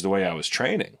change the way I was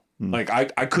training. Like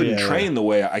I couldn't train the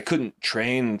way I couldn't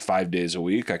train 5 days a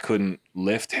week. I couldn't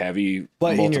lift heavy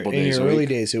But multiple days in a your early week.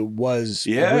 days, it was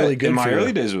Yeah, really good in my for you.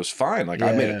 early days, it was fine. Like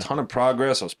I made Yeah. a ton of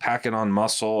progress. I was packing on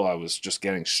muscle. I was just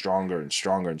getting stronger and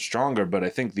stronger and stronger. But I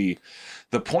think the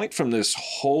point from this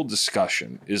whole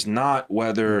discussion is not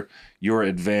whether you're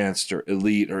advanced or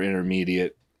elite or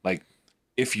intermediate. Like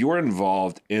if you're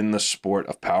involved in the sport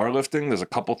of powerlifting, there's a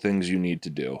couple things you need to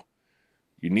do.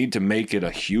 You need to make it a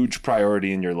huge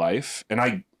priority in your life. And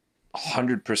I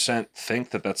 100% think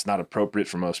that that's not appropriate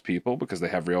for most people because they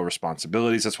have real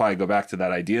responsibilities. That's why I go back to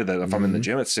that idea that if I'm in the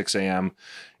gym at 6 a.m.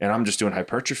 and I'm just doing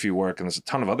hypertrophy work and there's a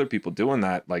ton of other people doing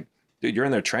that, like, dude, you're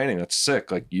in there training. That's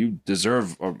sick. Like you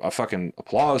deserve a fucking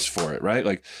applause for it, right?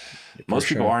 Like most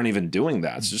people aren't even doing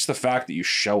that. It's just the fact that you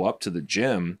show up to the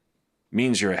gym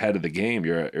means you're ahead of the game.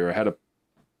 You're ahead of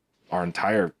our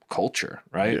entire culture,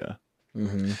 right? Yeah.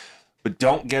 Mm-hmm. But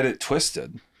don't get it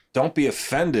twisted. Don't be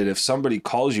offended if somebody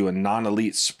calls you a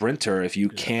non-elite sprinter if you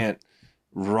can't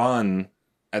run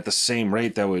at the same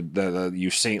rate that would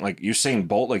Usain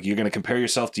Bolt, like you're going to compare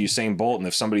yourself to Usain Bolt, and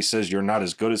if somebody says you're not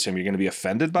as good as him, you're going to be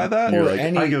offended by that? You're like,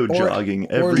 I go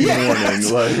jogging every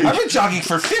morning. Like, I've been jogging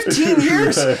for 15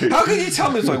 years. Right. How can you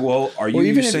tell me? It's like, well, are you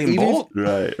Usain Bolt?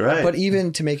 Right. But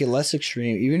even to make it less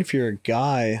extreme, even if you're a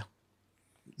guy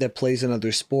that plays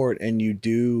another sport and you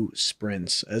do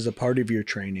sprints as a part of your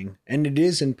training, and it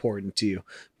is important to you,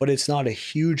 but it's not a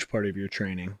huge part of your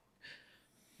training.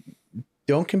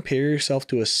 Don't compare yourself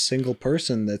to a single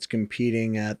person that's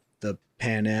competing at the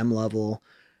Pan Am level,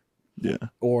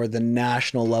 or the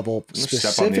national level,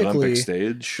 specifically step on the Olympic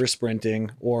stage for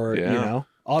sprinting, or you know,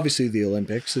 obviously the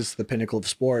Olympics is the pinnacle of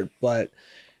sport, but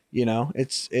you know,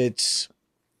 it's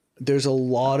there's a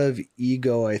lot of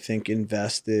ego, I think,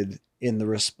 invested in the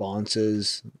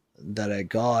responses that I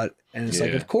got, and it's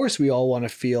like, of course, we all want to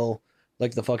feel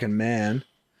like the fucking man,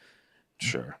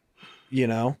 sure. You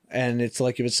know, and it's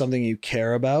like, if it's something you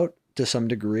care about to some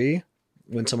degree,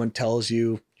 when someone tells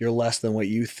you you're less than what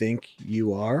you think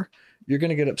you are, you're going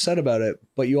to get upset about it,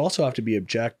 but you also have to be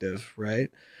objective,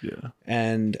 right? Yeah.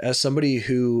 And as somebody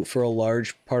who, for a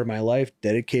large part of my life,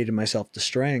 dedicated myself to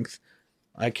strength,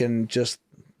 I can just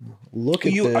look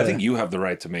at I think you have the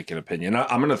right to make an opinion.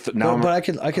 I'm going to but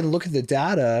I can look at the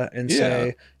data and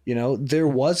say, you know, there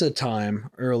was a time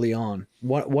early on.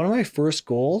 One of my first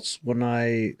goals when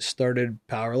I started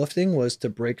powerlifting was to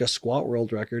break a squat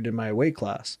world record in my weight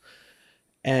class.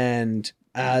 And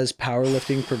as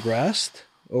powerlifting progressed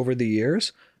over the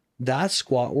years, that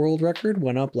squat world record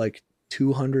went up like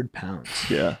 200 pounds.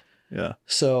 Yeah. Yeah.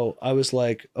 So I was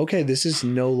like, okay, this is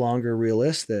no longer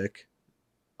realistic.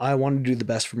 I want to do the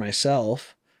best for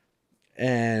myself.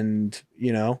 And,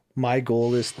 you know, my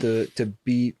goal is to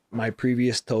beat my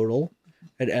previous total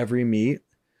at every meet,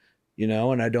 you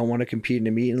know, and I don't want to compete in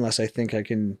a meet unless I think I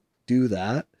can do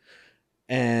that.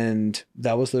 And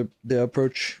that was the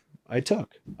approach I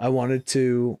took. I wanted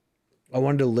to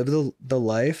live the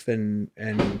life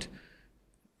and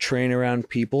train around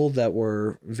people that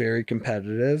were very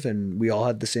competitive, and we all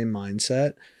had the same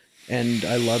mindset. And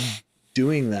I loved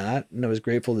doing that, and I was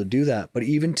grateful to do that. But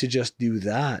even to just do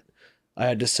that, I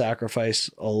had to sacrifice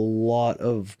a lot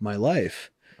of my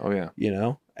life. Oh yeah. You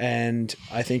know, and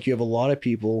I think you have a lot of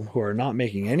people who are not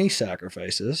making any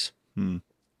sacrifices, and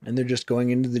they're just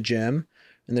going into the gym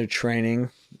and they're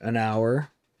training an hour,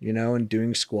 you know, and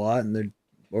doing squat and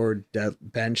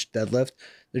bench, deadlift.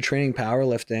 They're training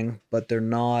powerlifting, but they're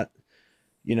not,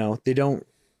 you know, they don't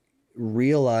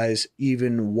realize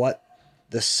even what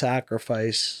the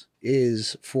sacrifice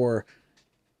is for.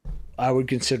 I would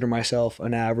consider myself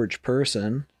an average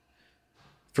person.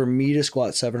 For me to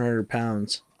squat 700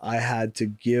 pounds, I had to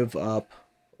give up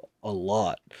a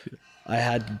lot. I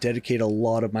had to dedicate a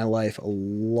lot of my life, a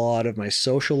lot of my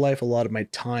social life, a lot of my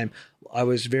time. I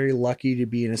was very lucky to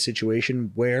be in a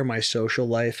situation where my social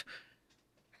life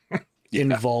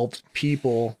involved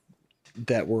people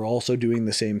that were also doing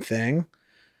the same thing.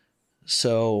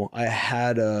 So I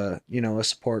had a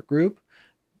support group,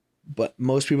 but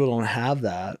most people don't have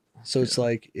that. So it's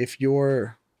like, if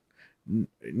you're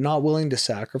not willing to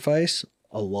sacrifice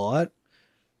a lot,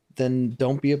 then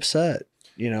don't be upset.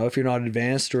 You know, if you're not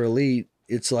advanced or elite,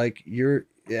 it's like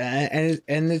and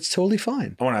it's totally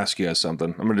fine. I want to ask you guys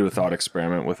something. I'm going to do a thought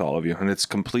experiment with all of you, and it's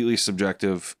completely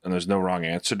subjective, and there's no wrong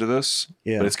answer to this,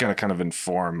 but it's going to kind of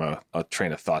inform a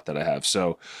train of thought that I have.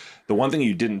 So the one thing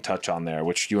you didn't touch on there,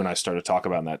 which you and I started to talk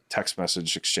about in that text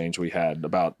message exchange we had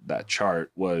about that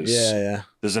chart, was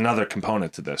there's another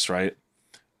component to this, right?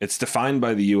 It's defined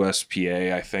by the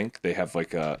USPA, I think. They have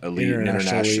like a elite,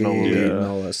 international elite, and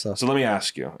all that stuff. So let me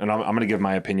ask you, and I'm going to give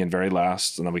my opinion very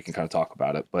last, and then we can kind of talk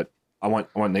about it. But I want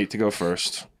Nate to go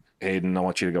first. Hayden, I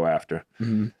want you to go after.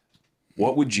 Mm-hmm.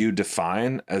 What would you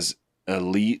define as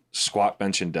elite squat,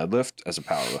 bench, and deadlift as a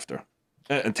powerlifter?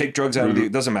 And take drugs out of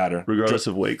it doesn't matter. Regardless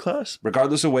of weight class?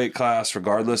 Regardless of weight class,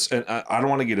 and I don't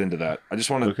want to get into that. I just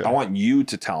want to, I want you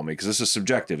to tell me, because this is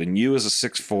subjective. And you as a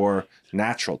 6'4",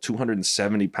 natural,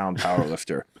 270-pound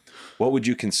powerlifter, what would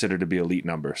you consider to be elite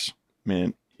numbers?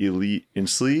 Man, elite in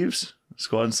sleeves?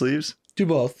 Squat and sleeves? Do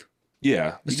both.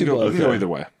 Yeah. Let's You do both. can go either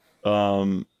way.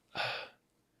 Man,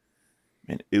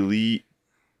 elite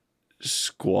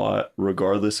squat,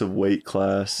 regardless of weight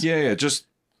class. Yeah. Just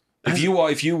if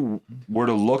you were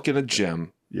to look at a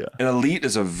gym, an elite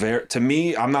is to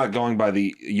me, I'm not going by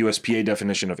the USPA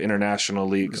definition of international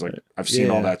elite, because like I've seen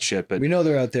all that shit, but we know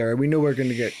they're out there. We know we're going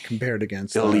to get compared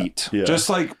against elite. Just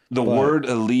like the word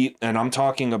elite, and I'm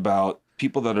talking about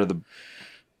people that are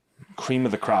cream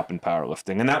of the crop in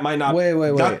powerlifting, and that might not. Wait.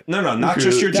 Not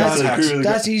just your John Hacks.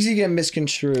 That's easy to get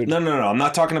misconstrued. No. I'm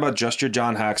not talking about just your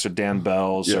John Hacks or Dan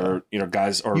Bells or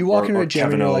guys or you walk into a gym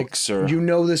Kevin and you're Oaks like,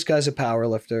 or this guy's a power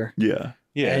lifter. Yeah.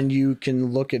 And you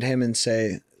can look at him and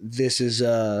say, this is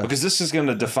because this is going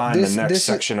to define the next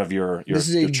section of your this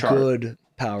is a chart. good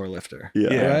power lifter.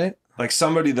 Yeah. Right? Like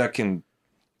somebody that can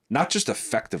not just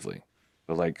effectively,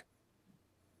 but like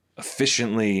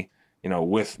efficiently,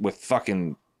 with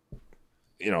fucking,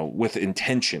 with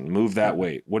intention, move that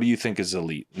weight. What do you think is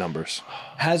elite numbers?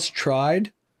 Has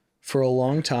tried for a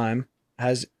long time,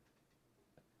 has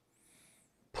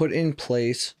put in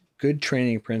place good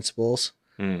training principles,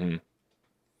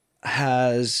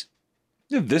 has...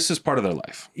 Yeah, this is part of their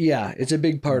life. Yeah, it's a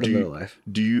big part of their life.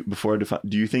 Do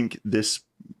you think this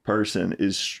person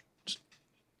is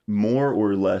more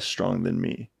or less strong than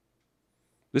me?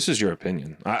 This is your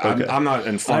opinion. Okay. I'm not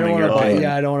informing your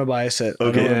opinion. I don't want to bias it.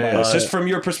 Okay, just from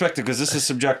your perspective, because this is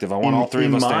subjective. I want all three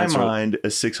of us to answer. In my mind, a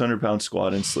 600-pound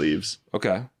squat in sleeves.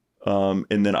 Okay.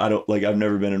 And then I've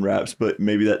never been in reps, but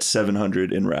maybe that's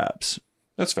 700 in reps.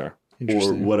 That's fair.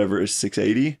 Or whatever is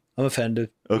 680. I'm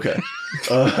offended. Okay.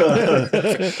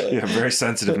 Very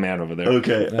sensitive man over there.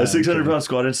 Okay. A 600-pound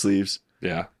squat in sleeves.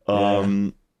 Yeah.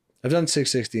 I've done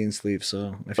 660 in sleeves,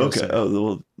 so I feel okay. safe. Oh,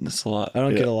 well, that's a lot. I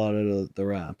don't get a lot of the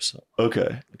reps. So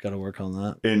okay. I got to work on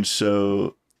that. And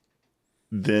so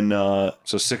then... so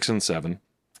 6 and 7.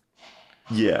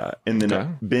 Yeah. And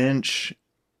then bench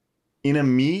in a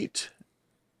meet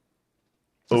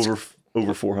over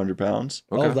 400 pounds.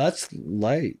 Okay. Oh, that's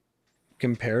light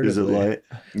comparatively. Is it light?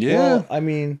 Yeah. Well, I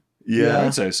mean... Yeah.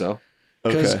 I'd say so.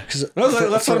 Okay.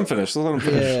 Let's let him finish.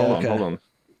 Yeah, Hold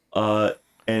on.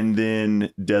 And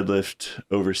then deadlift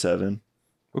over 7.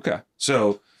 Okay.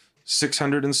 So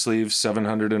 600 in sleeves,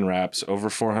 700 in wraps, over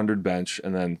 400 bench,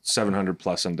 and then 700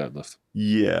 plus in deadlift.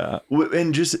 Yeah.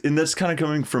 And that's kind of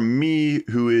coming from me,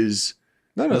 who is...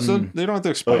 No, so they don't have to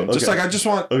explain. okay. Just like, I just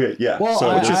want... Okay, yeah. Well, so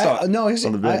what's your thought no,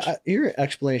 on the bench? your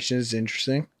explanation is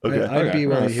interesting. Okay. I'd be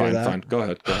willing to hear that. Fine. Go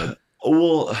ahead.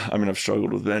 Well, I mean, I've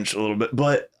struggled with bench a little bit,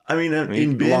 but I mean,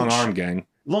 in bench... Long arm gang.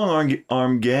 Long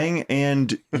arm gang,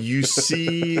 and you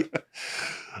see...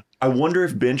 I wonder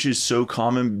if bench is so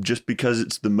common just because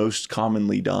it's the most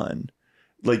commonly done.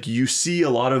 Like, you see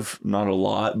a lot of... Not a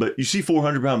lot, but you see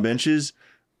 400-pound benches,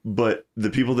 but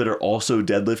the people that are also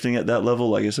deadlifting at that level,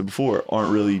 like I said before,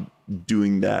 aren't really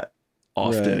doing that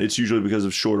often. Right. It's usually because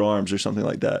of short arms or something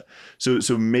like that. So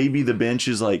maybe the bench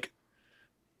is like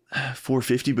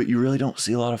 450, but you really don't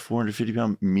see a lot of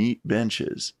 450-pound meat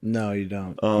benches. No, you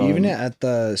don't. Even at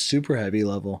the super heavy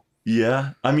level.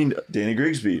 Yeah. I mean, Danny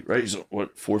Grigsby, right? He's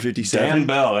what, 457? Dan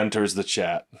Bell enters the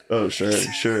chat. Oh, sure.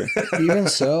 Even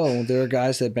so, there are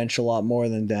guys that bench a lot more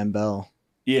than Dan Bell.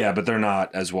 Yeah, but they're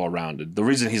not as well-rounded. The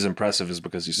reason he's impressive is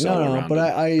because he's so well-rounded. But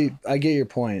I get your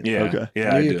point. Yeah. Okay.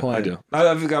 Yeah, I do.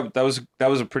 I think that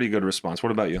was a pretty good response.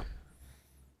 What about you?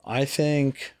 I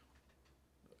think,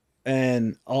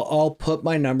 and I'll put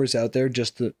my numbers out there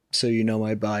just so you know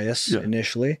my bias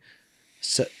initially.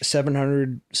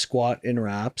 700 squat in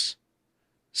wraps,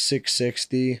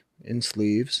 660 in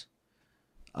sleeves,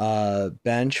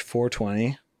 bench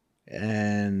 420,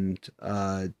 and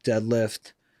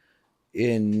deadlift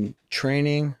in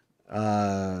training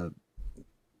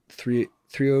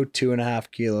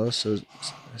 302.5 kilos, so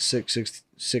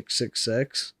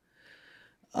 666.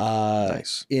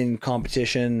 Nice. In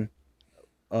competition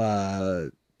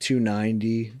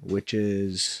 290, which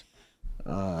is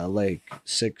like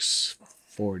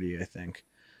 640, I think.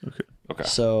 Okay.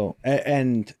 So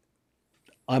and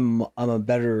I'm a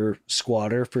better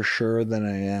squatter for sure than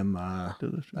I am a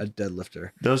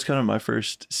deadlifter. That was kind of my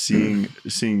first seeing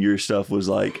your stuff, was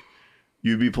like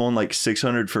you'd be pulling like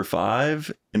 600 for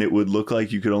 5 and it would look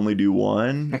like you could only do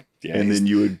 1. Yeah, and then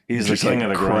you would just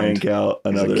like crank out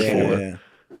another 4. Yeah.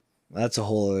 That's a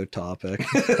whole other topic.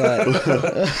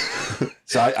 But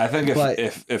so I think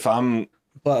if I'm...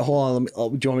 But hold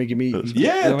on, do you want me to give me...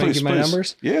 please, my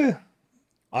numbers? Yeah.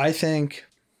 I think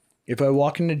if I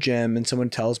walk in the gym and someone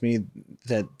tells me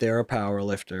that they're a power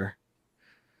lifter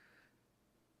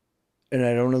and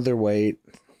I don't know their weight,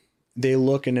 they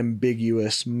look an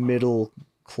ambiguous middle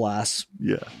class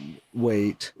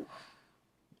weight.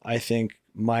 I think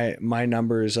my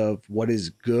numbers of what is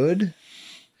good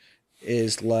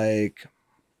is like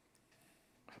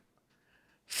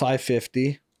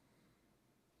 550.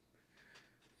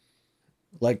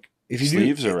 Like if you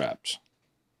sleeves or wraps?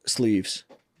 Sleeves.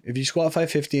 If you squat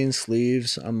 550 in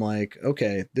sleeves, I'm like,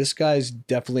 okay, this guy's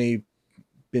definitely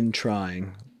been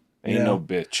trying. Ain't no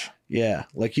bitch. Yeah,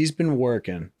 like he's been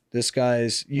working. This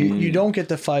guy's you don't get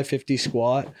the 550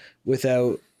 squat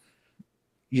without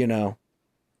you know,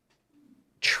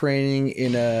 training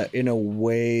in a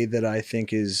way that I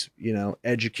think is, you know,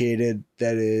 educated,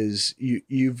 that is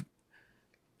you've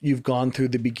gone through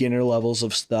the beginner levels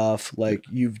of stuff, like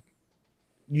you've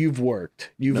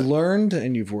worked, learned,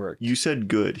 and you've worked. You said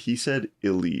good. He said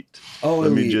elite. Oh,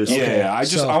 Let elite. me just Okay.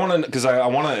 I want to, because I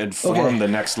want to inform the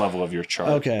next level of your chart.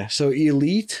 Okay, so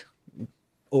elite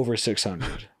over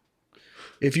 600.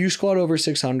 If you squat over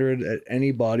 600 at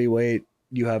any body weight,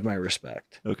 you have my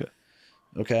respect.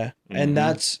 Okay. And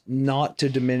that's not to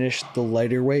diminish the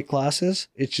lighter weight classes.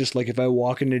 It's just like if I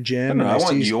walk in a gym, I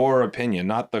want your opinion,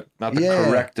 not the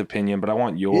correct opinion, but I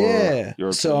want your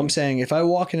opinion. So I'm saying if I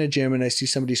walk in a gym and I see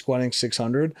somebody squatting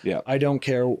 600, I don't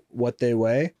care what they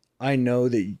weigh. I know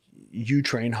that you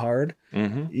train hard.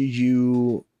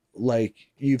 You've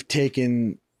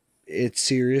taken it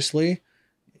seriously.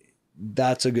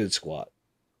 That's a good squat.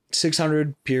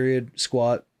 600 period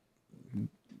squat.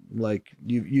 Like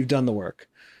you've done the work,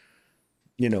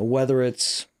 you know, whether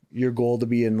it's your goal to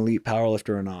be an elite powerlifter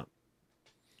or not.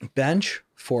 Bench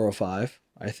 405,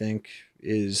 I think,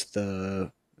 is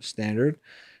the standard.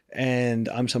 And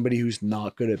I'm somebody who's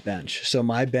not good at bench. So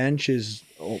my bench is,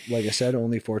 like I said,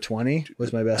 only 420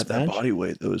 was my best bench. That body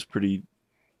weight, though, is pretty.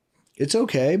 It's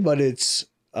okay, but it's,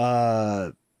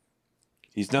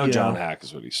 he's no John Hack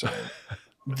is what he's saying.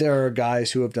 There are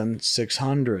guys who have done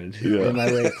 600 in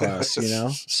my weight class, you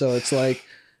know? So it's like,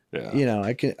 you know,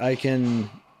 I can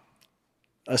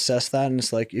assess that. And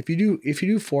it's like, if you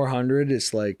do 400,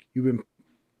 it's like, you've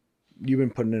been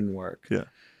putting in work. Yeah.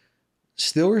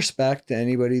 Still respect to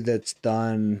anybody that's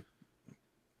done,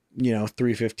 you know,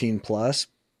 315 plus,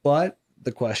 but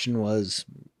the question was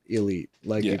elite,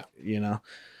 like, you know,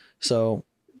 so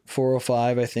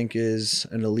 405, I think, is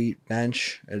an elite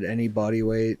bench at any body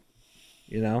weight.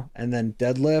 You know, and then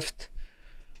deadlift,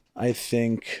 I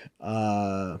think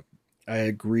I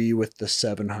agree with the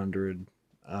 700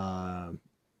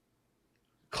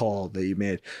 call that you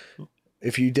made.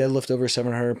 If you deadlift over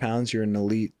 700 pounds, you're an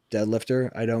elite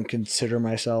deadlifter. I don't consider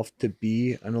myself to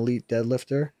be an elite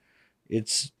deadlifter.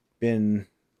 It's been,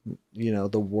 you know,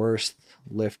 the worst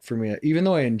lift for me, even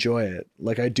though I enjoy it.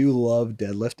 Like, I do love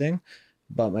deadlifting,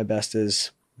 but my best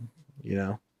is, you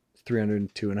know,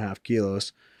 302.5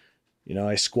 kilos. You know,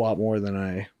 I squat more than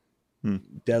I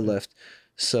deadlift.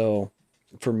 So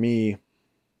for me,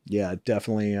 yeah,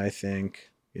 definitely, I think,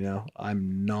 you know,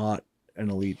 I'm not an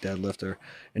elite deadlifter.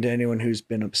 And to anyone who's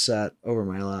been upset over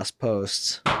my last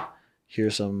posts,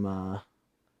 here's some,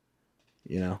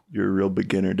 you know. You're a real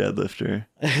beginner deadlifter.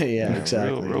 Yeah,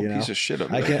 exactly. Real you know? piece of shit.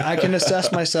 I can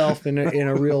assess myself in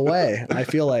a real way, I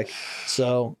feel like.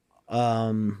 So,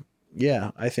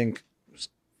 yeah, I think.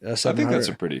 I think that's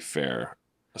a pretty fair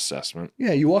assessment.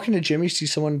 Yeah, you walk into a gym, you see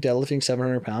someone deadlifting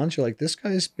 700 pounds, you're like, this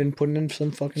guy's been putting in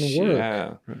some fucking work.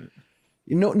 Yeah.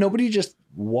 You know, nobody just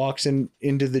walks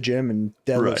into the gym and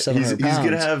deadlifts 700 pounds. He's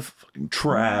gonna have fucking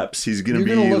traps. He's gonna You're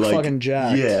be gonna look like fucking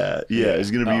jacked. Yeah.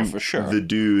 He's gonna be for sure. The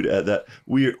dude at that.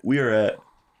 We are at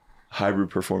Hybrid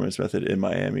Performance Method in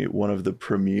Miami, one of the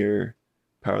premier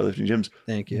powerlifting gyms.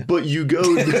 Thank you. But you go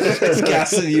It's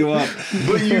gassing you up.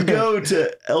 But you go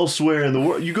to elsewhere in the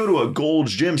world. You go to a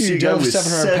Gold's gym, see a guy with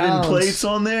 700 pounds. plates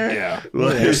on there. Yeah.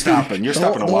 Like, You're stopping The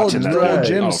and whole watching that. whole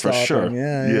gym's for stopping. sure.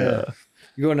 Yeah.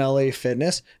 You go in LA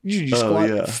Fitness, you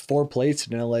squat 4 plates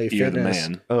in LA Fitness. You're the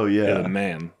man. Oh yeah. You're the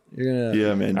man. You're gonna,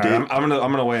 yeah, man. All right, I'm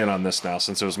gonna weigh in on this now,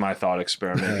 since it was my thought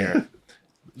experiment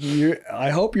here. I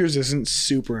hope yours isn't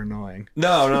super annoying.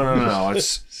 No.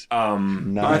 It's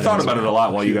I thought about it a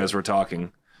lot while you guys were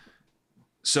talking.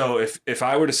 So if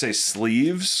I were to say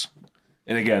sleeves,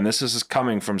 and again, this is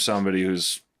coming from somebody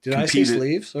who's Did I say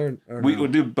sleeves or we no?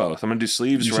 would do both. I'm gonna do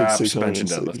sleeves, You said wraps, 600 bench, and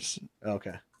sleeves. deadlift.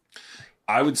 Okay.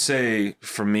 I would say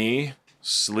for me,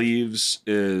 sleeves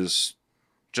is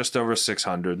just over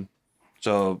 600.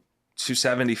 So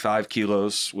 275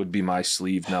 kilos would be my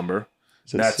sleeve number.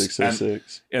 That's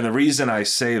 606. And the reason I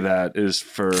say that is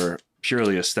for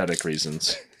purely aesthetic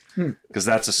reasons. Because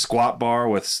that's a squat bar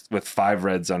with 5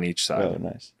 reds on each side. Oh,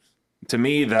 nice. To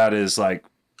me, that is like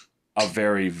a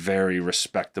very, very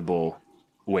respectable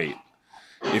weight.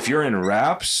 If you're in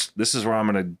wraps, this is where I'm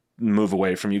going to move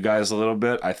away from you guys a little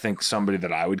bit. I think somebody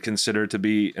that I would consider to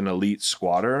be an elite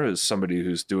squatter is somebody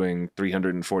who's doing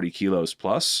 340 kilos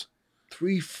plus.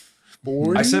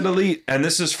 340? I said elite, and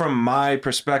this is from my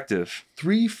perspective.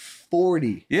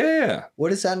 340. Yeah.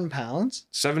 What is that in pounds?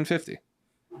 750.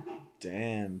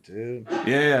 Damn, dude.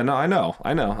 Yeah, no, I know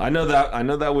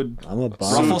that would I'm a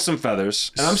bum. ruffle some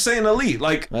feathers. And I'm saying elite,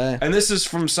 like, Hey. and this is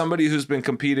from somebody who's been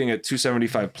competing at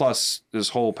 275 plus his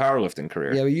whole powerlifting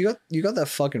career. Yeah, but you got that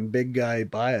fucking big guy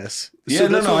bias. Yeah,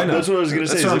 So I know. That's what I was gonna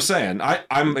say. That's what I'm saying.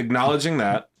 I'm acknowledging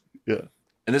that. Yeah.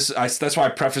 And that's why I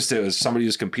prefaced it as somebody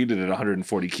who's competed at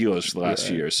 140 kilos for the last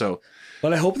few years. So,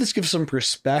 But I hope this gives some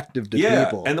perspective to yeah,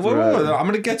 people. and wait, I'm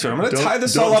going to get to it. I'm going to tie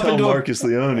this all up into Marcus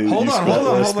Leone. Hold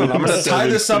on. I'm going to tie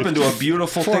this up into a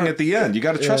beautiful For- thing at the end. You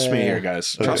got to trust me here,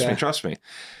 guys. Okay. Trust me.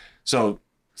 So,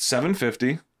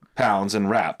 750 pounds in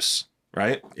reps,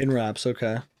 right? In reps,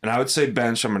 okay. And I would say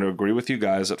bench, I'm going to agree with you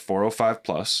guys at 405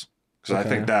 plus, because I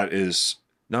think that is,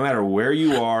 no matter where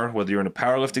you are, whether you're in a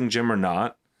powerlifting gym or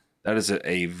not, that is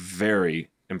a very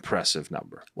impressive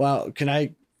number. Wow, can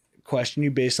I question you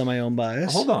based on my own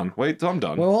bias? Hold on. Wait till I'm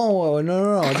done. Whoa,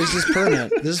 no. This is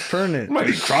pertinent. I might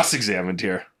be cross-examined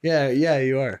here. Yeah,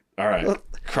 you are. All right.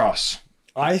 Cross.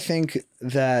 I think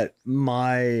that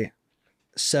my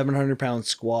 700-pound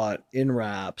squat in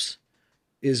reps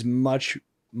is much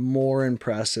more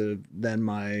impressive than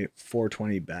my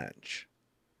 420 bench.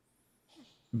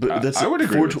 But that's I would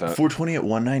agree with that. 420 at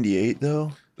 198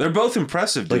 though. They're both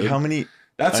impressive, dude. Like how many?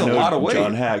 That's I a know lot of weight.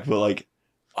 John Hack, but like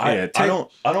Yeah, I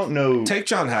don't know. Take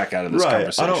John Hack out of this Right,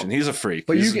 conversation. He's a freak.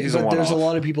 But he's there's a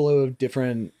lot of people who have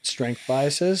different strength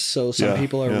biases. So some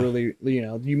people are really,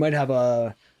 you might have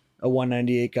a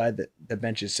 198 guy that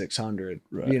benches 600.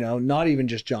 Right. Not even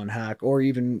just John Hack or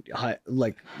even high,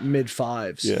 like mid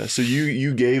fives. Yeah. So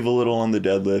you gave a little on the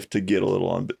deadlift to get a little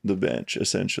on the bench,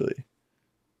 essentially.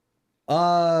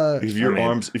 If your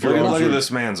arms, look at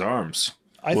this man's arms.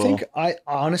 I think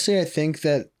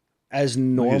that as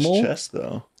normal, his chest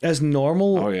though, as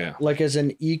normal, Oh yeah. like as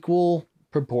an equal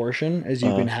proportion as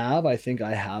you can have, I think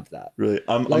I have that. really,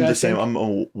 I'm Like, the same. I'm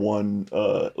a one,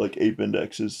 like ape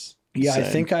index is. Yeah, I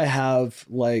same. think I have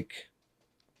like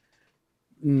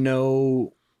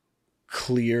no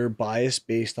clear bias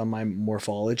based on my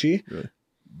morphology, Really?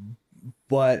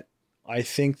 but I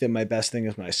think that my best thing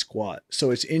is my squat.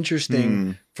 So it's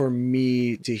interesting for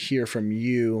me to hear from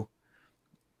you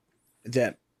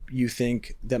that you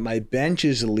think that my bench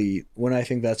is elite when I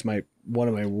think that's one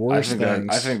of my worst things.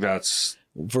 I think that's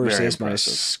versus my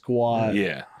impressive. squat.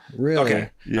 Yeah. Really? Okay.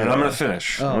 Yeah. And I'm gonna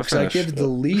finish. Oh, because I give the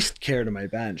least care to my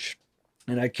bench,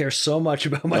 and I care so much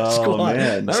about my Oh, squat.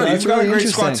 man. No, So you've that's got a really great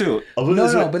squat interesting. too.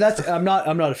 No, but that's I'm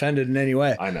not offended in any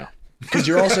way, I know. because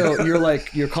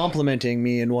you're complimenting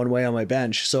me in one way on my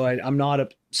bench, so I'm not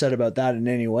upset about that in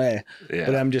any way. Yeah.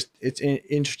 But it's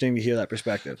interesting to hear that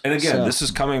perspective. And again, So- this is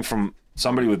coming from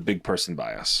somebody with big person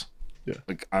bias. Yeah.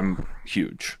 Like I'm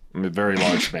huge. I'm a very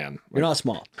large man. you're not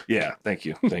small. Yeah, thank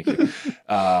you. And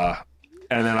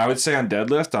then I would say on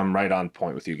deadlift, I'm right on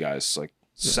point with you guys. Like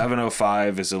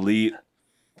 705 is elite.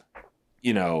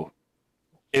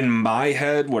 In my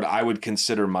head, what I would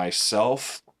consider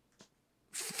myself,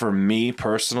 for me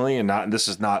personally, and this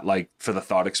is not like for the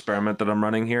thought experiment that I'm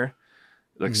running here,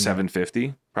 like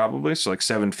 750 probably. So like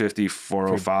 750,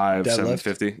 405, deadlift?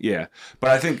 750. Yeah.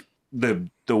 But I think the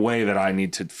way that I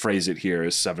need to phrase it here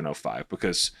is 705,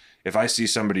 because if I see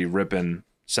somebody ripping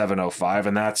 705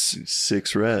 and that's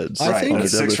 6 reds. I think- on a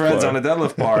that's 6 deadlift reds bar. on a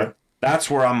deadlift bar, that's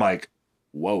where I'm like,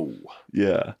 whoa,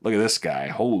 Yeah. look at this guy.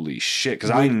 Holy shit. Because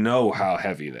I know how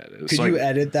heavy that is. Could Like, you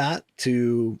edit that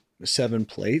to 7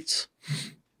 plates?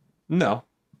 no.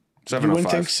 You wouldn't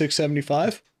 705. think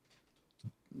 675?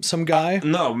 Some guy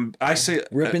No, I say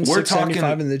ripping we're 675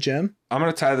 talking. in the gym? I'm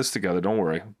going to tie this together. Don't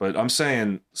worry. But I'm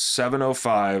saying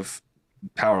 705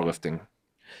 powerlifting.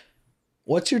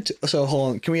 What's your so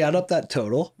hold on? Can we add up that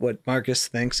total? What Marcus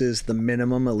thinks is the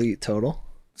minimum elite total?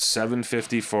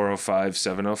 750, 405,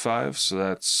 705. So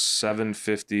that's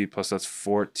 750 plus that's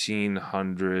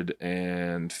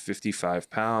 1,455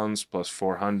 pounds plus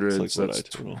 400. It's like So what I that's,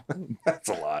 total. that's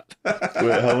a lot.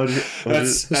 Wait, how much?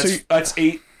 That's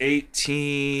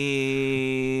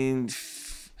 18.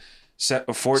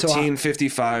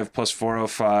 1455 plus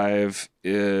 405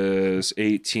 is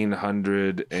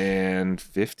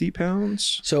 1,850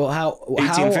 pounds. So how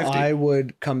 1850. I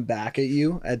would come back at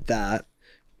you at that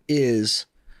is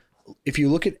if you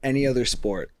look at any other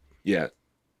sport, Yeah.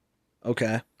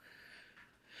 okay?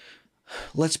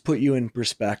 Let's put you in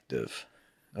perspective.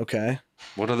 Okay?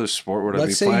 What other sport would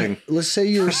Let's I be playing? say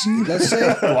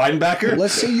Linebacker?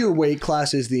 let's say your weight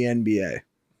class is the NBA.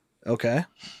 Okay?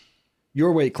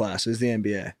 Your weight class is the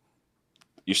NBA.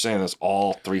 You're saying that's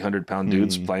all 300-pound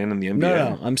dudes playing in the NBA?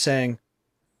 No. I'm saying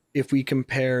if we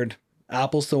compared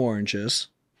apples to oranges,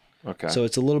 Okay. so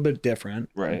it's a little bit different.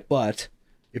 Right. But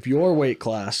if your weight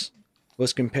class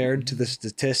was compared to the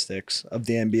statistics of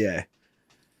the NBA,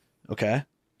 Okay.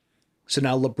 So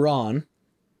now LeBron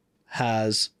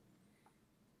has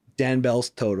Dan Bell's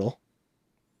total.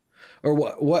 Or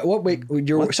what weight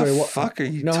you're What sorry, the what fuck are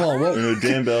you No, hold on, what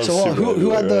Dan Bell's so hold on, super who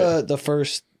had heavyweight, the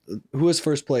first who was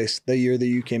first place the year that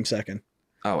you came second?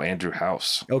 Oh, Andrew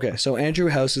House. Okay, so Andrew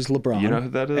House is LeBron. You know who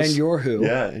that is? And you're who?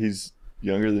 Yeah, he's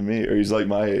younger than me, or he's like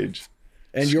my age.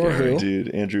 And you're Scary, who? Dude,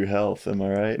 Andrew Health, am I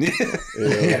right?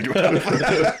 Andrew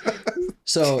House.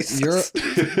 So you're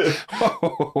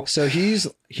so he's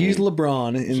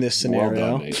LeBron in this Well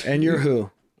scenario. done, Nate. And you're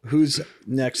who? Who's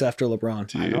next after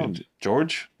LeBron? I don't- Dude,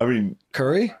 George? I mean,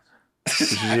 Curry?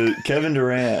 Kevin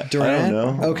Durant. I Durant?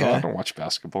 don't know. Okay. I don't watch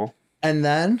basketball. And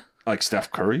then Like Steph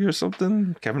Curry or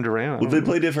something? Kevin Durant? I Well, don't they know.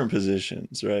 play different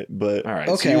positions, right? But All right,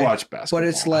 Okay, so you watch basketball. but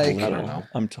it's like- I don't know.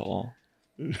 I'm tall.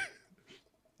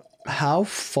 how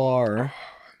far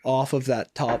off of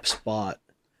that top spot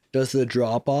does the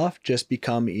drop off just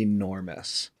become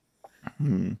enormous?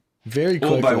 Very quickly.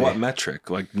 Well, by what metric?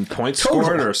 Like points Total.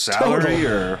 scored or salary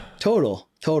or? Total.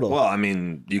 Well, I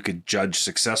mean, you could judge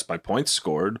success by points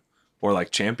scored or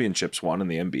like championships won in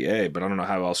the NBA, but I don't know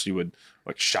how else you would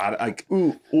like shot like.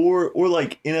 Ooh, or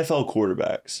like NFL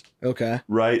quarterbacks, Okay.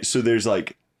 right? So there's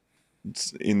like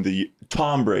in the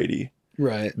Tom Brady.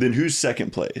 Right. Then who's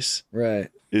second place Right.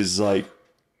 is like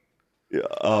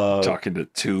Talking to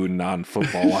two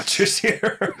non-football watchers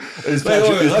here. is Wait,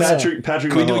 Patrick, is let's-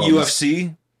 Patrick Can we do Mahomes.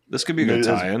 UFC? This could be a good Maybe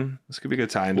that's- tie-in. This could be a good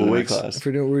tie-in. to Well, the weight next- class. If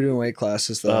we're doing weight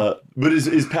classes though. But is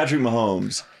Patrick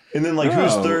Mahomes? And then like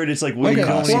who's Oh. third? It's like we Okay. don't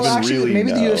Well, even actually, really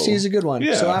maybe know. the UFC is a good one.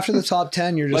 Yeah. So after the top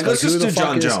 10, you're just Like, like, let's just who the do fuck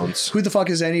John is Jones. who the fuck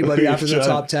is anybody after the John-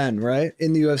 top 10, right?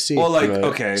 In the UFC. Well, like Right.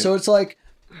 okay, So it's like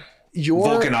your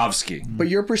Volkanovski. but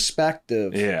your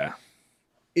perspective Yeah,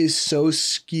 is so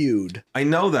skewed. I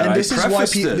know that. And I this is why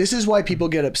prefaced it. this is why people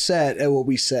get upset at what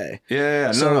we say.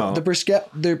 Yeah, So no.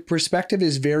 the perspective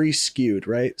is very skewed,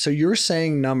 right? So you're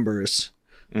saying numbers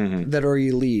Mhm. that are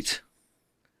elite.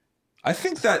 I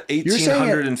think that You're saying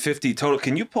 1,850 total.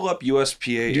 Can you pull up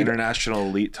USPA Dude, International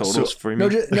Elite totals so- for me?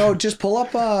 Just pull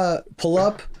up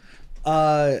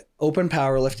open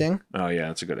powerlifting, Oh yeah,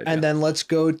 that's a good idea. and then let's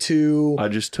go to I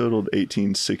just totaled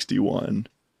 1861.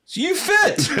 so you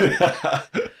fit.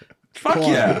 Fuck Hold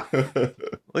on. yeah!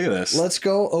 Look at this. let's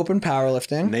go open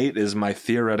powerlifting. Nate is my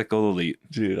theoretical elite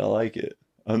Dude, I like it.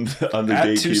 I'm the at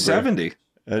gatekeeper. 270.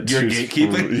 At You're 2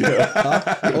 gatekeeping.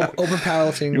 Yeah. Open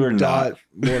powerlifting. You are not.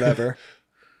 Whatever.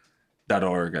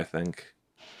 .org, I think.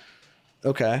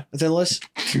 Okay, then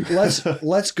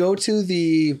let's go to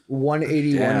the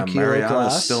 181 Damn, kilo Mariana's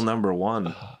class. still number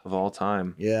one of all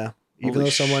time. Yeah, even Holy though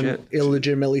someone shit.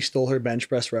 illegitimately stole her bench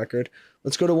press record.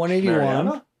 Let's go to 181.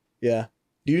 Mariana? Yeah,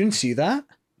 you didn't see that?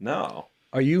 No.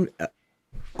 Are you?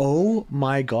 Oh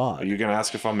my Are god! you gonna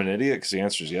ask if I'm an idiot? Because the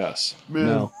answer is yes. Man,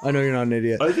 No, I know you're not an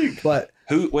idiot, I think but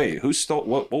Who stole?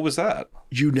 What was that?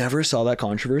 you never saw that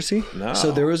controversy. No.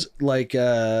 So there was like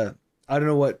I don't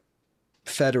know what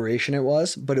federation it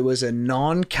was, but it was a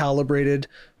non-calibrated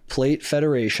plate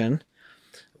federation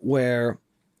where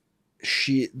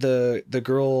the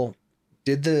girl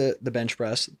did the bench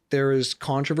press. There is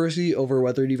controversy over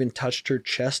whether it even touched her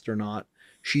chest or not.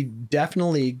 She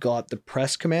definitely got the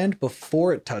press command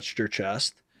before it touched her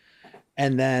chest,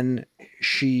 and then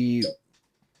she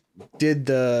did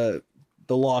the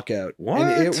lockout. What?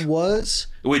 And it was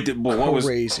Wait, what was?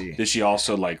 crazy. Did she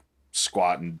also like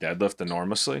squat and deadlift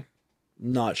enormously?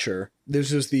 Not sure.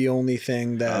 This was the only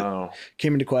thing that Oh,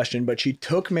 came into question, but she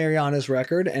took Mariana's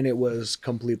record and it was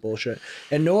complete bullshit.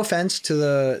 And no offense to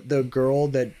the girl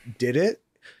that did it.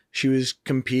 She was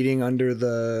competing under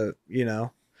the,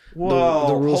 well,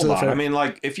 the rules hold of the on. I fed- mean,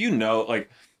 like, if you know, like,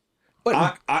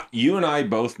 but you and I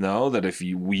both know that if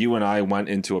you and I went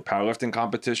into a powerlifting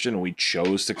competition and we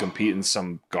chose to compete in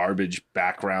some garbage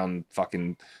background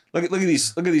fucking look at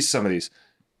these some of these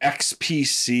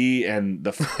XPC and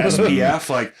the SPF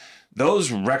like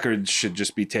those records should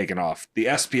just be taken off. The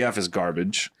SPF is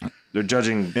garbage. Their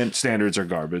judging standards are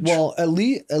garbage. well, at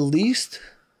least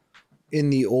in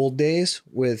the old days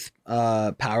with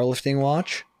Powerlifting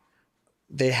Watch,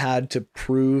 they had to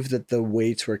prove that the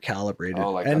weights were calibrated.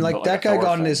 Oh, like and a- like like that a guy Thor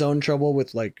got in thing. his own trouble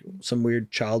with like some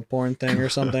weird child porn thing or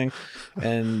something.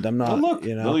 And I'm Oh, not, look,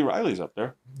 you know. Lily Riley's up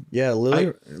there. Yeah,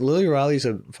 Lily Riley's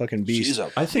a fucking beast. She's a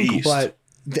I think- beast. But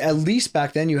at least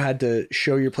back then you had to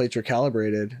show your plates were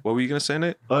calibrated. What were you gonna say,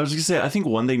 Nate? I was gonna say, I think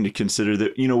one thing to consider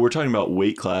that, we're talking about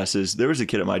weight classes. There was a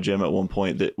kid at my gym at one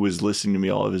point that was listening to me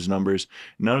all of his numbers.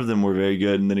 None of them were very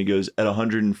good. And then he goes at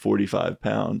 145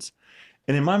 pounds.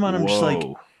 And in my mind, I'm just like,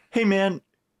 Whoa. hey man,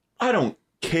 I don't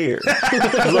care.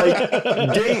 Like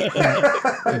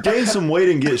gain some weight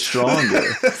and get stronger.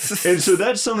 And so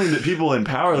that's something that people in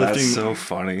powerlifting. That's so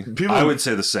funny. I would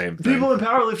say the same thing. People in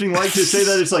powerlifting like to say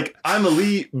that it's like, I'm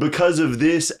elite because of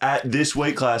this at this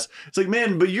weight class. It's like,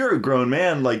 man, but you're a grown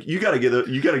man. Like you gotta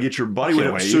get your body weight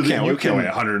up so that you can weigh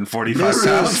 145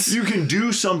 pounds. You can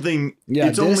do something. Yeah,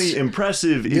 it's only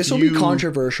impressive. This will be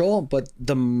controversial, but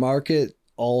the market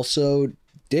also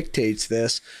dictates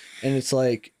this, and it's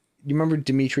like, you remember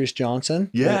Demetrius Johnson?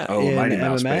 Yeah. Oh, Mighty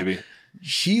Mouse, baby.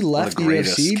 He left the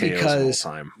UFC because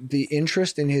time. the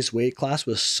interest in his weight class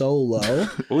was so low.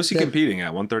 What was he competing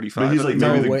at? 135? But he's like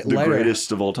maybe the lighter.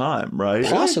 greatest of all time, right?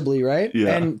 Possibly, right?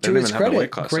 Yeah. And They to don't his even have the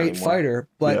weight credit, class great anymore. fighter,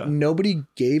 but Yeah. nobody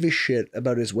gave a shit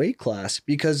about his weight class,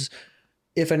 because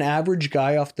if an average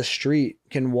guy off the street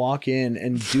can walk in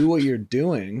and do what you're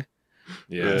doing,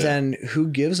 Yeah. then who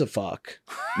gives a fuck?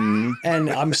 Mhm. And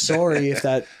I'm sorry if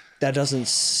that doesn't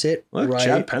sit Look, right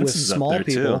Chad with Pence is up small there,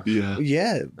 people. too. Yeah.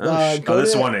 Yeah. This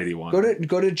is 181.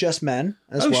 Go to Just Men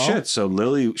as Oh well. shit! So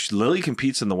Lily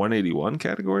competes in the 181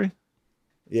 category.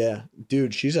 Yeah,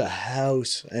 dude, she's a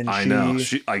house, and I know.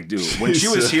 When she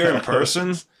was here in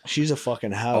person. she's a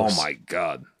fucking house. Oh my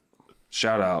god!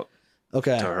 Shout out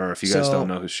Okay, to her if you guys don't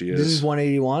know who she is. This is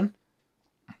 181.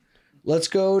 Let's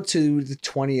go to the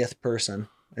 20th person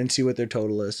and see what their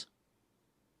total is.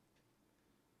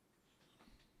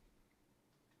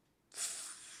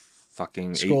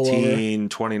 Fucking Scroll over.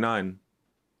 1829.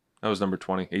 That was number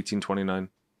 20.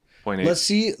 1829.8. Let's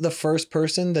see the first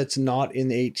person that's not in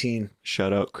the 18.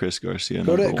 Shout out Chris Garcia.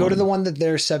 Go to #1. the one that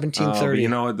they're But 1730. you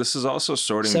know what? This is also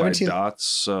sorting 17 by dots.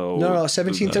 So No,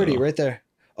 1730 right there.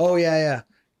 Oh yeah.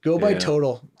 Go by Yeah.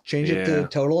 total. Change it to Yeah.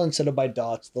 total instead of by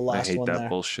dots. The I last hate one that there.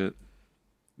 bullshit.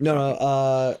 No,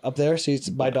 up there. See, it's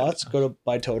by dots. Go to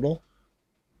by total.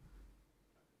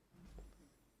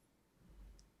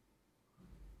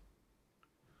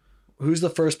 Who's the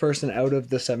first person out of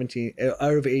the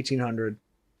 1800?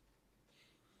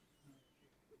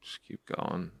 Just keep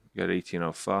going. You got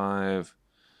 1805.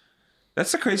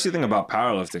 That's the crazy thing about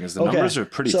powerlifting is the numbers are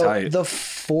pretty tight.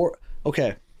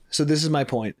 Okay, so this is my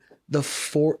point.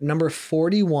 Number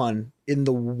 41 in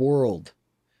the world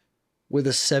with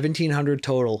a 1700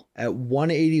 total at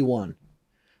 181.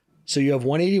 So you have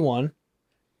 181,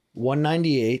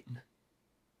 198,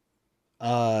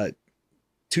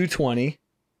 220,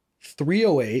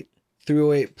 308,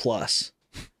 308 plus.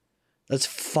 That's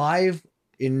 5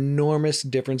 enormous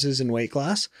differences in weight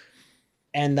class.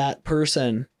 And that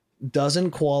person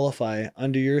doesn't qualify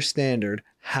under your standard.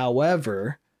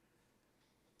 However,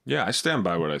 Yeah, I stand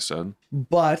by what I said.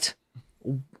 but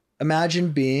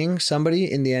imagine being somebody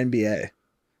in the NBA.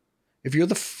 If you're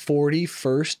the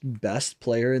 41st best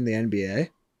player in the NBA,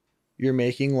 you're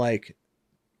making like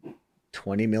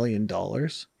 $20 million.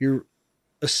 You're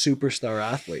a superstar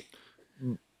athlete.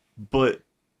 But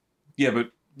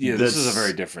This is a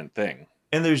very different thing.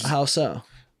 and there's How so?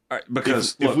 All right,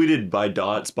 because if we did by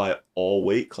dots by all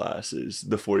weight classes,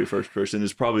 the 41st person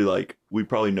is probably like, we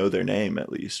probably know their name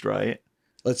at least, right?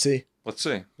 Let's see. let's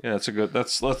see. Yeah, that's a good.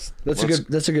 That's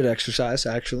a good exercise,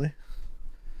 actually.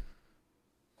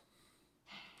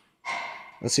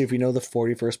 Let's see if we know the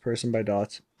 41st person by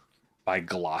dots. by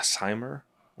Glossheimer.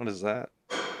 What is that?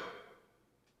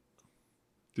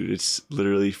 Dude, it's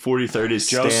literally 43rd is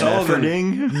Joe Stan Sullivan.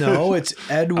 Efferding. No, it's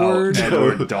Edward.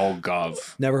 Edward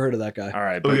Dolgov. Never heard of that guy. All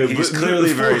right, but he's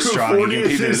clearly very strong. He 40th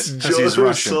competed is because he's Joe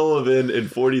Russian. Sullivan and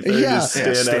 43rd Yeah. is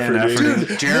Stan Stan Efferding. Efferding.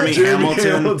 Dude, Jeremy Jeremy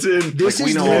Hamilton. This we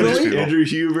is know all these literally- people. Andrew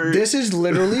Hubert. This is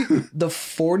literally the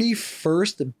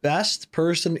 41st best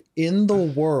person in the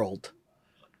world,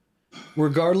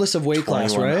 regardless of weight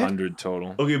class, right? 2100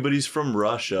 total. Okay, but he's from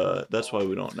Russia. That's why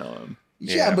we don't know him.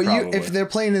 Yeah, Yeah, but probably. if they're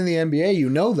playing in the NBA, you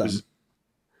know them.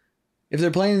 If they're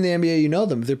playing in the NBA, you know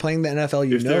them. If they're playing the NFL,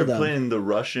 you If know they're them. playing the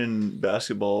Russian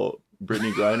basketball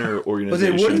Brittany Griner But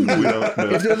organization, they wouldn't. we don't know.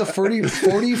 If they're the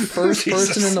 41st Jesus.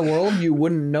 person in the world, you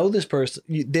wouldn't know this person.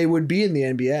 They would be in the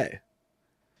NBA,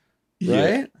 Yeah,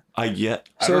 right? I get.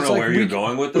 I So don't it's know like where we- you're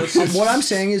going with this. What I'm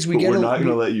saying is we But get we're not going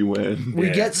to let you win. we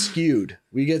Yeah. get skewed.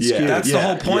 We get Yeah. skewed. That's the Yeah,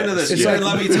 whole point of yes. this. It's You didn't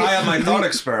like- let me tie up my thought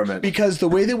experiment. Because the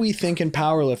way that we think in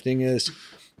powerlifting is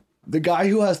the guy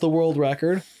who has the world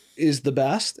record is the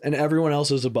best and everyone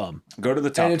else is a bum. Go to the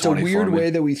top And it's a 20 weird for me. way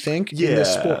that we think in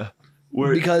this sport Yeah.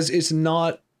 We're, because it's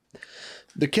not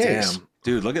the case. Damn.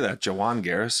 Dude, look at that. Jawan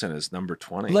Garrison is number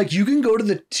 20. Like you can go to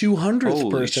the 200th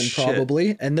Holy person shit.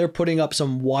 probably and they're putting up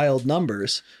some wild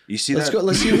numbers. you see Let's that? go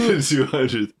let's see who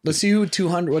 200. let's see who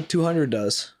 200 what 200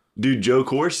 does. Dude, Joe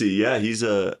Corsi. Yeah, he used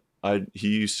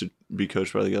to be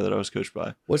coached by the guy that I was coached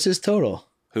by. What's his total?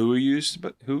 Who used?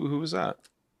 But who was that?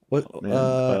 What?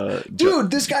 Man,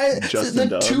 Dude, this guy, Justin the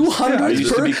Dubs. 200th. Yeah, I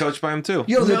used to be coached by him too.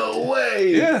 Yo, No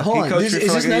way. Yeah, hold he on. coached Is me for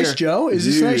this like a Nice year. Joe? Is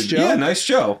this Nice Dude, Joe? Yeah, Nice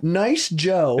Joe. Nice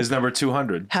Joe His number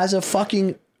 200. has a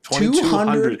fucking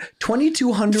 2200.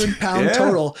 2,200 pound Yeah.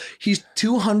 total. He's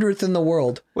 200th in the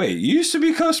world. Wait, you used to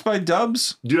be coached by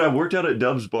Dubs? Dude, I worked out at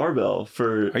Dubs Barbell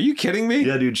for. Are you kidding me?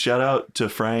 Yeah, dude. Shout out to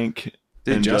Frank.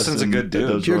 Dude, and Justin's a Justin good at dude.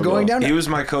 Dubs You're going Barbell. down. He was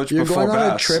my coach You're before going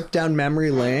on Bass. a trip down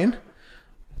memory lane.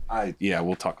 Yeah,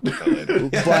 we'll talk about that later.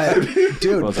 But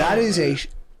dude, We'll talk that about is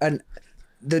that.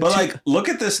 the But like, look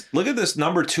at this. Look at this.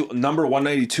 Number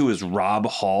 192 is Rob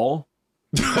Hall.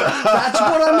 that's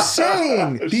what I'm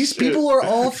saying. These people are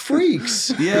all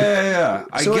freaks. Yeah.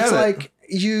 I So get it's it. like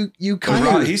you But kind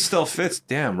Rob, of he still fits.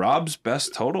 Damn, Rob's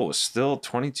best total was still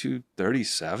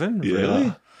 2237. Yeah.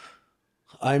 Really?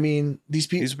 I mean, these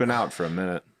people, He's been out for a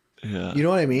minute. Yeah. you know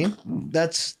what I mean?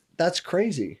 That's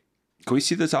crazy. Can we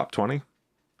see the top 20?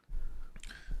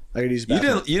 I could use You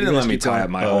didn't let me tie up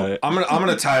my whole. Alright. I'm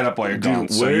gonna tie it up while you're gone,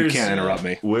 so you can't interrupt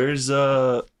me. Where's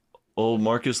old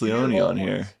Marcus Leone on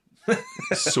here?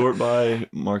 Sort by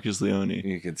Marcus Leone.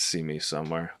 You could see me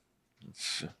somewhere.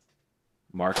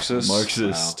 Marxist.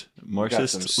 Marxist. Wow. Got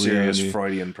Marxist. some serious Leone.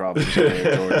 Freudian problems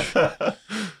there, George.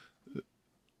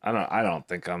 I don't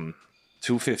think I'm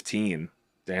 215.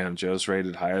 Damn, Joe's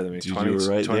rated higher than me. Dude, you were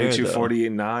right there, though.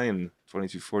 2248.9,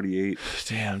 2248.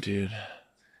 Damn, dude.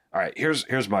 All right,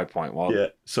 here's my point. Yeah.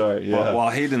 Sorry. Yeah. While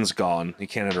Hayden's gone, he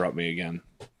can't interrupt me again.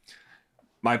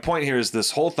 My point here is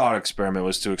this whole thought experiment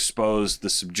was to expose the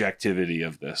subjectivity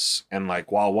of this, and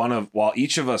like while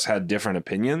each of us had different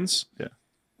opinions, Yeah.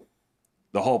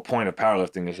 the whole point of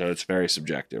powerlifting is that it's very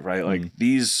subjective, right? Like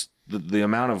the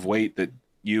amount of weight that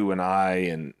you and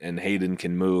I and Hayden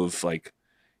can move, like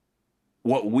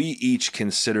what we each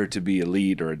consider to be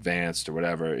elite or advanced or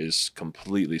whatever is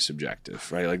completely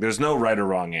subjective, right? Like there's no right or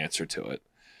wrong answer to it.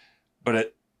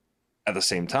 But at the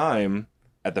same time,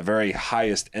 at the very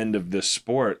highest end of this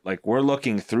sport, like we're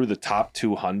looking through the top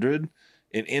 200,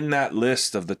 and in that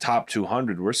list of the top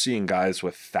 200, we're seeing guys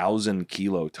with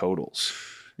 1,000-kilo totals,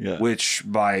 Yeah. which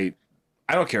I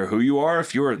don't care who you are,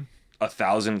 if you're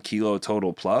 1,000-kilo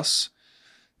total plus,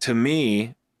 to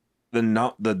me, the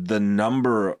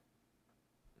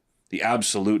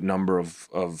absolute number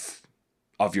of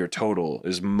your total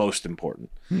is most important.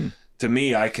 To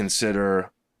me, I consider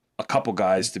a couple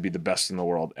guys to be the best in the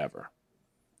world ever.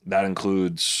 That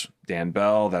includes Dan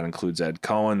Bell. That includes Ed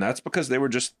Cohen. That's because they were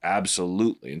just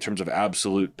absolutely, in terms of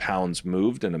absolute pounds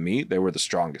moved in a meet, they were the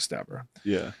strongest ever.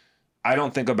 Yeah. I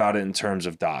don't think about it in terms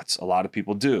of dots. A lot of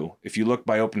people do. If you look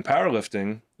by open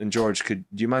powerlifting, and George, do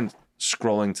you mind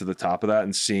scrolling to the top of that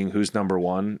and seeing who's number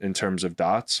one in terms of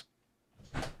dots?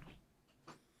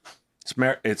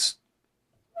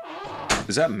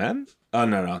 Is that men? Oh,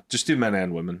 no. Just do men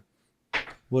and women.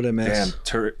 What a mess.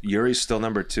 Damn, Yuri's still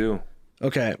number 2.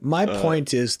 Okay, my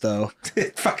point is though.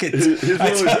 Fucking.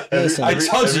 I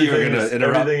told you you were going to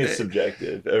interrupt. Everything is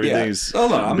subjective. Everything's.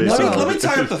 Hold on. Let me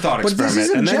tie up the thought But experiment. this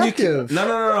is and then you objective. can,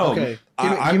 no. Okay.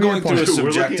 I'm give me going your through a point.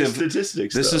 We're looking at subjective.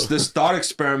 statistics. This thought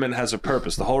experiment has a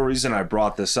purpose. The whole reason I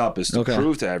brought this up is to Okay.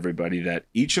 prove to everybody that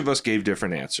each of us gave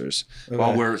different answers.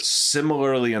 While we're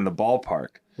similarly in the ballpark,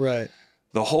 Right.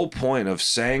 the whole point of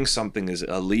saying something is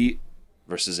elite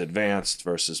versus advanced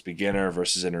versus beginner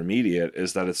versus intermediate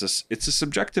is that it's a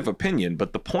subjective opinion.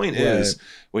 But the point is,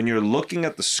 when you're looking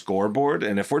at the scoreboard,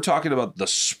 and if we're talking about the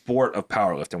sport of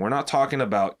powerlifting, we're not talking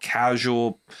about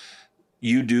casual,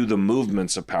 you do the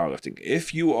movements of powerlifting.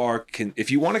 If you want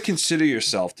to consider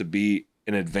yourself to be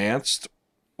an advanced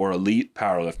or elite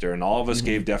powerlifter, and all of us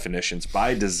gave definitions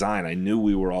by design, I knew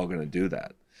we were all going to do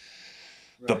that.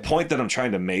 The point that I'm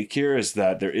trying to make here is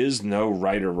that there is no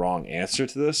right or wrong answer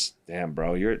to this. Damn,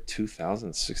 bro, you're at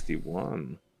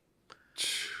 2,061.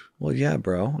 Well, yeah,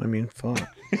 bro. I mean, fuck.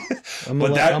 I'm But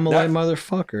a light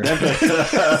motherfucker.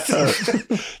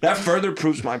 That further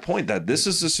proves my point that this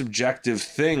is a subjective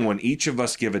thing when each of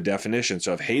us give a definition.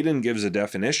 So if Hayden gives a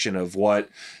definition of what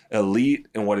elite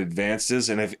and what advanced is,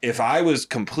 and if I was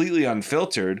completely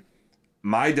unfiltered,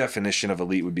 my definition of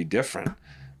elite would be different.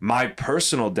 My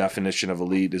personal definition of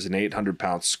elite is an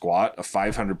 800-pound squat, a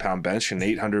 500-pound bench, and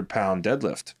an 800-pound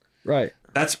deadlift. Right.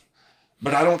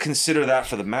 But I don't consider that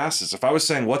for the masses. If I was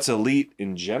saying what's elite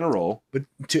in general, But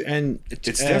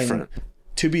it's different.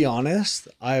 To be honest,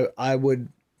 I would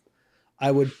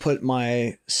put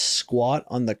my squat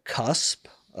on the cusp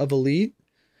of elite.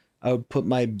 I would put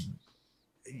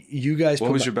you guys.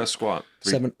 What was your best squat?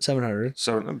 700.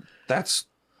 So that's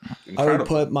incredible.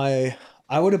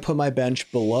 I would have put my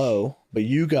bench below, but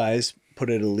you guys put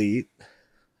it elite.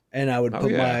 and I would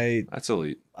put that's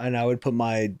elite.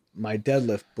 my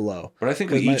deadlift below. But I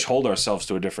think we each hold ourselves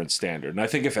to a different standard. And I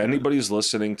think if anybody's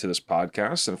listening to this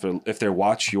podcast, and if they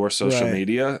watch your social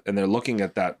media and they're looking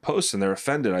at that post and they're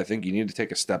offended, I think you need to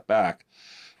take a step back.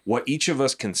 What each of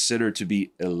us consider to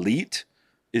be elite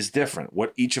is different.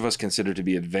 What each of us consider to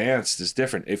be advanced is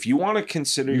different. If you want to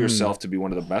consider yourself to be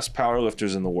one of the best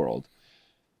powerlifters in the world,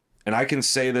 and I can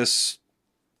say this,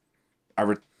 I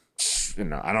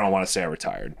don't want to say I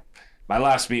retired. My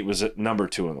last meet was at number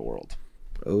 2 in the world.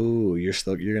 Oh, he's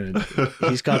got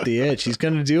the itch. He's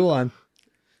gonna do one.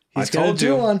 I told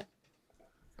you. All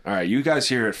right, you guys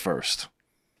hear it first.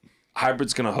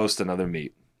 Hybrid's gonna host another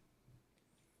meet.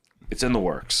 It's in the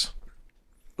works.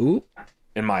 Ooh.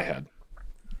 In my head.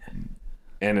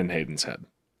 And in Hayden's head.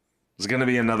 There's gonna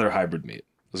be another hybrid meet.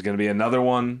 There's gonna be another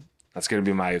one. That's gonna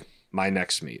be my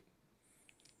next meet.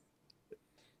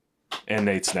 And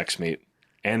Nate's next meet.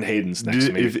 And Hayden's next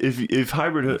meet. If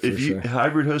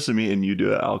hybrid hosts a meet and you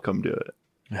do it, I'll come do it.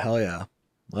 Hell yeah.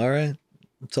 All right.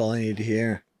 That's all I need to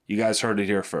hear. You guys heard it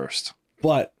here first.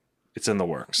 But it's in the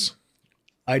works.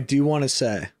 I do want to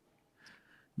say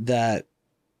that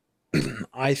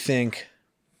I think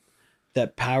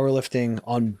that powerlifting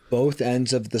on both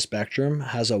ends of the spectrum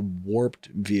has a warped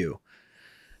view,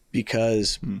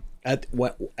 because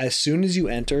as soon as you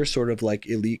enter sort of like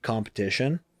elite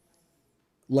competition,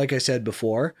 like I said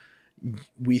before,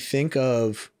 we think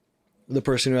of the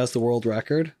person who has the world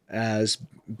record as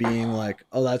being like,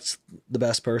 oh, that's the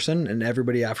best person, and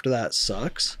everybody after that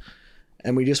sucks.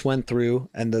 And we just went through,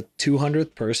 and the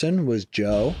 200th person was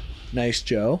Joe. Nice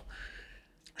Joe.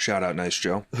 Shout out Nice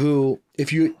Joe. Who,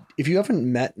 if you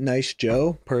haven't met Nice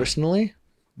Joe personally,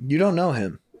 you don't know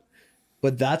him.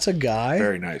 But that's a guy.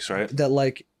 Very nice, right? That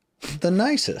like the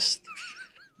nicest.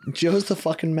 Joe's the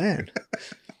fucking man.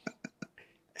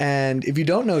 And if you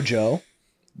don't know Joe,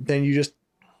 then you just,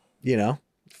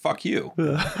 fuck you.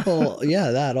 Well, yeah,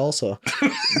 that also.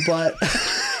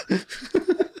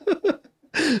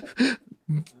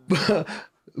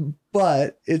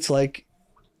 but it's like,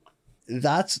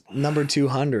 that's number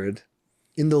 200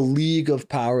 in the league of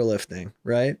powerlifting,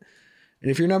 right? And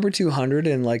if you're number 200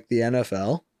 in like the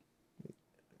NFL,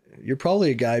 you're probably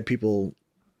a guy people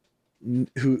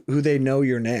who they know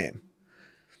your name.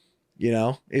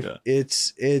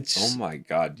 It's oh my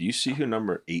God. Do you see who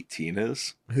number 18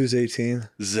 is? Who's 18?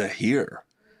 Zahir.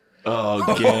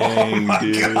 Oh, gang,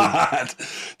 dude. God.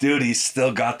 Dude, he's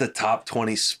still got the top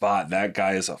 20 spot. That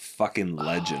guy is a fucking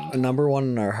legend. Number 1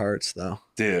 in our hearts, though.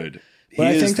 Dude. He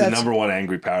is the number 1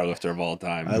 angry powerlifter of all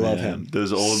time. I love him.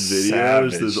 Those old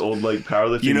videos, those old like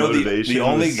powerlifting motivation. The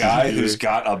only guy who's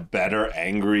got a better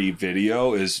angry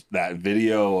video is that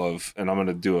video of, and I'm going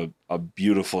to do a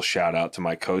beautiful shout out to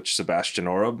my coach, Sebastian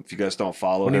Orub. If you guys don't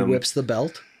follow him. When he whips the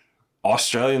belt?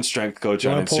 Australian strength coach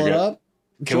on Instagram. Pull it up,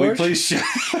 Can we please?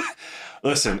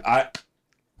 Listen,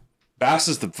 Bass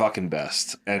is the fucking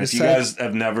best. And if you guys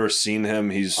have never seen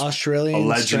him, he's Australian a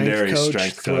legendary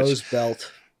strength coach. Throws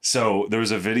belt. So there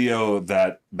was a video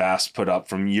that Bass put up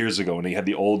from years ago when he had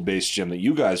the old base gym that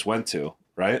you guys went to,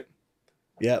 right?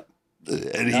 Yep.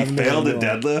 And he failed a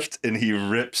deadlift and he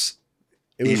rips.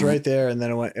 It was right there and then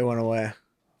it went away.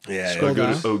 Yeah. Scroll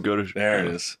down. There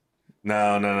it is.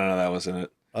 No, that wasn't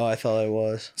it. Oh, I thought it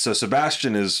was. So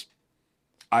Sebastian is,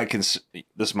 this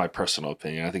is my personal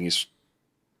opinion. I think he's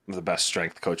one of the best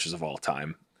strength coaches of all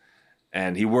time.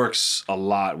 And he works a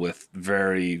lot with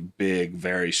very big,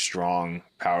 very strong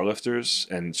powerlifters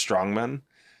and strongmen.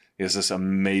 He has this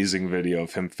amazing video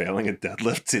of him failing a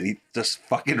deadlift, and he just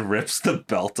fucking rips the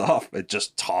belt off and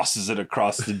just tosses it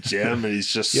across the gym, and he's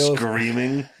just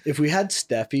screaming. If we had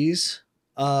Steffi's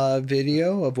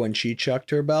video of when she chucked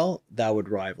her belt, that would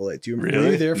rival it. Do you remember? Really?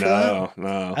 Were you there for that?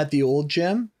 No. At the old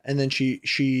gym, and then she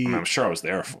I'm sure I was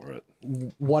there for it.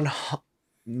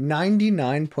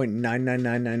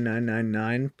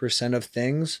 99.9999999% of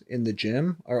things in the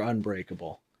gym are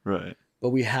unbreakable. Right. But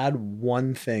we had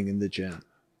one thing in the gym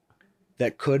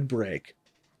that could break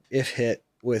if hit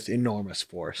with enormous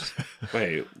force.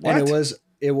 Wait, what? And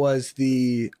it was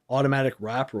the automatic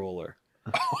wrap roller.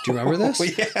 Do you remember this?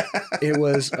 Yeah. It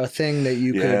was a thing that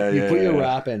you could put your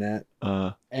wrap in it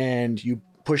and you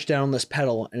push down this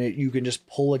pedal and you can just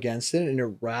pull against it and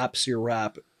it wraps your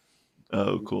wrap.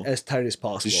 Oh, cool. As tight as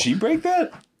possible. Did she break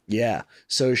that? Yeah.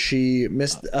 So she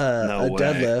missed a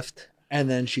deadlift and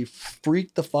then she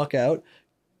freaked the fuck out,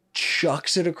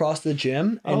 chucks it across the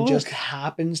gym and just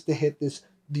happens to hit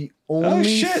the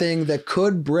only thing that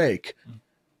could break.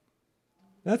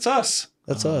 That's us.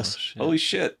 That's us. Shit. Holy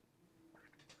shit.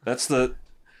 That's the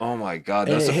Oh my God.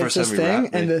 And That's it the hits first this time we thing,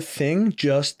 wrapped and it. the thing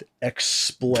just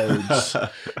explodes.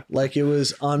 Like, it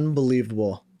was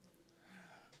unbelievable.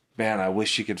 Man, I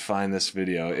wish you could find this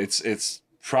video. It's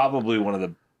probably one of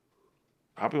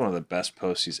the best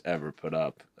posts he's ever put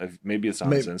up. Maybe it's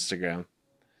on his Instagram.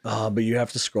 But you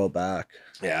have to scroll back.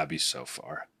 Yeah, it'd be so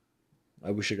far.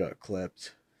 I wish it got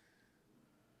clipped.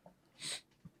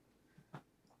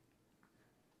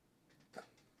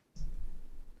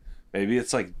 Maybe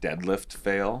it's like deadlift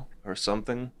fail or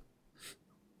something.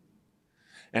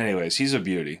 Anyways, he's a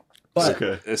beauty. But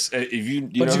Okay. If you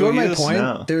but know to go who to he my is? point,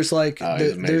 No. there's like He's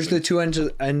there's the amazing. two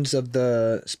ends of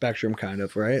the spectrum, kind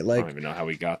of, right? I Like, don't even know how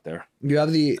we got there. you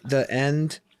have the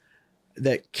end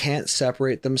that can't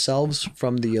separate themselves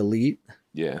from the elite,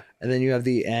 Yeah. and then you have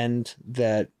the end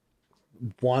that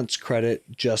wants credit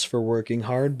just for working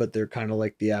hard, but they're kind of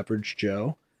like the average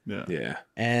Joe. Yeah. Yeah.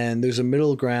 And there's a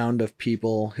middle ground of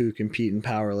people who compete in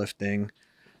powerlifting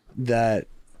that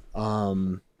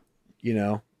you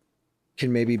know,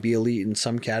 can maybe be elite in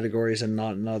some categories and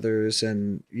not in others,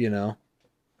 and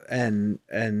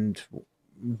and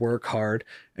work hard.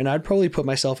 And I'd probably put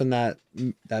myself in that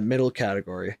middle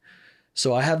category.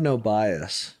 So I have no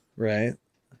bias, right?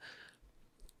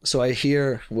 So I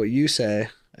hear what you say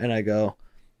and I go,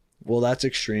 well, that's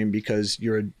extreme because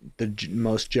you're the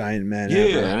most giant man ever.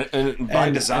 Yeah, and by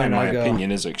design, and my I go,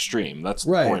 opinion is extreme. That's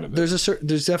the right. point of it.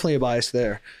 There's definitely a bias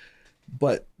there,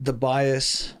 but the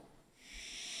bias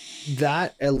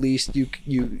that at least you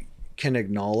can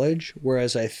acknowledge.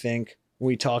 Whereas I think when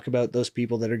we talk about those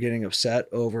people that are getting upset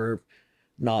over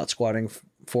not squatting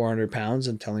 400 pounds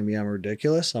and telling me I'm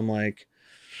ridiculous, I'm like,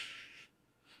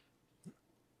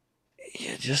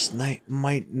 you just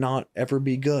might not ever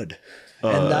be good.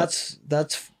 And that's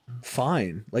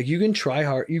fine. Like, you can try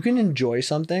hard, you can enjoy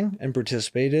something and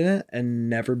participate in it and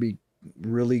never be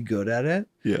really good at it.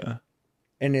 Yeah.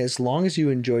 And as long as you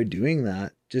enjoy doing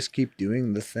that, just keep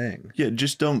doing the thing. Yeah.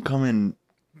 Just don't come in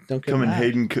Don't get in mad.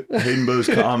 Hayden Bo's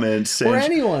comments saying, Or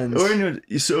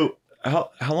anyone's. So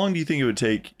how long do you think it would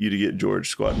take you to get George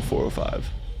squatting 405?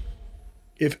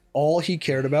 If all he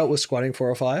cared about was squatting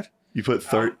 405, You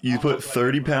put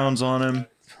 30 pounds on him.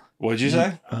 What'd you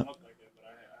say? I don't look like it, but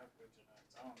I have good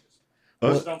genetics. I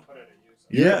don't Oh. just don't put it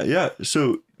at use. Yeah.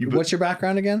 So what's your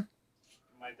background again?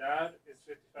 My dad is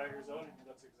 55 years old and he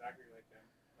looks exactly like him,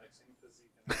 like same physique.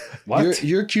 And everything. What?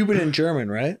 You're Cuban and German,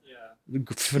 right? Yeah.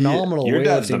 Phenomenal Your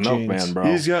dad's the weightlifting milkman, genes. bro.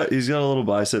 he's got a little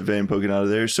bicep vein poking out of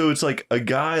there. So it's like a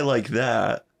guy like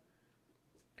that.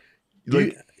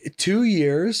 Like 2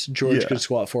 years, George Yeah. could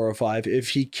squat 405 if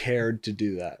he cared to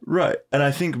do that. right. And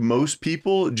I think most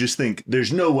people just think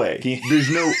there's no way. He- There's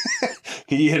no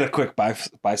Can you hit a quick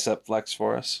bicep flex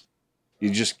for us?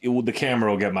 The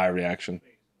camera will get my reaction.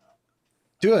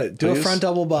 Do it. Do a Please? front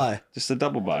double by. Just a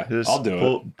double by. just I'll do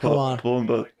it. Come on. Pull them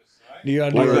both. You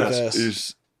gotta do Like it like this.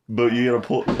 this. But you gotta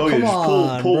pull. Oh, yeah, Come just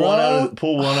on, pull bro.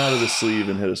 pull one out of the sleeve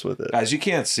and hit us with it. Guys, you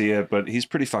can't see it, but he's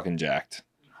pretty fucking jacked.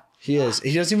 He is.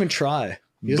 He doesn't even try.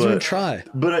 He doesn't even try.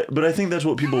 But I think that's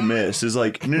what people miss is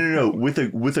like no. With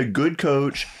a good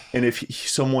coach, and if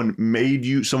someone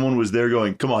was there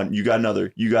going, come on, you got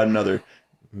another.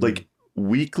 Like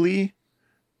weekly,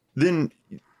 then,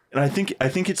 and I think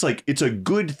it's like it's a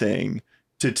good thing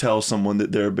to tell someone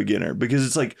that they're a beginner, because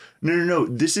it's like no.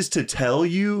 This is to tell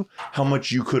you how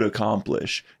much you could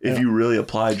accomplish if you really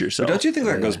applied yourself. But don't you think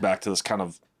that goes back to this kind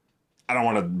of, I don't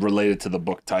want to relate it to the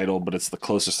book title, but it's the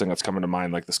closest thing that's coming to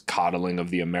mind, like this coddling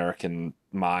of the American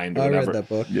mind or I whatever. read that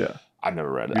book. Yeah. I've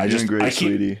never read it. You're doing great,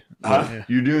 sweetie. Huh?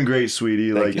 You're doing great,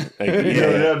 sweetie. Thank like, you. Thank you.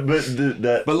 yeah, Yeah.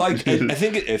 but But like, I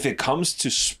think if it comes to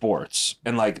sports,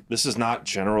 and like, this is not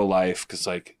general life, because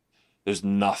like, there's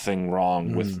nothing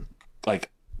wrong with like,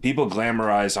 people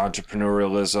glamorize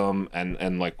entrepreneurialism,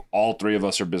 and like, all three of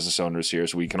us are business owners here,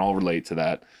 so we can all relate to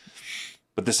that.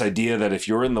 But this idea that if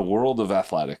you're in the world of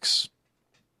athletics,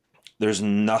 there's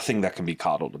nothing that can be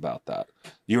coddled about that.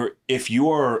 If you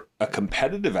are a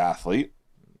competitive athlete,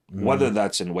 whether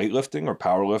that's in weightlifting or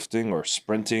powerlifting or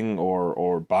sprinting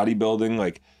or bodybuilding,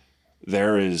 like,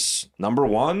 there is number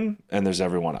one and there's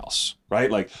everyone else, right?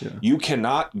 Like, you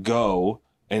cannot go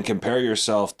and compare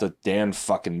yourself to Dan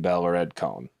fucking Bell or Ed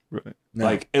Cohn. right. No.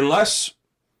 Like, unless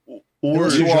Or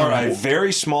you you're are John- a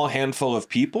very small handful of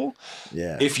people.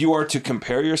 Yeah. If you are to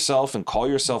compare yourself and call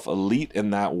yourself elite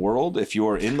in that world, if you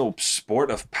are in the sport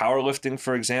of powerlifting,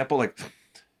 for example, like,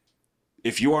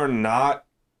 if you are not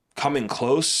coming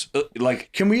close,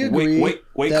 like, Can we agree weight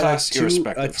that class a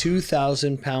irrespective?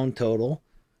 2,000 pound total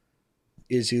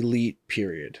is elite,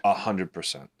 period.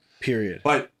 100%. Period.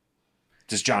 But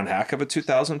does John Hack have a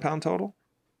 2,000 pound total?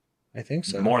 I think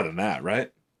so. More than that,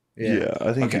 right? Yeah,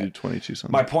 I think Okay. you did 22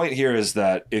 something. My point here is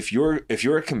that if you're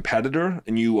a competitor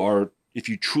and if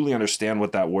you truly understand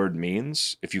what that word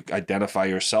means, if you identify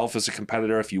yourself as a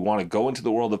competitor, if you want to go into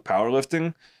the world of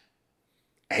powerlifting,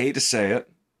 I hate to say it,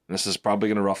 this is probably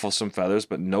going to ruffle some feathers,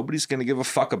 but nobody's going to give a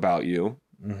fuck about you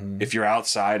if you're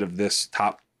outside of this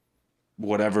top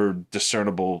whatever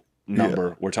discernible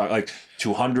number. We're talking like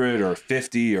 200 or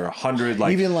 50 or 100.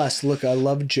 Like even less. Look, I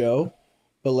love Joe,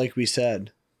 but like we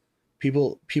said,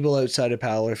 people outside of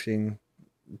powerlifting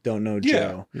don't know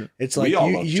Joe. Yeah. It's We like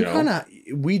all love you Joe. kind of,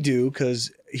 we do,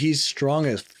 because he's strong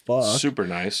as fuck. super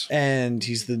nice. And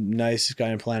he's the nicest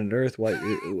guy on planet Earth.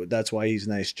 That's why he's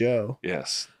Nice Joe.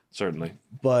 Yes, certainly.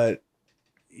 But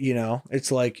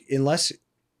it's like, unless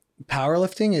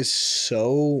powerlifting is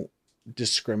so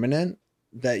discriminant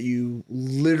that you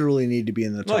literally need to be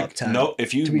in the top Like 10. no,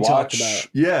 if you to be talked watch, about.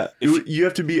 Yeah, you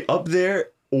have to be up there,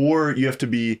 or you have to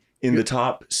be in the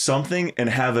top something and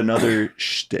have another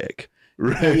shtick,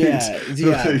 right? Yeah,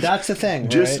 Like, that's the thing.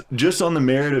 just on the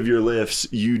merit of your lifts,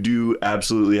 you do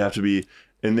absolutely have to be,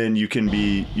 and then you can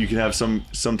have some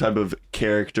type of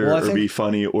character, Well, I or think- be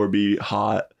funny, or be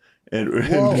hot, and or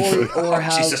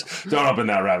have Jesus, don't open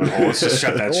that rabbit hole. Let's just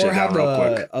shut that or shit down have real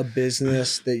quick. a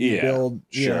business that you Yeah, build.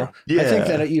 sure. I Yeah. think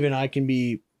that even I can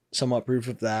be somewhat proof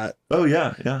of that. oh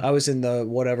yeah, I was in the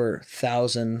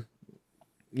 1,000,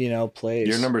 place.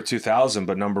 You're number 2,000,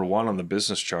 but number 1 on the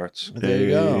business charts. There you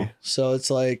go. Hey. So it's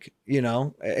like,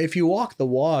 if you walk the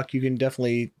walk, you can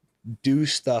definitely do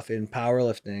stuff in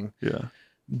powerlifting, yeah.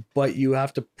 but you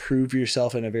have to prove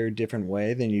yourself in a very different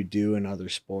way than you do in other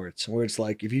sports, where it's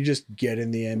like, if you just get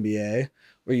in the NBA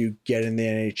or you get in the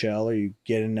NHL or you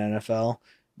get in the NFL,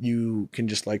 you can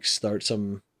just like start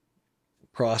some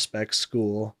prospect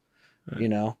school,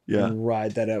 Yeah. and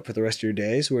ride that out for the rest of your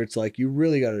days, where it's like, you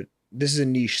really got to, this is a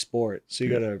niche sport. So you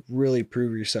got to really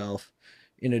prove yourself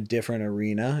in a different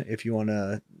arena if you want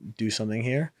to do something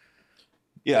here.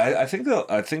 Yeah, I think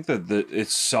that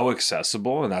it's so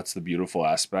accessible, and that's the beautiful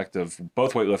aspect of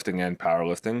both weightlifting and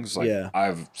powerlifting. It's like, Yeah. I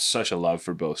have such a love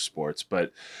for both sports,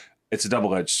 but it's a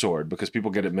double-edged sword because people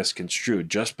get it misconstrued.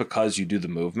 Just because you do the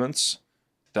movements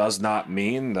does not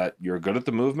mean that you're good at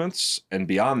the movements, and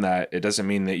beyond that, it doesn't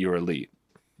mean that you're elite.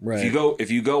 Right.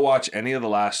 If you go watch any of the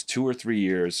last 2 or 3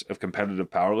 years of competitive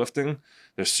powerlifting,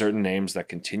 there's certain names that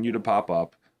continue to pop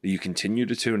up that you continue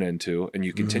to tune into, and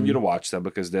you continue to watch them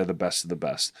because they're the best of the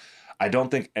best. I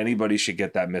don't think anybody should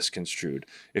get that misconstrued.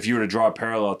 If you were to draw a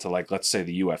parallel to, like, let's say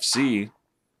the UFC,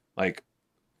 like,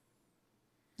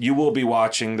 you will be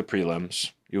watching the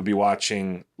prelims, you'll be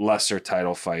watching lesser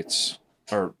title fights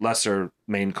or lesser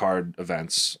main card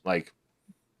events, like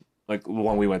the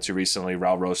one we went to recently,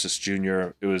 Raul Rosas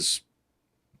Jr. It was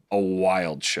a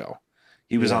wild show.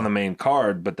 He was on the main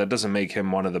card, but that doesn't make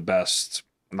him one of the best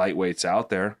lightweights out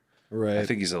there. Right. I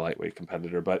think he's a lightweight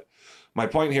competitor. But my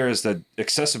point here is that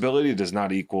accessibility does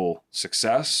not equal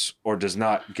success or does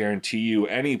not guarantee you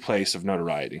any place of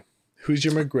notoriety. Who's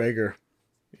your McGregor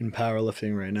in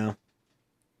powerlifting right now?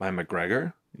 My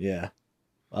McGregor? Yeah.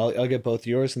 I'll get both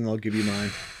yours and I'll give you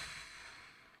mine.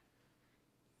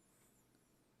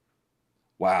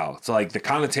 Wow. It's like the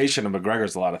connotation of McGregor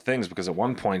is a lot of things because at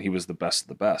one point he was the best of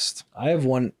the best. I have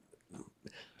one.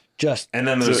 Just And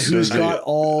then there's who's got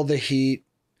all the heat,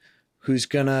 who's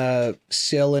gonna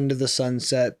sail into the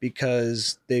sunset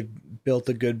because they've built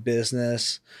a good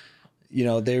business.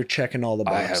 They're checking all the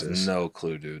I boxes. have no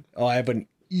clue, dude. Oh, I have an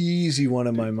easy one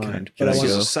in my mind. can But I This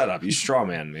is go? a setup. You straw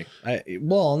man me.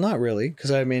 well, not really,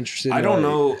 because I'm interested. In I don't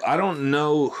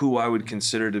know who I would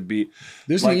consider to be.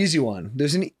 There's like- an easy one.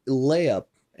 There's an layup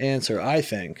answer, I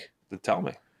think. To tell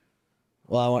me.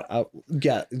 Well,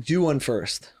 do one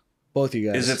first. Both of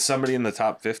you guys. Is it somebody in the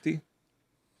top 50?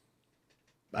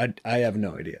 I have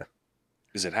no idea.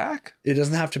 Is it Hack? It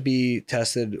doesn't have to be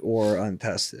tested or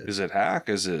untested. Is it Hack?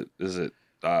 Is it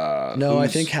No, I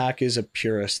think Hack is a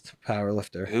purist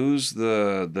powerlifter. Who's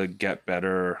the get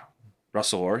better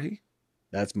Russell Orhe?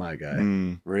 That's my guy.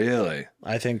 Mm. Really?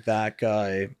 I think that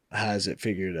guy has it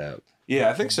figured out. Yeah,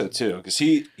 I think so too. Because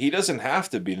he doesn't have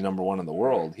to be number one in the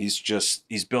world. He's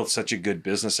built such a good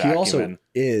business He acumen. also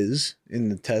is in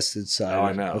the tested side Oh,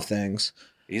 I know. of things.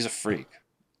 He's a freak.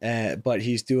 But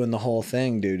he's doing the whole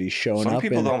thing, dude. He's showing Some up.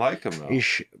 people and don't like him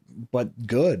though. but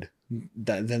good.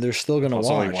 Then they're still gonna There's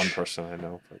watch. only one person I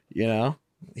know. But...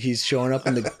 He's showing up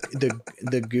in the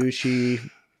Gucci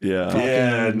Yeah. Fucking-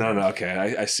 Yeah, no,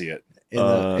 okay, I see it.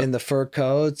 in the fur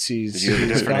coats. Did you have a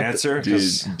he's different got answer? Dude,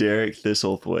 'Cause- Derek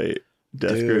Thistlethwaite.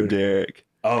 Death Dude. Grip Derek.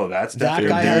 Oh, that's That definitely.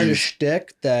 guy has a Dude.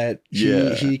 shtick that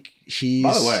Yeah. he's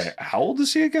By the way, how old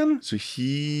is he again? So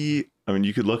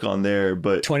you could look on there,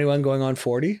 but 21 going on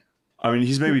 40. I mean,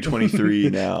 he's maybe 23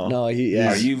 now. No, he is.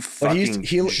 Are you fucking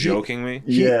joking me?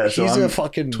 Yeah, so he's I'm a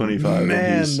fucking 25 man,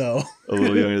 and he's though. a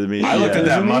little younger than me. I looked at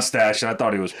that Isn't he? mustache and I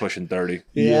thought he was pushing 30.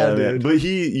 Yeah, man. dude. But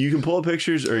you can pull up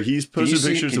pictures, or he's posted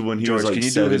pictures of when he George, was like can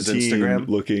you do his 17, Instagram?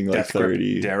 looking like Death Grip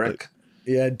 30. Derek.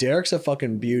 Yeah, Derek's a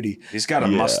fucking beauty. He's got a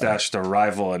mustache to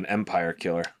rival an Empire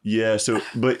Killer. Yeah. So,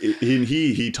 but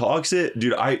he talks it,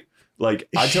 dude. I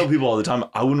tell people all the time,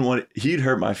 I wouldn't want it. He'd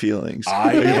hurt my feelings. If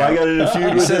I got in a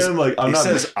feud with him, like he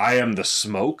says, I am the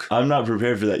smoke. I'm not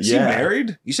prepared for that. Is he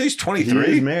married? You say he's 23?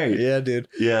 He is married. Yeah, dude.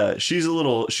 Yeah, she's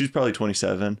probably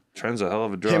 27. Trend's a hell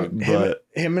of a drug.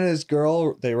 Him and his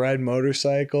girl, they ride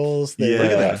motorcycles. Yeah.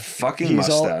 Look at that fucking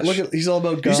mustache. He's all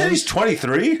about You guns. said he's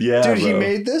 23? Yeah, Dude, bro. he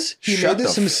made this. He Shut made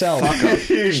this the himself. fuck up.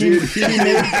 he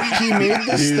made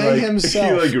this thing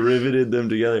himself. He riveted them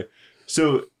together.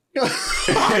 So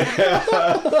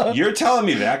You're telling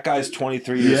me that guy's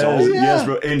 23 years old? Yeah. Yes,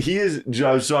 bro. And he is.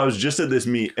 So I was just at this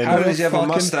meet, and How does he have a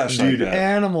mustache like dude, that?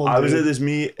 Animal. I was dude. at this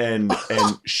meet, and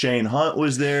Shane Hunt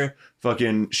was there.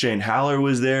 Fucking Shane Haller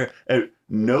was there. And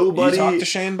nobody. You talked to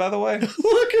Shane, by the way?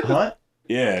 Look at Hunt?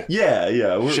 Yeah. Yeah.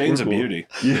 Shane's we're a cool. beauty.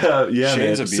 Yeah,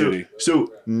 Shane's man. a beauty.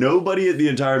 So nobody at the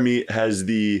entire meet has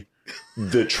the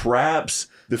traps,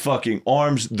 the fucking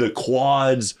arms, the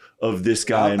quads of this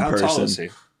guy in How person. tall is he?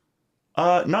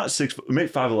 Not 6 foot, maybe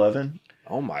 5'11".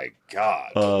 Oh my God.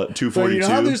 242. But you know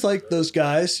how there's like those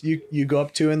guys you go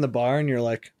up to in the bar and you're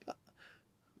like,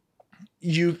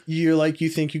 you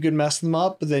think you could mess them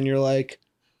up, but then you're like,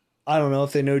 I don't know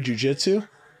if they know jujitsu.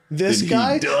 This And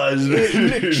guy he does.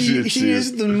 he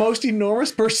is the most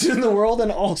enormous person in the world and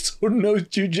also knows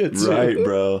jujitsu. Right,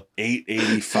 bro.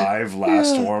 885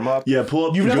 last warm up. Yeah, pull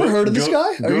up. You've never heard of this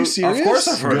guy? Are you serious? Of course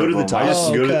I've heard Go of to the him. top.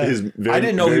 Oh, Go to okay. his very, I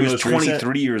didn't know he very was most recent.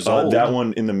 23 years old. That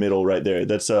one in the middle right there.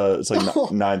 That's it's like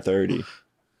 9:30.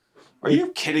 Are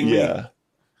you kidding me? Yeah.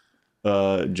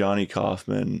 Johnny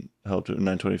Kaufman helped him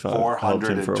 925. Helped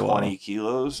him for a while. 420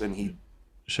 kilos, and he.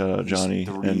 Shout out Johnny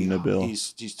and Nabil.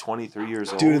 He's 23 years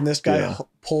old. Dude, and this guy Yeah.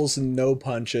 pulls no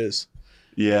punches.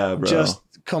 Yeah, bro. Just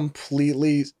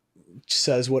completely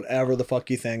says whatever the fuck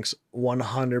he thinks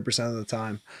 100% of the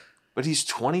time. But he's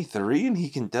 23 and he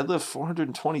can deadlift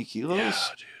 420 kilos? Yeah,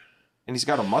 dude. And he's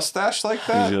got a mustache like He's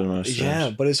that? got a mustache. Yeah,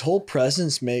 but his whole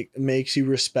presence makes you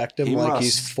respect him He like must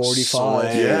he's 45,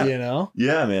 slay. Yeah. you know?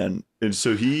 Yeah, man. And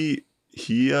so he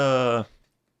He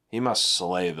must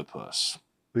slay the puss.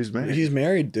 he's married. He's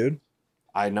married, dude.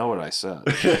 I know what I said.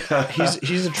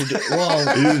 He's a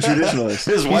well, He's a traditionalist.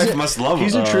 His wife must love him.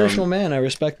 he's a traditional man. I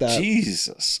respect that.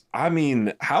 Jesus. I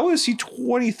mean, how is he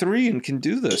 23 and can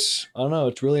do this? I don't know.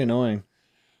 It's really annoying.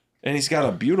 And he's got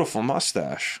a beautiful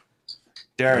mustache.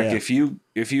 Derek, Yeah.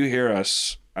 if you hear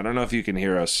us, I don't know if you can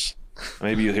hear us.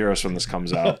 Maybe you'll hear us when this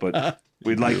comes out, but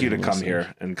we'd like you to come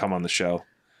here and come on the show.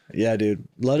 Yeah, dude.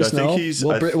 Let us I think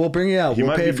know. We'll bring you out. he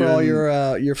We'll might pay be for all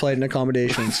doing- your flight and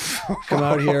accommodations. Come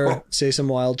out here, say some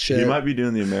wild shit. He might be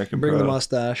doing the American Bring Pro. the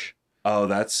mustache. Oh,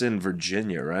 that's in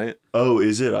Virginia, right? Oh,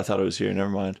 is it? I thought it was here. Never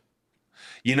mind.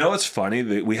 You know, it's funny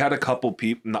that we had a couple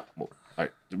people. All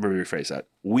right, let me rephrase that.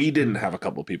 We didn't have a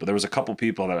couple people. There was a couple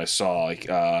people that I saw, like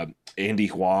Andy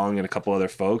Huang and a couple other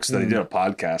folks that they did a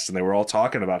podcast, and they were all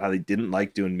talking about how they didn't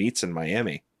like doing meets in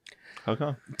Miami. How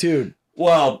come? Dude,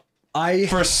 Well, I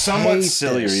for somewhat hate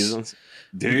silly this. reasons.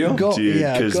 Do you? Go, Dude,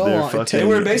 yeah, 'cause go they're on. fucking- They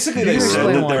were basically, they You said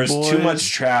explain that why, there was too boys.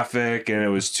 much traffic and it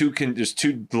was just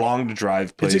too long to drive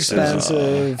It's places.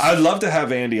 expensive. I'd love to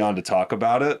have Andy on to talk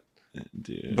about it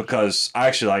Dude. because I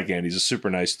actually like Andy. He's a super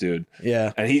nice dude.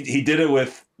 Yeah. And he did it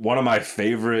with one of my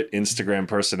favorite Instagram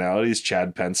personalities,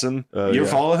 Chad Penson. Oh, You yeah.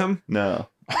 follow him? No.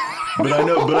 But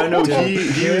I know he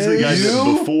was the guy that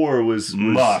You before was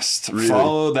Must really-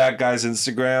 follow that guy's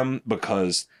Instagram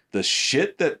because the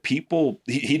shit that people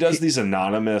he does these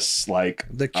anonymous like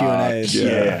The Q&As.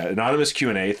 yeah, anonymous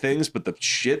Q&A things, but the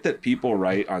shit that people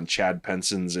write on Chad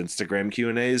Penson's Instagram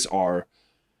Q&As are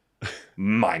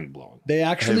mind blowing. They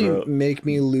actually Hey, bro. make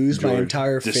me lose my George,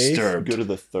 entire faith disturbed. Go to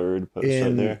the third post right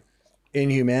in there. in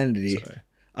humanity. Sorry.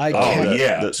 I Oh can't.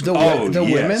 yeah, that's- The, oh,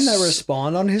 yes. women that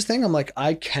respond on his thing, I'm like,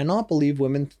 I cannot believe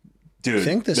women. Dude,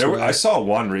 think this there way. I saw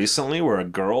one recently where a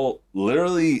girl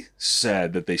literally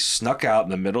said that they snuck out in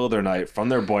the middle of their night from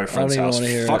their boyfriend's even house, wanna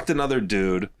hear fucked another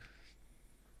dude,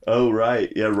 Oh,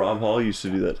 right. Yeah, Rob Hall used to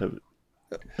do that type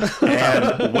of...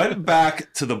 and went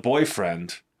back to the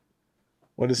boyfriend.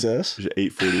 What is this?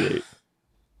 8:48.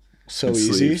 So It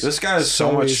easy. sleeps. This guy is so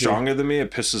So much easy. stronger than me, it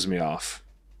pisses me off.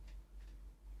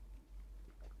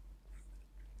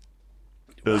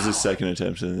 It was his second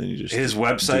attempt, and then you just... His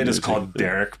website didn't is take called the-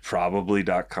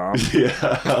 DerekProbably.com.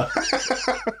 Yeah.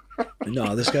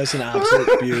 No, this guy's an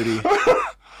absolute beauty.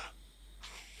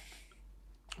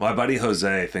 My buddy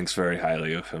Jose thinks very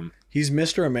highly of him. He's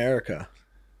Mr. America.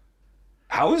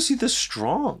 How is he this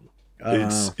strong?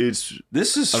 It's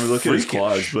This is. I mean, look at his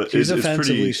quads, but He's it's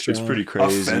offensively pretty. strong. It's pretty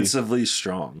crazy. Offensively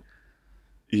strong.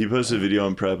 He posted a video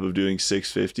on prep of doing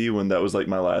 650 when that was like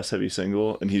my last heavy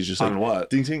single, and he's just like On what?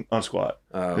 ding ding on squat.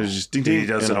 Oh. It was just ding ding. He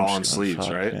does and it I'm all in just sleeves,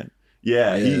 fuck, right? man.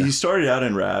 Yeah, Yeah. He started out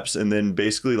in wraps and then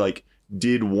basically like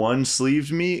did one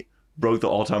sleeved meet, broke the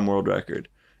all-time world record,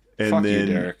 and Fuck you,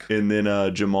 then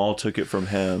Derek. Jamal took it from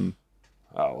him.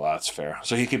 Oh, well, that's fair.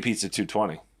 So he competes at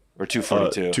 220 or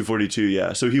 242. 242,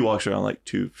 yeah. So he walks around like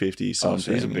 250 something.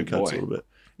 so he's a and big cuts boy. a little bit.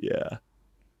 Yeah.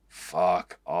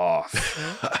 Fuck off.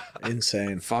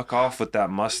 Insane. Fuck off with that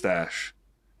mustache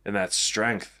and that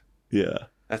strength. Yeah.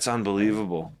 That's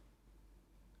unbelievable.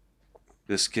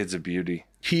 This kid's a beauty.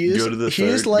 He is. Go to the he third,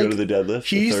 is like. go to the deadlift.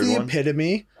 He's the third the one.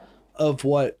 epitome of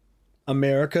what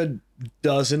America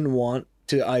doesn't want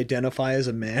to identify as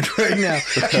a man right now.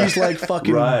 He's like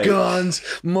fucking Right. guns,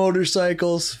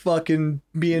 motorcycles, fucking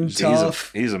being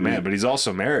tough. He's a man, but he's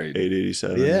also married.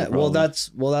 887. Yeah, well,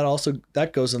 probably.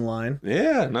 that goes in line.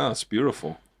 Yeah, no, it's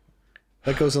beautiful.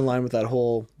 That goes in line with that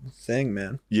whole thing,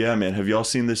 man. Yeah, man. Have y'all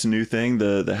seen this new thing?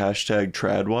 The hashtag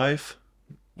tradwife?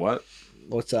 What?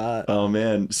 What's that? Oh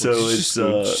man. So What'd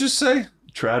you it's just say.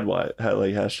 tradwife,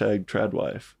 like hashtag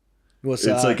tradwife. What's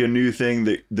It's that? like a new thing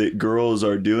that girls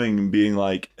are doing, being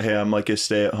like, hey, I'm like a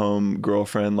stay-at-home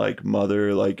girlfriend, like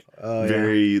mother, like Oh, yeah.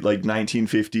 very like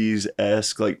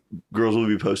 1950s-esque. Like girls will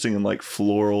be posting in like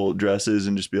floral dresses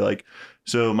and just be like,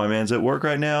 so my man's at work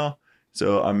right now,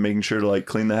 so I'm making sure to like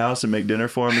clean the house and make dinner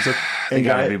for him and stuff. They And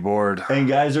gotta guy- be bored. and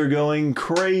guys are going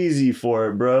crazy for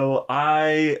it, bro.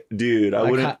 I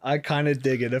wouldn't. I kind of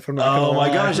dig it if I'm not gonna Oh my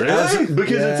lie. gosh! Really?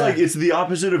 Because Yeah. it's like it's the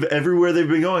opposite of everywhere they've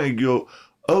been going. You go,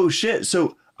 oh shit!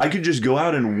 So I could just go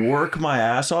out and work my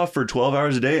ass off for 12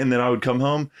 hours a day, and then I would come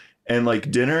home and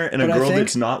like dinner, and But a I girl think-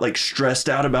 that's not like stressed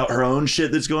out about her own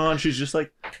shit that's going on, she's just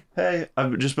like, hey,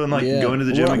 I've just been like Yeah. going to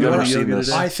the gym What- and going what- to yoga this.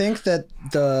 today. I think that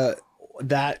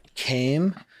that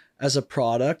came as a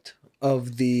product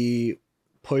of the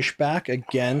pushback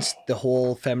against the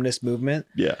whole feminist movement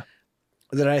Yeah,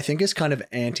 that I think is kind of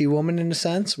anti-woman in a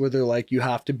sense, where they're like, you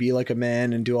have to be like a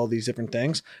man and do all these different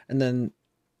things. And then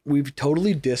we've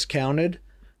totally discounted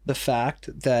the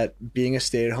fact that being a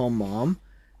stay-at-home mom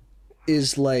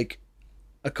is like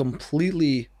a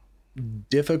completely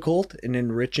difficult and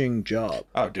enriching job.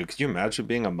 Oh, dude, could you imagine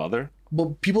being a mother?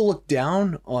 But people look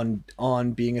down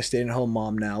on being a stay-at-home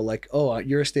mom now, like, oh,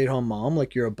 you're a stay-at-home mom,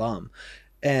 like you're a bum.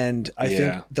 And I Yeah.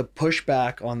 think the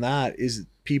pushback on that is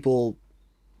people.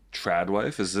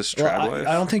 Tradwife? Is this Well, tradwife?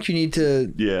 I don't think you need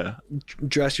to yeah.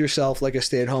 dress yourself like a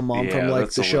stay-at-home mom Yeah, from like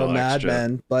that's the a show little Mad extra.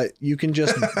 Men, but you can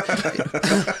just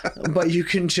but you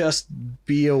can just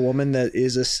be a woman that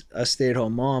is a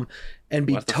stay-at-home mom and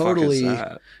be What the totally, fuck is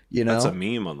that? you know, That's a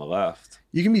meme on the left.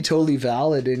 you can be totally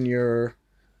valid in your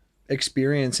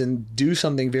experience and do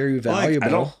something very Like,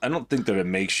 valuable. I don't think that it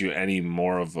makes you any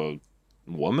more of a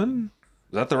woman.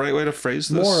 Is that the right way to phrase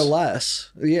this? More or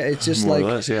less. Yeah, it's just More or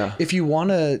like less, yeah. if you want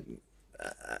to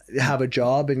have a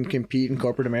job and compete in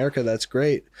corporate America, that's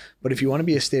great. But if you want to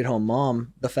be a stay-at-home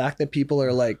mom, the fact that people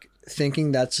are like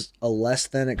thinking that's a less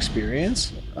than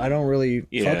experience, I don't really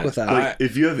fuck with that. Like,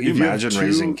 if you have, Can you if you have imagine two,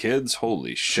 raising kids?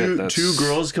 Holy shit! two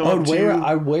girls come I up would to you.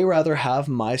 I'd way rather have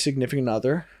my significant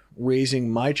other raising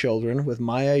my children with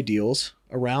my ideals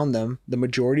around them the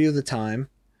majority of the time,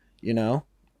 you know.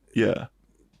 Yeah.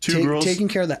 Two girls. Taking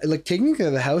care of that, like taking care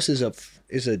of the house is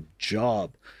a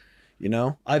job, you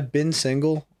know. I've been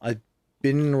single. I've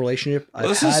been in a relationship. Well,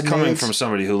 this I've is had coming mates. from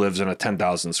somebody who lives in a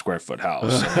 10,000 square foot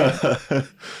house.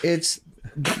 It's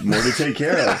More to take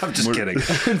care of. I'm just More- kidding.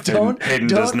 Don't- Hayden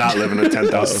does don't- not live in a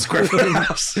 10,000 square foot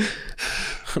house.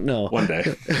 no. One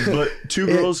day. But two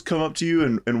girls come up to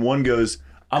you and one goes,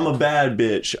 I'm a bad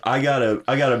bitch. I got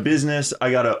a business. I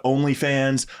got a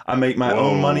OnlyFans. I make my Whoa.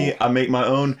 own money. I make my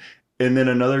own. And then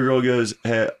another girl goes,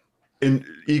 hey, in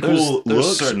equal There's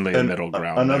looks. certainly a and middle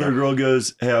ground Another there. girl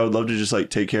goes, hey, I would love to just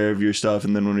like take care of your stuff.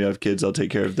 And then when we have kids, I'll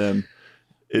take care of them.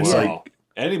 It's Well, like,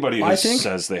 anybody who I think-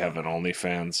 says they have an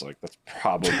OnlyFans, like that's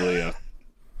probably a.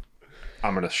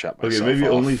 I'm gonna shut okay, myself maybe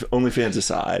off. OnlyFans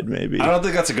aside, maybe. I don't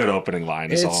think that's a good opening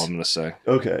line. Is all It's- I'm gonna say.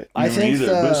 Okay. I Me think neither.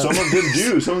 But the- some of them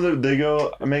do. Some of them, they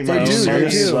go, I make my They own do, money. they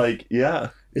do. Like, yeah.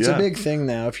 It's yeah. a big thing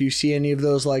now. If you see any of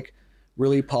those like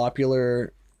really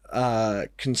popular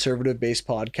conservative based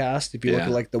podcasts, if you look Yeah.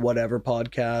 at like the Whatever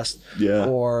podcast Yeah.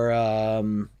 or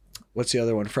what's the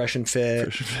other one, Fresh and Fit,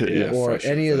 Yeah, or Fresh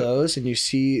and any of Fit. those, and you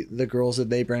see the girls that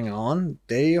they bring on,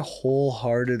 they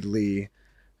wholeheartedly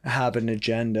have an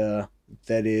agenda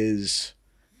that is,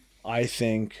 I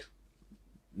think,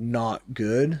 not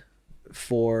good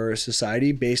for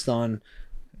society based on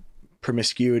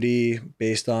promiscuity,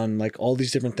 based on like all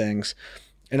these different things.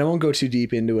 And I won't go too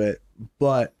deep into it,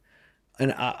 but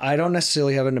and I don't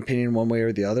necessarily have an opinion one way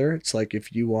or the other. It's like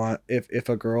if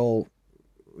a girl,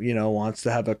 you know, wants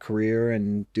to have a career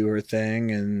and do her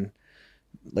thing, and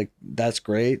like that's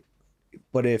great.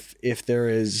 But if there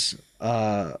is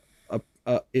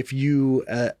if you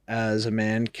as a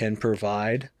man can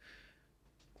provide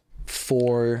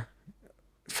for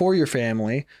your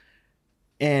family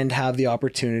and have the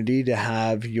opportunity to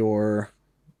have your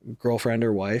girlfriend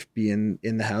or wife be in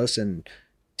the house and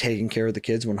taking care of the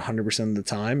kids 100% of the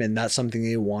time, and that's something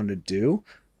they want to do,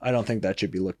 I don't think that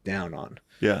should be looked down on.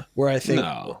 Yeah. Where I think,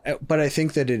 but I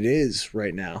think that it is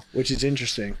right now, which is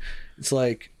interesting. It's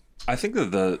like, I think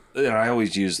that I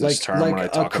always use this term when I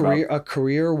talk about a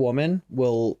career woman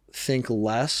will think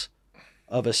less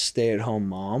of a stay-at-home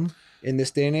mom in this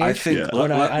day and age. I think,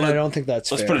 I don't think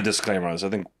that's let's fair. put a disclaimer on this. I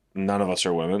think none of us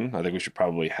are women. I think we should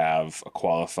probably have a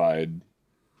qualified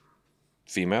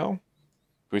female. Can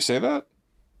we say that?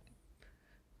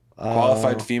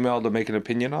 Qualified female to make an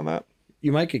opinion on that?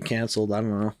 You might get canceled. I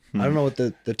don't know. I don't know what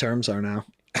the terms are now.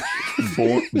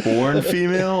 Born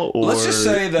female, or let's just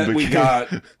say that we got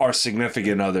our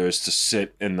significant others to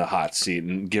sit in the hot seat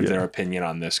and give their opinion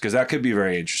on this, because that could be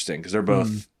very interesting, because they're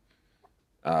both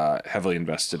heavily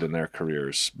invested in their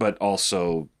careers, but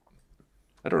also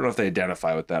I don't know if they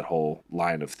identify with that whole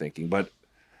line of thinking. But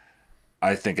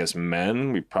I think as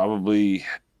men, we probably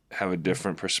have a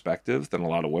different perspective than a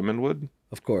lot of women would.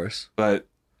 Of course. But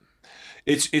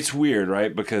it's weird,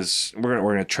 right? Because we're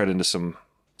gonna tread into some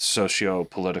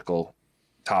socio-political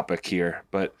topic here,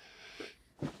 but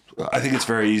I think it's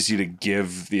very easy to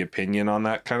give the opinion on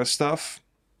that kind of stuff.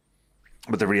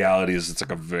 But the reality is it's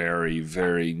like a very,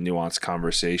 very nuanced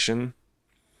conversation.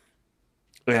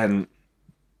 And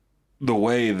the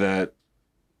way that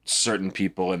certain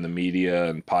people in the media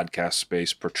and podcast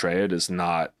space portray it is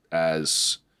not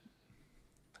as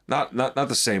not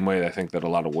the same way I think that a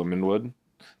lot of women would.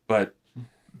 But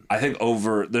I think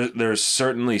there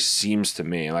certainly seems to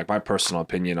me, like my personal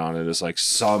opinion on it is like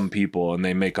some people, and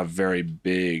they make a very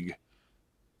big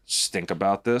stink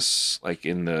about this, like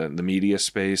in the media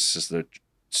space, is there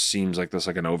seems like there's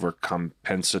like an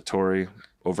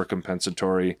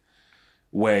overcompensatory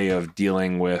way of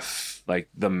dealing with like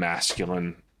the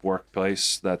masculine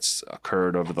workplace that's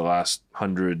occurred over the last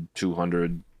 100,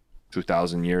 200,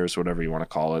 2,000 years, whatever you want to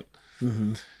call it.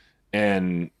 Mm-hmm.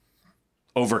 And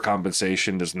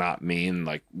overcompensation does not mean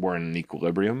like we're in an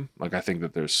equilibrium. Like I think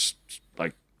that there's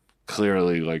like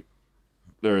clearly like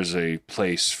there is a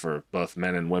place for both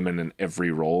men and women in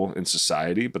every role in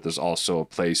society, but there's also a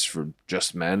place for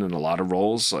just men in a lot of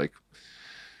roles. Like,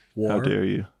 War. How dare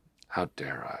you? How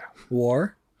dare I?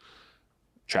 War.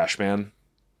 Trash man,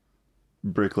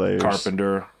 Bricklayers,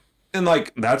 carpenter. And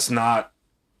like that's not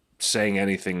saying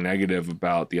anything negative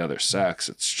about the other sex.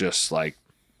 It's just like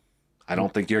I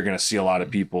don't think you're going to see a lot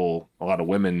of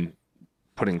women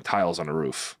putting tiles on a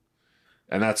roof.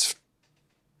 And that's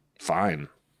fine.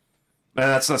 And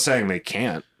that's not saying they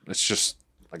can't. It's just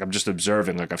like I'm just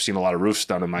observing. Like I've seen a lot of roofs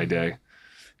done in my day.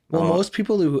 Well, most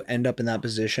people who end up in that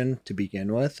position to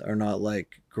begin with are not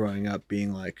like growing up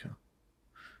being like,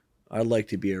 I'd like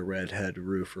to be a redhead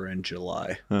roofer in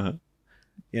July. Uh-huh.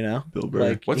 You know? Bill Burr.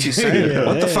 Like, What's he saying?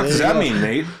 What the fuck does that mean,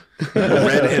 Nate? A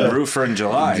redhead roofer in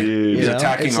July. Dude. He's You know,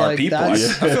 attacking it's our like people. I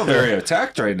feel very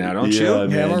attacked right now, don't you?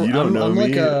 Man, you don't know I'm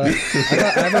me. like I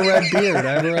have a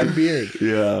red beard.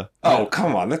 Yeah. Oh,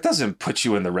 come on. That doesn't put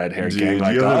you in the red hair Dude, gang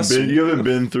like us. you haven't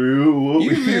been through what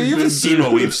You haven't seen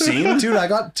what we've seen. Dude, I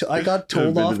got told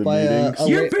been to off the by a meetings.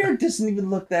 Your beard doesn't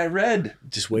even look that red.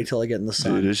 Just wait till I get in the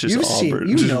sun. Dude, it's just You've auburn.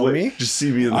 seen, just know wait, me. Just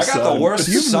see me in the I sun. got the worst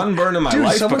sunburn in my Dude,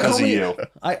 life someone because called of me- you.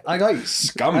 I got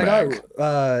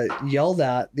Scumbag. yelled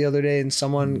at the other day, and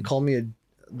someone called me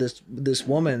this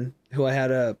woman who I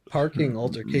had a parking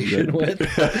altercation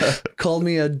with called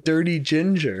me a dirty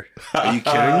ginger. Are you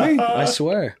kidding me? I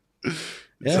swear.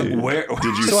 Yeah. Dude, Where did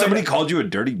you- somebody called you a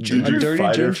dirty Did ginger? you dirty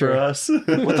fight her ginger. for us?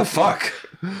 What the fuck?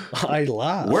 I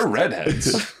laughed. We're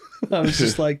redheads. I was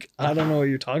just like, I don't know what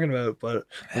you're talking about, but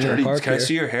I'm gonna Dirty. park Can I here.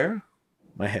 see your hair?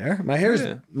 My hair?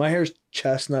 Yeah. My hair's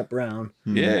chestnut brown.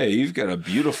 Yeah, you've got a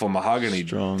beautiful mahogany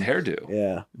Strong. hairdo.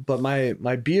 Yeah. But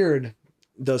my beard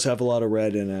does have a lot of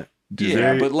red in it.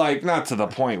 Yeah, but like not to the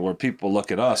point where people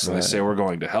look at us and they say we're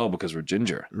going to hell because we're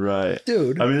ginger. Right.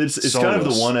 Dude. I mean, it's kind of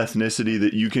the Soulless. one ethnicity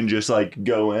that you can just like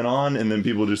go in on, and then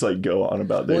people just like go on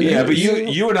about that. Well, Yeah, but you-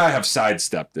 you and I have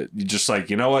sidestepped it. You just like,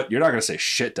 you know what? You're not going to say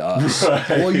shit to us. Right.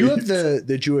 Well, you have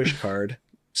the Jewish card.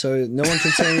 so no one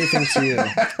can say anything to you.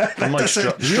 I'm like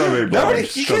strawberry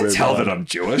blonde. You can't tell that I'm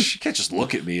Jewish. You can't just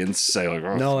look at me and say like,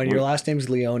 oh, No, and your last name's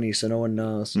Leone, so no one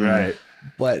knows. right.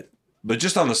 But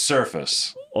just on the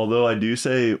surface. Although I do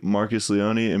say Marcus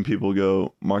Leone, and people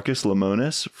go Marcus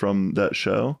Lemonis from that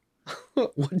show.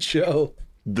 what show?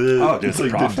 It's the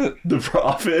like Prophet. The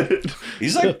Prophet.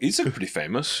 He's like pretty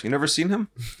famous. You never seen him?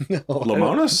 No,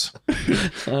 Lamonis?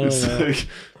 I don't It's know.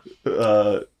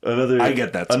 like another. I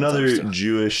get that Another sometimes, too.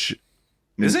 Jewish.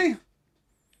 Is he?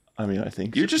 I mean, I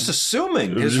think You're just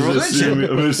assuming I'm his just religion.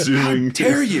 I'm assuming. How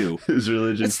dare you? His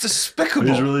religion. It's despicable.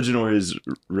 His religion or his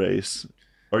race.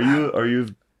 Are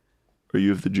you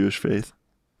of the Jewish faith?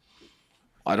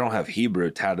 I don't have Hebrew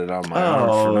tatted on my arm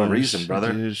for no reason,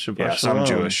 brother. Dude, Shabbat Yes, I'm Shalom.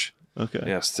 Jewish. Okay.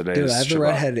 Yes, today Dude, is I have the Shabbat.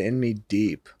 redhead in me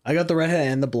deep. I got the redhead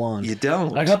and the blonde. You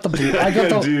don't. I got the Dude, You I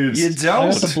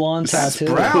don't. got the blonde That's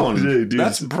tattoo. brown. Dude,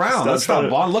 That's brown. stop That's not trying to-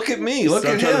 blonde. Look at me. Look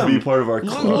Stop at trying to him. be part of our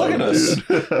club. Look at us.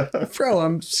 dude. Bro,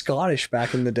 I'm Scottish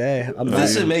back in the day. I'm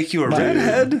Does it make you a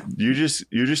redhead? You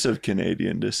just have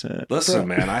Canadian descent. Listen,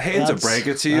 Bro, man, I hate to that's- break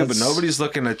it to you, but that's- nobody's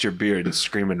looking at your beard and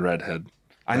screaming redhead.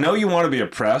 I know you want to be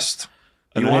oppressed.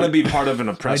 You I want to mean- be part of an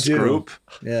oppressed do. group.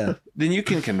 Yeah. Then you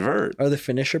can convert. Are the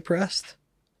Finnish oppressed?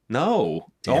 No,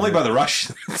 Damn only it. by the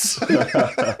Russians.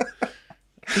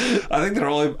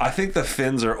 I think the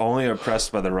Finns are only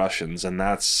oppressed by the Russians, and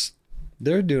that's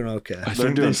They're doing okay. I They're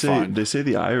think doing they say fine.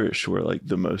 the Irish were like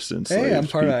the most enslaved. I'm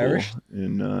part of people Irish.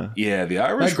 In yeah. The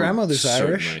Irish. My were grandmother's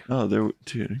Irish. certainly- oh, they're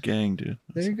dude, a gang, dude.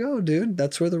 There you go, dude.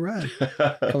 That's where the red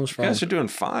comes You from. guys are doing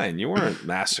fine. You weren't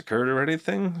massacred or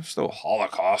anything. There's no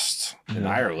Holocaust in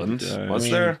Ireland, Yeah, was I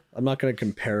mean, there? I'm not going to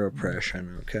compare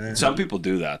oppression, okay? Some people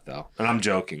do that though, and I'm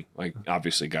joking. Like,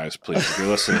 obviously, guys, please, if you're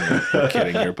listening, I'm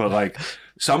kidding here. But like,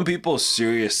 some people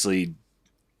seriously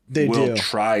They will do.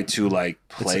 try to like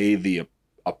play the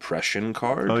oppression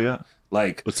card. Oh yeah,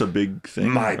 Like, it's a big thing.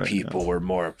 my right people now. were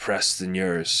more oppressed than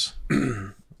yours.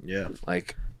 Yeah.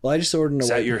 Like, Well, I just ordered a Is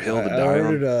that your hill to I die on?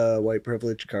 ordered a white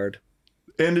privilege card.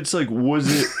 And it's like, was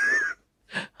it?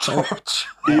 George.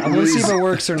 I'm going to see if it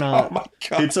works or Oh not. my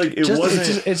god. It's like it Just,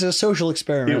 wasn't. it's a social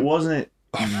experiment. It wasn't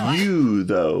you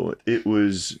though. It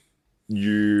was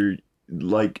your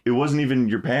like. It wasn't even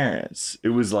your parents. It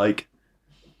was like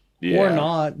Or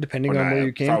not, depending Or on not, where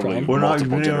you came probably. from. we're not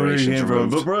Multiple depending on where you generations came from.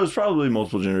 removed. But bro, it's probably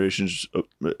multiple generations.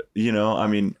 You know, I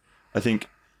mean, I think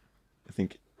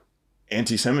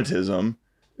anti-Semitism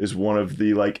is one of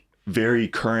the like very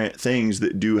current things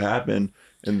that do happen,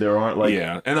 and there aren't like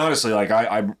yeah, and honestly, like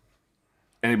I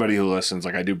anybody who listens,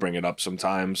 like I do bring it up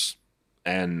sometimes,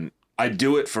 and I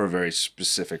do it for a very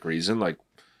specific reason. Like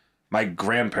my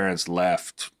grandparents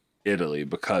left Italy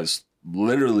because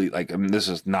literally, like, I mean, this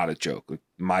is not a joke. Like,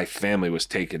 my family was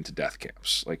taken to death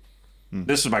camps. Like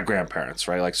this is my grandparents,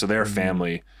 right? Like, so their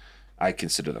family, I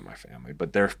consider them my family,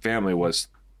 but their family was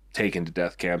taken to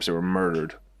death camps. They were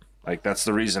murdered. Like, that's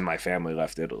the reason my family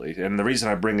left Italy. And the reason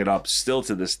I bring it up still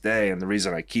to this day, and the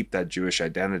reason I keep that Jewish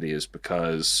identity, is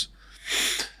because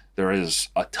there is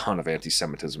a ton of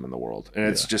anti-Semitism in the world. And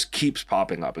it's just keeps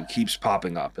popping up and keeps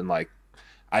popping up. And, like,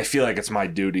 I feel like it's my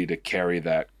duty to carry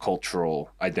that cultural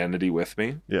identity with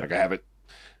me. Yeah. Like, I have it.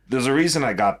 There's a reason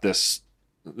I got this.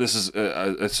 This is,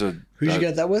 it's a. Who'd you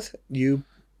get that with? You,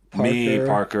 Parker? Me,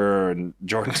 Parker, and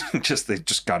Jordan. They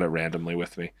just got it randomly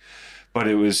with me. But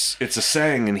it's a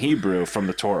saying in Hebrew from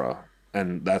the Torah,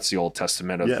 and that's the Old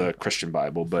Testament of the Christian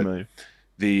Bible. But familiar.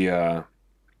 the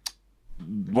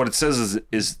what it says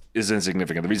is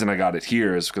insignificant. The reason I got it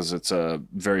here is because it's a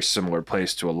very similar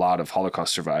place to a lot of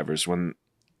Holocaust survivors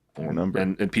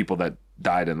and people that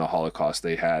died in the Holocaust.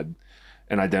 They had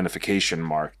an identification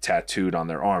mark tattooed on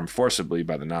their arm forcibly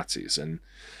by the Nazis. And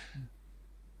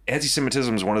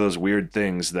anti-Semitism is one of those weird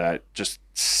things that just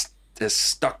is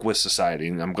stuck with society.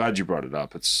 And I'm glad you brought it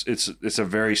up. It's a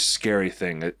very scary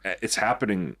thing. It's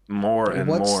happening more and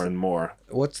more and more.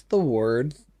 What's the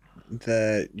word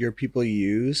that your people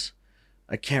use?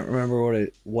 I can't remember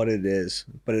what it is,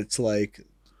 but it's like,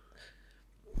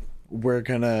 we're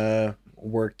gonna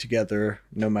work together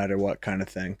no matter what kind of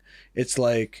thing. It's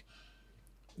like,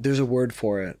 there's a word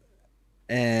for it,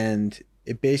 and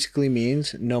it basically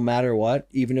means no matter what,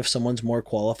 even if someone's more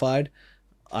qualified,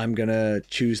 I'm gonna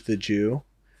choose the Jew.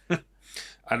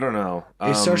 I don't know.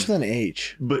 It starts with an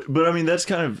H. But I mean that's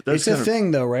It's a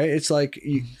thing though, right? It's like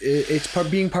it's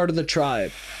being part of the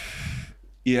tribe.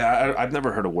 Yeah, I've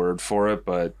never heard a word for it,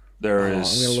 but there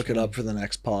is. I'm gonna look it up for the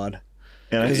next pod.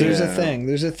 And Because there's a thing.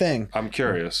 There's a thing. I'm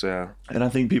curious, yeah. And I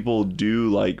think people do,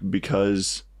 like,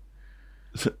 because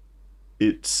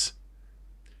if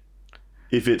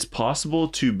it's possible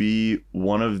to be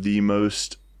one of the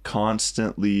most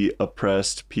constantly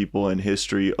oppressed people in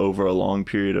history over a long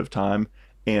period of time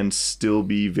and still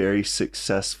be very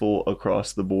successful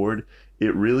across the board,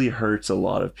 it really hurts a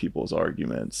lot of people's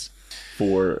arguments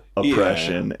for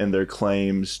oppression and their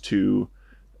claims to,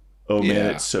 oh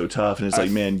man, it's so tough. And it's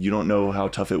like, man, you don't know how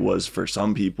tough it was for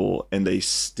some people, and they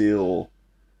still.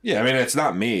 Yeah, I mean, it's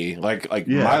not me. Like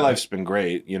my life's been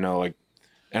great, you know, like,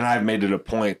 and I've made it a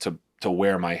point to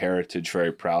wear my heritage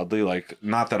very proudly. Like,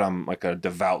 not that I'm like a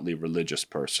devoutly religious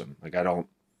person. Like, I don't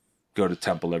go to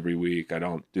temple every week. I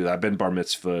don't do that. I've been bar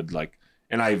mitzvahed, like,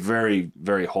 and I very,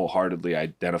 very wholeheartedly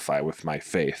identify with my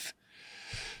faith.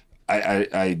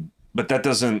 But that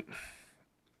doesn't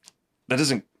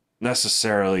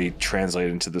necessarily translate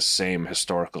into the same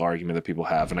historical argument that people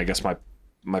have. And I guess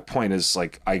my point is,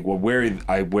 like, I wear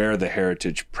the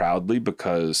heritage proudly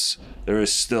because there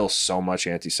is still so much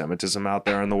anti-Semitism out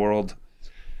there in the world.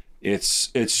 It's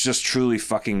just truly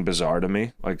fucking bizarre to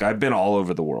me. Like, I've been all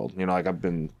over the world, you know, like, I've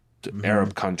been to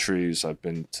Arab countries, I've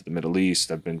been to the Middle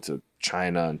East, I've been to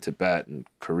China and Tibet and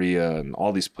Korea and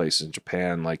all these places in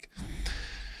Japan. Like,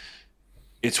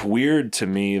 it's weird to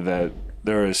me that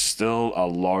there is still a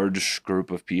large group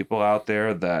of people out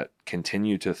there that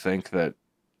continue to think that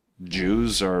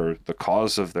Jews are the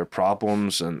cause of their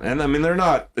problems. And I mean,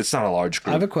 it's not a large group.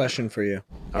 I have a question for you.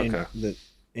 Okay. The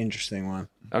interesting one.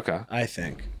 Okay. I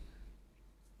think.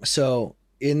 So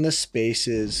in the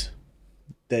spaces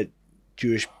that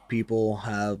Jewish people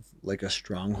have like a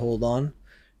stronghold on,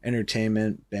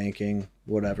 entertainment, banking,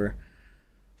 whatever,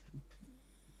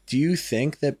 do you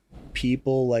think that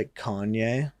people like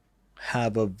Kanye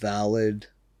have a valid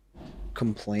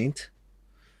complaint?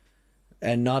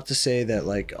 And not to say that,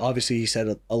 like, obviously he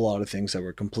said a lot of things that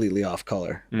were completely off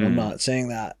color. I'm not saying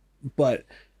that, but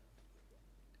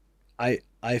I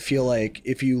feel like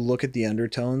if you look at the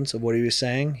undertones of what he was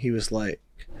saying, he was like,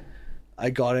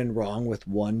 I got in wrong with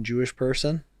one Jewish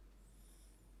person.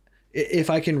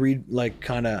 If I can read, like,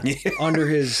 kind of under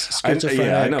his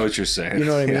schizophrenic. I know what you're saying. You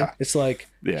know what I mean? It's like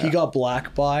he got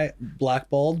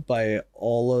blackballed by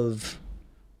all of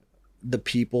the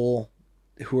people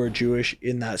who are Jewish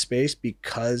in that space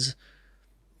because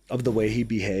of the way he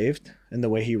behaved and the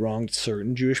way he wronged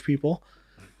certain Jewish people.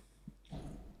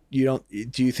 Do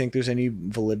you think there's any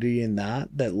validity in that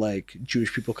like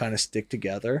Jewish people kind of stick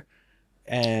together,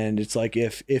 and it's like,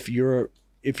 if you're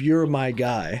my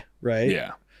guy, right?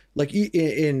 Yeah. Like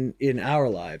in our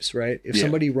lives, right? If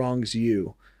somebody wrongs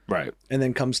you, right, and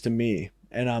then comes to me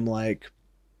and I'm like,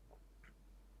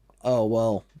 oh,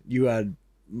 well,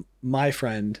 my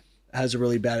friend has a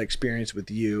really bad experience with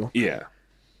you. Yeah.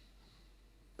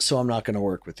 So I'm not going to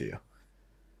work with you.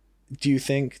 Do you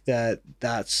think that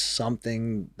that's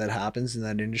something that happens in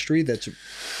that industry that's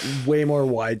way more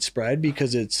widespread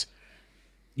because it's...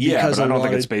 but I don't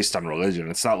think it's based on religion.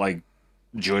 It's not like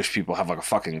Jewish people have like a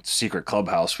fucking secret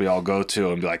clubhouse we all go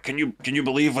to and be like, can you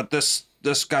believe what this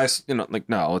guy's, you know, like,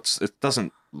 no, it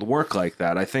doesn't work like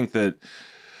that. I think the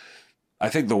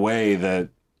way that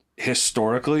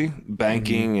historically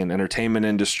banking and entertainment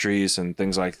industries and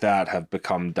things like that have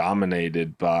become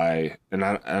dominated by, and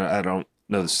I don't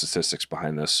know the statistics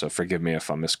behind this, so forgive me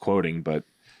if I'm misquoting, but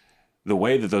the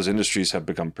way that those industries have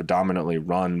become predominantly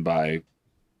run by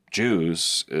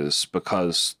Jews is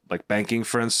because, like, banking,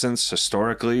 for instance,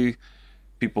 historically,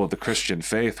 people of the Christian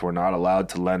faith were not allowed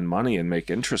to lend money and make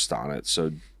interest on it.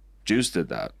 So Jews did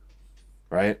that,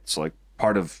 right? It's like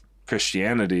part of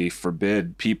Christianity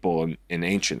forbid people in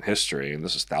ancient history, and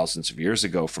this is thousands of years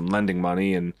ago, from lending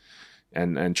money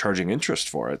and charging interest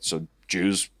for it. So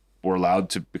Jews were allowed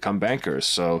to become bankers.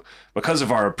 So because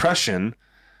of our oppression,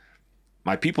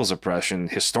 my people's oppression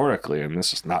historically, and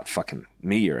this is not fucking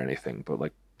me or anything, but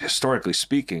like historically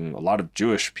speaking, a lot of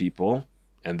Jewish people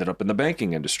ended up in the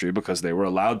banking industry because they were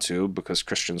allowed to, because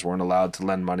Christians weren't allowed to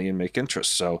lend money and make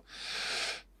interest. So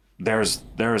there's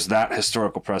that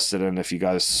historical precedent. If you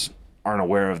guys aren't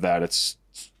aware of that,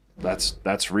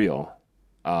 that's real.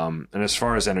 And as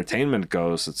far as entertainment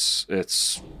goes,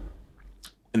 it's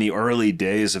in the early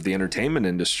days of the entertainment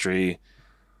industry,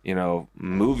 you know,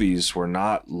 movies were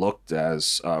not looked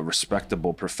as a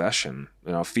respectable profession.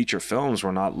 You know, feature films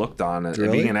were not looked on as,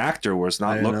 being an actor was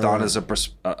not looked on as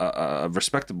a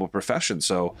respectable profession.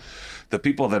 So the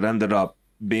people that ended up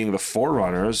being the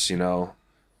forerunners, you know,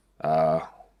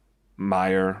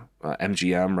 Meyer,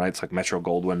 MGM, right? It's like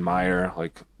Metro-Goldwyn-Mayer,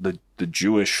 like the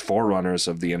Jewish forerunners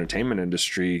of the entertainment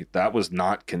industry. That was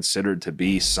not considered to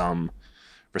be some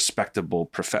respectable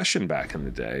profession back in the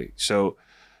day. So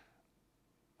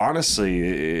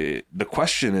honestly, the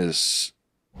question is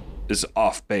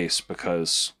off base,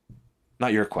 because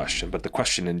not your question, but the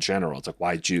question in general, it's like,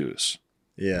 why Jews?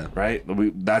 Yeah. Right.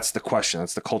 That's the question.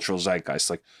 That's the cultural zeitgeist.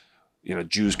 Like,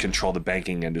 Jews control the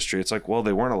banking industry. It's like, well,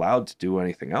 they weren't allowed to do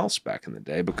anything else back in the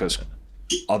day because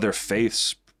other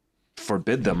faiths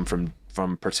forbid them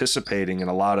from participating in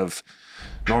a lot of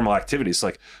normal activities.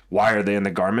 Like, why are they in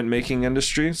the garment making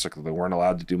industry? It's like they weren't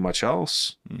allowed to do much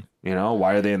else.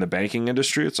 Why are they in the banking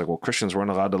industry? It's like, well, Christians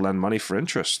weren't allowed to lend money for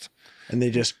interest. And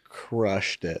they just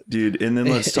crushed it. Dude, and then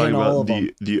let's talk about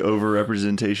the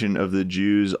overrepresentation of the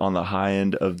Jews on the high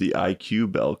end of the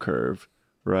IQ bell curve,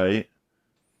 right?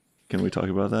 Can we talk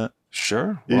about that?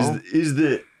 Sure. Well, is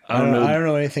that I don't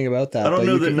know anything about that. I don't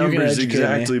know the numbers me.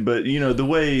 exactly, but the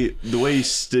way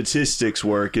statistics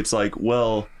work, it's like,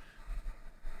 well,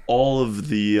 all of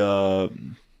the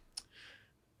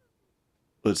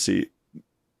let's see,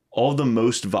 all the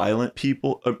most violent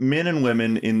people, men and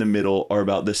women in the middle, are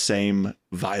about the same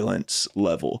violence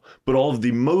level, but all of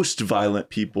the most violent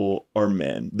people are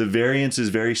men. The variance is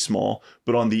very small,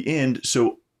 but on the end,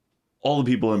 so all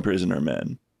the people in prison are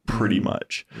men, pretty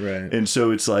much. Right. And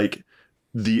so it's like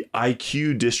the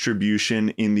IQ distribution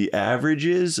in the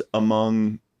averages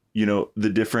among, the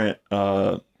different,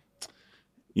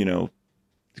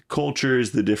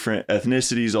 cultures, the different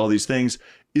ethnicities, all these things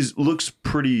looks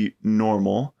pretty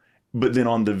normal. But then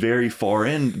on the very far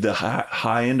end, the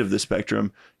high end of the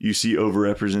spectrum, you see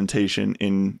overrepresentation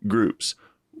in groups,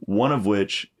 one of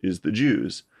which is the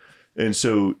Jews. And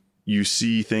so you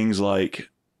see things like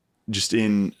just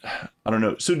in, I don't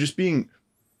know. So just being,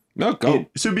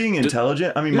 being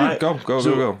intelligent. I mean,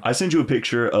 go. I sent you a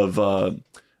picture of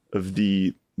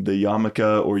the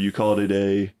yarmulke, or you called it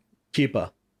a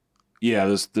kippah. Yeah,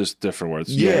 there's different words.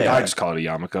 Yeah. I just call it a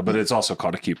yarmulke, but it's also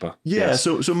called a kippah. Yeah, Yes.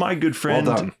 so my good friend,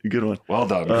 Well done. good one. Well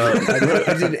done.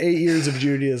 I did 8 years of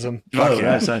Judaism. Fuck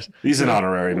yeah. Nice. He's an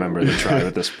honorary member of the tribe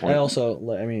at this point. I also,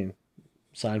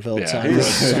 Seinfeld,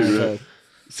 Yeah.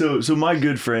 Seinfeld. So my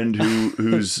good friend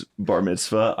whose bar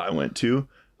mitzvah I went to,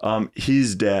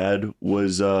 his dad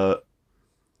was a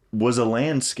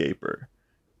landscaper,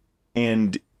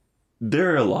 and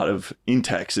in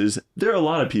Texas, there are a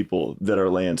lot of people that are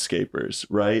landscapers,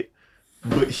 right?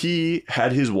 But he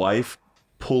had his wife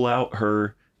pull out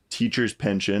her teacher's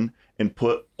pension and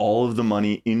put all of the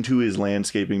money into his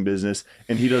landscaping business.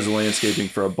 And he does landscaping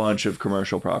for a bunch of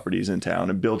commercial properties in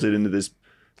town and built it into this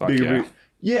bigger.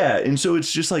 Yeah. And so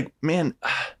it's just like, man,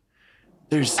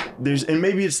 there's, and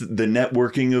maybe it's the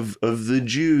networking of the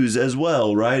Jews as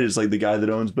well, right? It's like the guy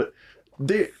that owns, but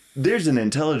there's an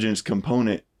intelligence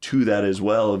component to that as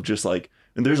well, of just like,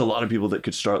 and there's a lot of people that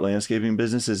could start landscaping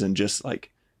businesses and just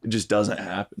like, it just doesn't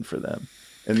happen for them.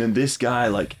 And then this guy,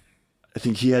 like, I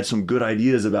think he had some good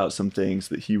ideas about some things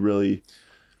that he really,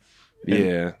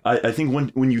 I think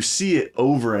when you see it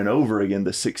over and over again,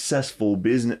 the successful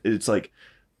business, it's like,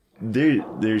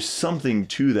 there's something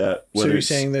to that. So you're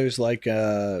saying there's like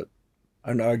an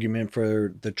argument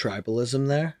for the tribalism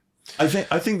there? I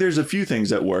think there's a few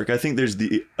things at work. I think there's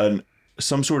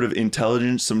some sort of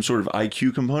intelligence, some sort of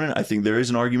IQ component. I think there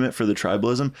is an argument for the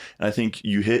tribalism, and I think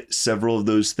you hit several of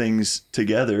those things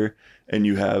together, and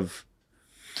you have.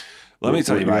 Let me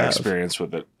tell you my experience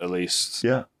with it, at least.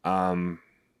 Yeah.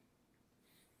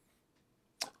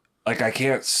 Like, I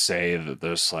can't say that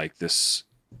there's like this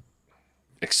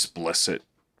explicit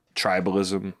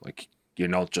tribalism. Like, you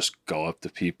don't just go up to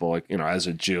people, like, as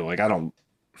a Jew. Like, I don't.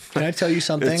 Can I tell you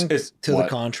something it's to the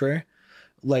contrary?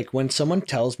 Like, when someone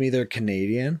tells me they're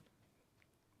Canadian,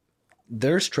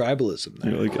 there's tribalism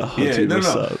there. You're like, oh, yeah, dude, what's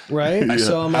up? Right? Yeah.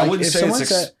 So I'm like, I wouldn't say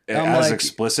it's as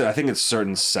explicit. I think it's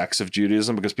certain sects of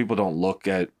Judaism, because people don't look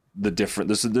at the different.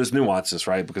 There's nuances,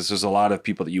 right? Because there's a lot of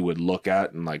people that you would look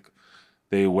at and like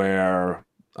they wear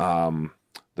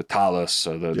the talus,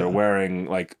 or they're wearing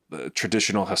like the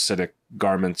traditional Hasidic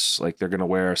garments. Like they're gonna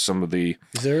wear some of the.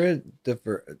 Is there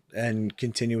and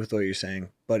continue with what you're saying?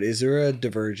 But is there a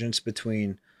divergence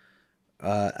between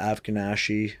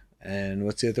Afghanashi and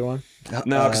what's the other one?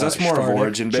 No, because that's more of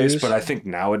origin based. Jews? But I think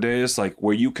nowadays, like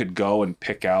where you could go and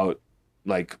pick out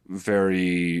like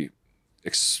very,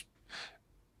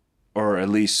 or at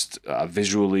least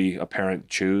visually apparent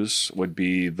Jews would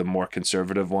be the more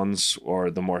conservative ones, or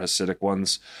the more Hasidic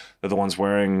ones. They're the ones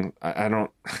wearing. I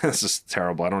don't. This is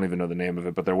terrible. I don't even know the name of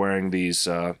it. But they're wearing these.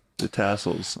 The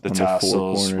tassels. The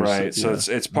tassels, right? So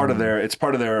it's part of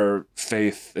their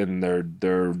faith and their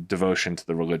devotion to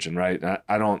the religion, right?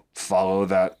 I don't follow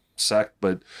that sect,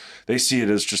 but they see it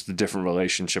as just a different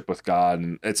relationship with God,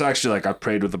 and it's actually like I've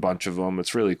prayed with a bunch of them.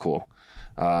 It's really cool.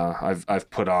 I've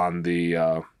put on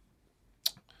the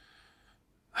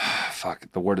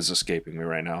fuck, the word is escaping me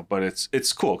right now, but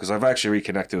it's cool because I've actually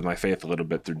reconnected with my faith a little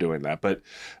bit through doing that. But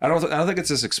I don't think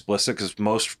it's as explicit because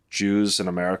most Jews in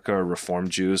America are Reformed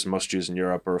Jews, and most Jews in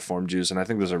Europe are Reformed Jews, and I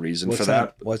think there's a reason for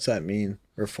that. What's that mean,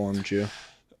 Reformed Jew?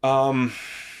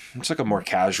 It's like a more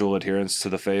casual adherence to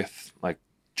the faith. Like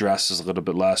dress is a little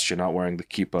bit less. You're not wearing the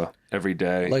kippah every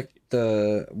day. Like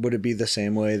would it be the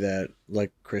same way that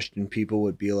like Christian people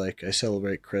would be like, I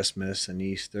celebrate Christmas and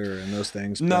Easter and those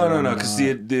things? No, because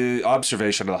the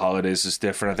observation of the holidays is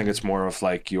different. I think it's more of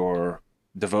like your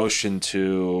devotion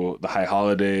to the high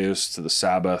holidays, to the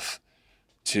Sabbath,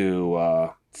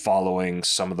 to following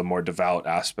some of the more devout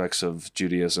aspects of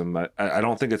Judaism. I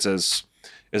don't think it's as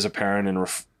apparent in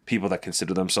people that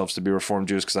consider themselves to be Reformed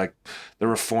Jews, because like the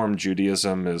Reformed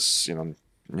Judaism is,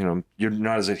 you're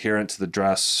not as adherent to the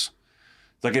dress.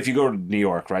 Like if you go to New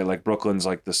York, right? Like Brooklyn's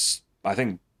like this, I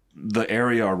think the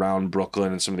area around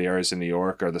Brooklyn and some of the areas in New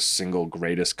York are the single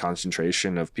greatest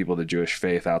concentration of people of the Jewish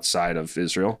faith outside of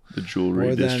Israel. The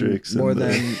jewelry districts. More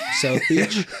than South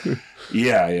Beach?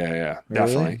 Yeah. Really?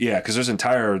 Definitely. Yeah, because there's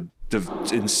entire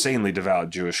insanely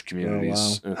devout Jewish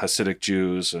communities, and Hasidic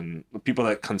Jews and people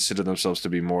that consider themselves to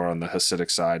be more on the Hasidic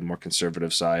side, more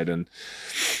conservative side. And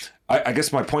I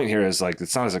guess my point here is like,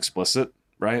 it's not as explicit,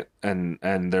 right? And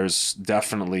there's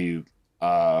definitely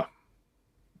an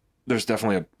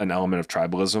element of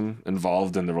tribalism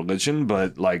involved in the religion,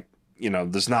 but like,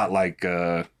 there's not like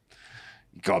you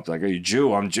go up like, are you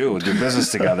Jew? I'm Jew. Do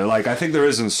business together. Like I think there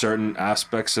is in certain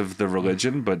aspects of the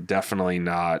religion, but definitely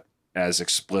not as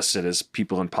explicit as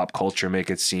people in pop culture make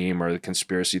it seem, or the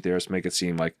conspiracy theorists make it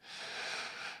seem. Like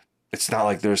it's not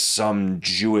like there's some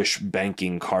Jewish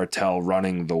banking cartel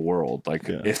running the world. Like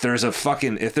if there's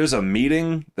a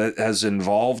meeting that has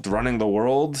involved running the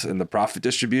world and the profit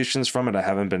distributions from it, I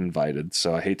haven't been invited.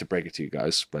 So I hate to break it to you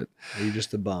guys, but are you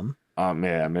just a bum?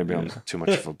 Yeah, maybe I'm too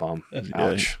much of a bum.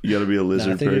 Ouch. You got to be a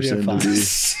lizard person to be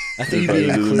I think you'd be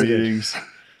invited to the included. meetings.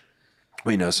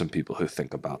 We know some people who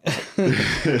think about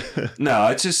that. No,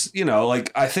 it's just,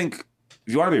 like I think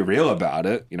if you want to be real about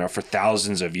it, for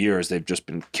thousands of years, they've just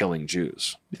been killing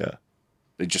Jews. Yeah.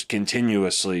 They just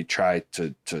continuously try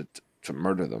to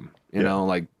murder them.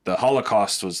 Like the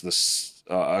Holocaust was this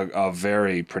a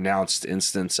very pronounced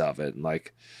instance of it. And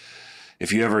like,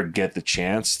 if you ever get the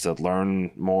chance to learn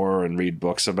more and read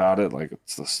books about it, like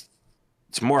it's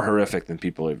more horrific than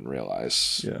people even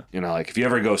realize. Yeah. Like if you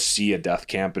ever go see a death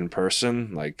camp in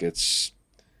person, like it's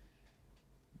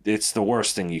the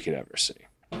worst thing you could ever see.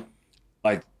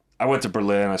 Like I went to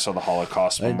Berlin, I saw the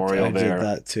Holocaust Memorial there. I did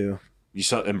that too. You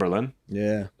saw it in Berlin?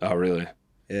 Yeah. Oh, really?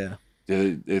 Yeah.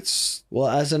 It's well,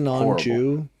 as a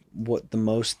non-Jew,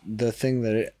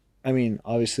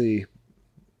 obviously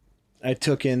I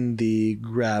took in the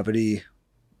gravity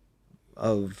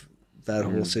of that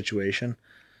whole situation.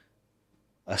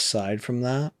 Aside from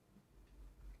that,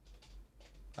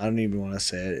 I don't even want to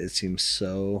say it. It seems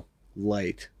so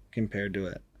light compared to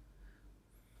it.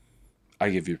 I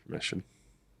give you permission.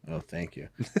 Oh, thank you.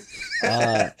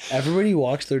 Everybody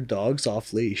walks their dogs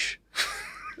off leash.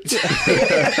 And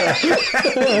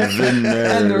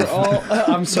they're all.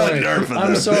 I'm sorry.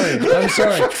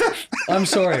 I'm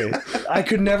sorry. I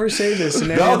could never say this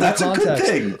in any other context. No, that's a good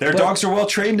thing. Their dogs are well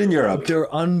trained in Europe.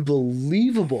 They're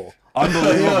unbelievable.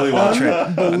 Unbelievably well trained.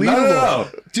 Unbelievable. No.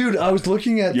 Dude, I was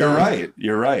looking at them.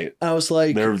 You're right. I was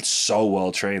like, they're so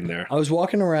well trained there. I was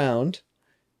walking around,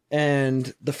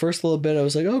 and the first little bit, I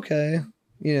was like, okay,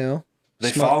 they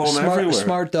follow them everywhere.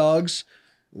 Smart dogs,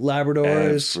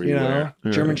 Labradors, everywhere.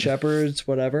 German Shepherds,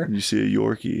 whatever. You see a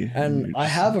Yorkie, and I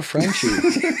have a Frenchie.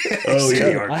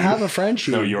 I have a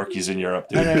Frenchie. No Yorkies in Europe,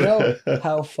 dude. And I know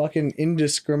how fucking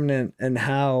indiscriminate and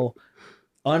how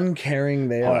uncaring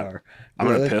they are. I'm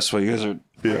gonna piss while you guys are.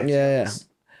 Yeah.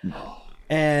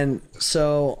 And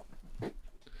so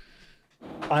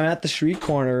I'm at the street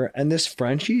corner, and this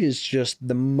Frenchie is just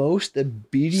the most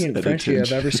obedient Frenchie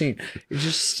I've ever seen. He's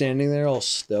just standing there all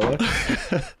stoic.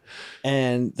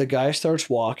 And the guy starts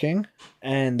walking,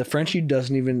 and the Frenchie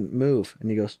doesn't even move.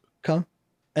 And he goes, come.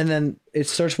 And then it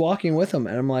starts walking with him.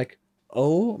 And I'm like,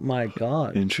 oh my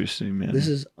God. Interesting, man. This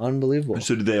is unbelievable.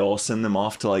 So do they all send them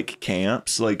off to like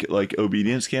camps, like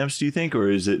obedience camps, do you think? Or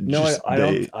is it just I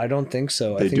don't think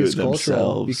so. I think it's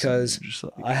cultural because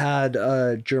I had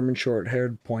a German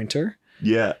short-haired pointer.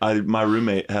 Yeah, my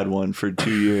roommate had one for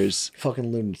 2 years.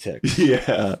 Fucking lunatic.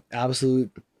 Yeah.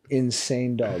 Absolute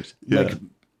insane dogs. Yeah. Like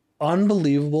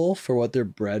unbelievable for what they're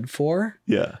bred for.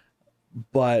 Yeah.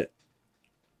 But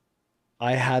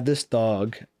I had this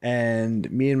dog,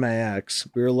 and me and my ex,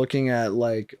 we were looking at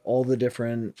like all the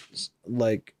different,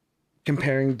 like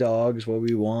comparing dogs, what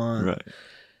we want. Right.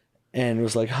 and it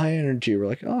was like high energy. We're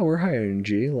like, oh, we're high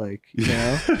energy. Like, you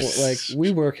know, like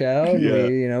we work out,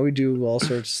 Yeah. we do all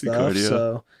sorts of stuff. Cardio.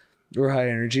 So we're high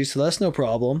energy. So that's no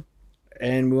problem.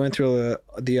 And we went through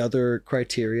the other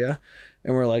criteria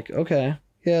and we're like, okay,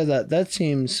 yeah, that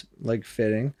seems like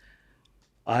fitting.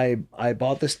 I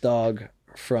bought this dog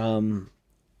from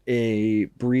a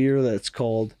breeder that's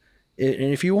called,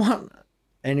 and if you want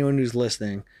anyone who's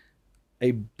listening,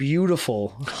 a beautiful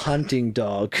hunting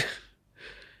dog,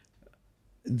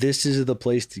 this is the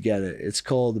place to get it. It's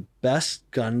called Best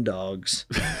Gun Dogs.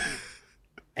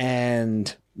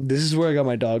 And this is where I got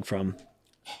my dog from.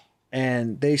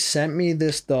 And they sent me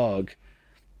this dog.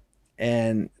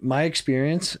 And my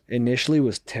experience initially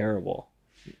was terrible.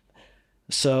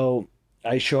 So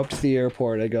I show up to the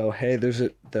airport. I go, hey,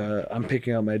 I'm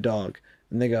picking up my dog.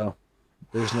 And they go,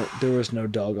 there was no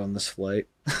dog on this flight.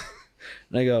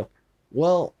 And I go,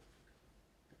 well,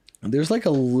 there's like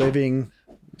a living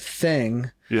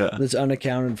thing that's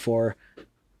unaccounted for.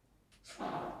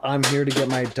 I'm here to get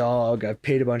my dog. I've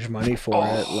paid a bunch of money for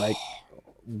it. Like,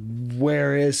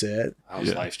 where is it? That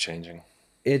was life changing.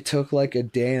 It took like a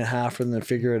day and a half for them to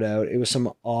figure it out. It was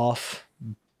some off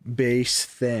base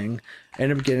thing. I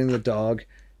ended up getting the dog.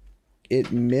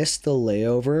 It missed the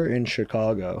layover in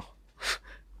Chicago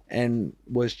and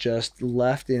was just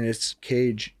left in its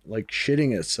cage, like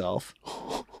shitting itself.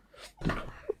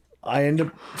 I ended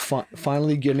up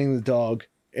finally getting the dog,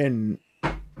 and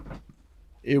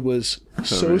it was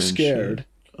so scared.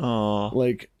 Oh,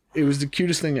 Like, it was the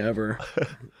cutest thing ever.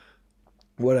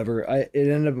 Whatever. It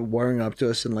ended up wearing up to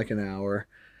us in like an hour.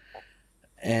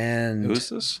 And Who is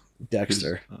this?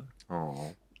 Dexter.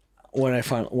 Oh, When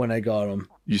I got him,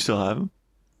 you still have him?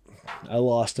 I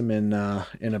lost him in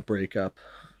a breakup.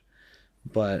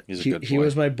 But He's a good he boy.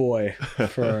 was my boy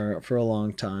for a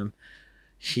long time.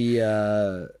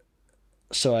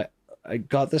 So I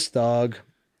got this dog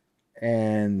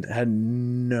and had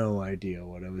no idea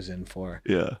what I was in for.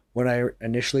 Yeah. When I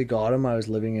initially got him, I was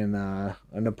living in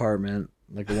an apartment,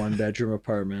 like a 1-bedroom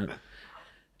apartment.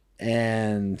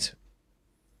 And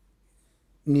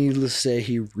needless to say,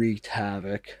 he wreaked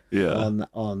havoc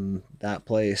on that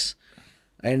place.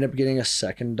 I ended up getting a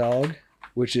second dog,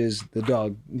 which is the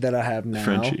dog that I have now.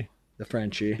 The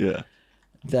Frenchie. Yeah.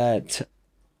 That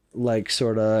like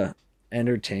sort of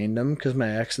entertained him because my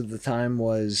ex at the time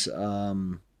was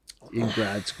in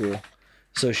grad school.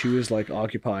 So she was like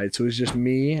occupied. So it was just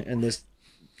me and this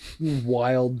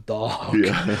wild dog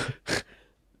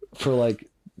for like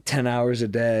 10 hours a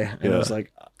day. And it was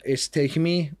like, it's taking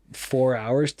me 4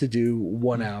 hours to do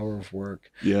 1 hour of work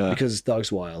because this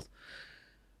dog's wild.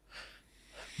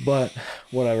 But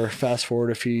whatever, fast forward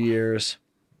a few years,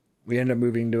 we end up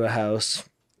moving to a house,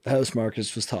 the house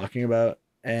Marcus was talking about,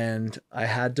 and I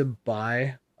had to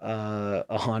buy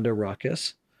a Honda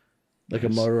Ruckus, like a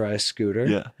motorized scooter.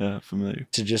 Yeah, familiar.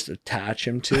 To just attach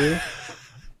him to.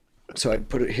 So I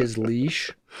put his leash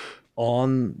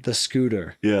on the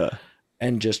scooter. Yeah.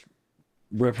 And just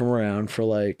rip him around for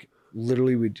like,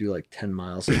 literally we'd do like 10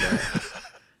 miles a day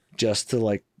just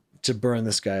to burn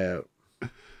this guy out.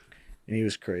 And he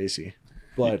was crazy.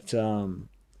 But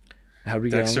how'd we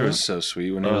get on Dexter that? was so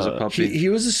sweet when he was a puppy. He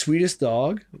was the sweetest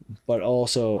dog, but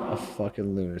also a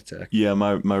fucking lunatic. Yeah,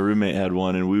 my roommate had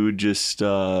one, and we would just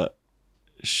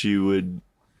she would,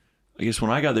 I guess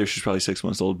when I got there she was probably 6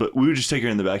 months old, but we would just take her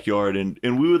in the backyard and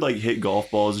we would like hit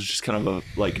golf balls. It's just kind of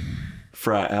a like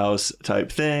frat house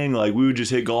type thing. Like we would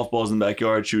just hit golf balls in the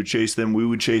backyard. She would chase them. We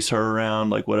would chase her around,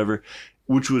 like whatever,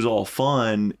 which was all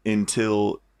fun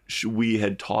until we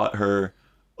had taught her,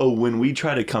 oh, when we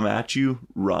try to come at you,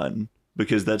 run,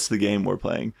 because that's the game we're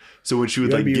playing. So when she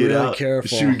would like get really out,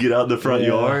 careful. she would get out in the front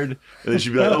yard, and then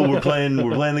she'd be like, oh, we're playing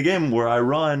the game where I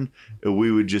run. And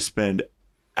we would just spend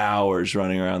hours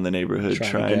running around the neighborhood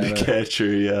trying to catch her.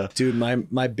 Yeah. Dude,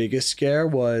 my biggest scare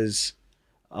was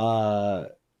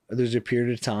there's a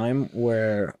period of time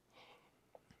where,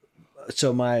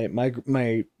 so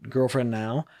my girlfriend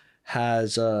now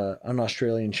has an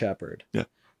Australian Shepherd. Yeah.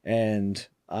 And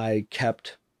I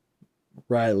kept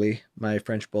Riley, my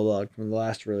French Bulldog from the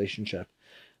last relationship.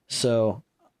 So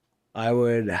I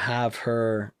would have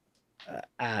her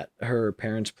at her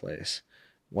parents' place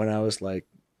when I was like,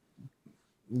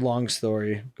 long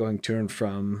story, going to and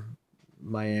from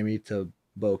Miami to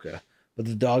Boca. But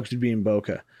the dogs would be in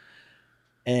Boca.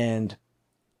 And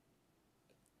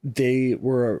they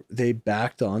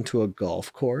backed onto a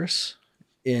golf course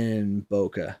in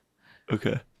Boca.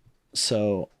 Okay.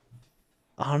 So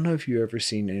I don't know if you've ever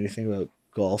seen anything about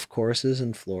golf courses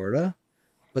in Florida,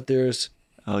 but there's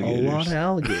a lot of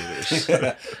alligators.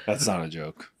 That's not a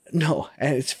joke. No,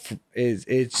 and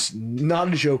it's not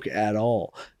a joke at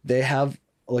all. They have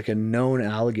like a known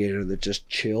alligator that just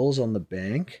chills on the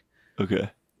bank Okay.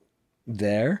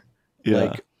 there,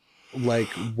 Yeah. like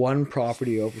one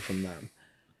property over from them,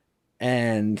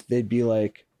 and they'd be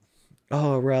like,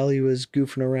 "Oh, Riley was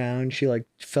goofing around. She like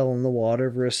fell in the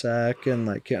water for a sec," and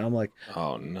like I'm like,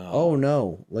 Oh no. "Oh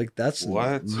no, like that's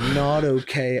What? not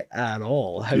okay at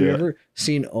all." Have you Yeah. ever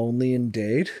seen Only in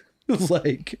Date?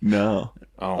 Like, No.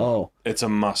 oh, It's a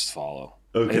must follow.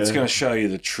 Okay. It's gonna show you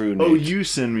the true Oh, nature. you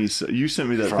sent me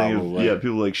that Probably. thing of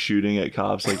people like shooting at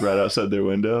cops like right outside their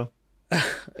window. well,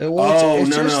 Oh, it's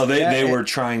no, just- they were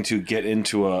trying to get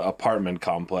into a apartment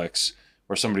complex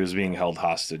where somebody was being held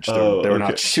hostage. They Oh, were okay.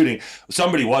 not shooting.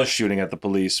 Somebody was shooting at the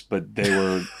police, but they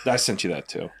were. I sent you that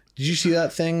too. Did you see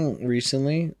that thing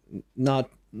recently? Not.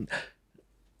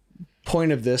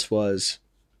 Point of this was,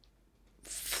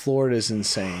 Florida's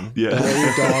insane. Yeah. Don't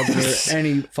let your dog near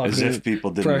any As fucking if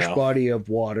people didn't fresh know. body of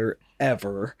water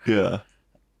ever. Yeah.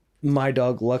 My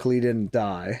dog luckily didn't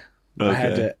die. I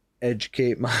had Okay. to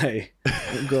educate my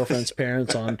girlfriend's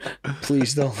parents on,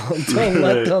 please don't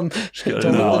let Right. them gotta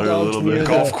don't let water the a dogs little near bit.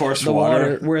 Golf course the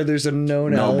water. where there's a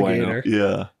known No bueno. alligator.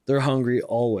 Yeah. They're hungry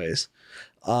always.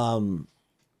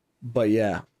 But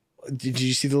yeah, did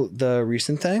you see the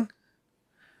recent thing?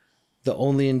 The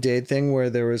Only in Date thing where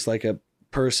there was like a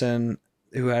person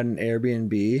who had an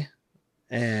Airbnb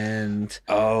and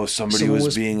Oh, somebody Someone was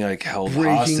was being like held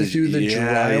breaking hostage. through the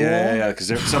yeah, drywall? yeah,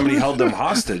 because somebody held them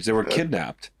hostage. They were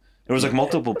kidnapped. There was like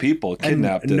multiple people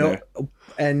kidnapped in there.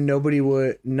 and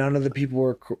none of the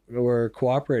people were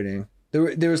cooperating.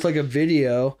 There was like a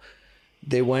video.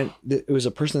 It was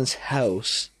a person's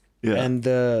house. Yeah. And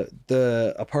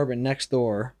the apartment next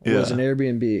door was Yeah. an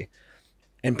Airbnb,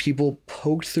 and people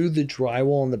poked through the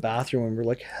drywall in the bathroom and were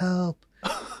like, "Help!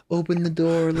 Open the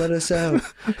door, let us out!"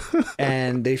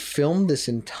 And they filmed this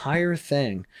entire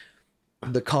thing.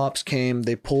 The cops came,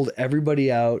 they pulled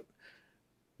everybody out.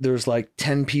 There was like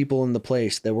 10 people in the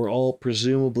place that were all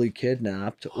presumably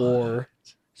kidnapped or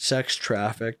sex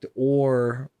trafficked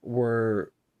or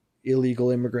were illegal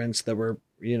immigrants that were,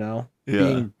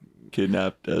 being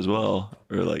Kidnapped as well,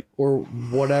 or like or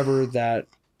whatever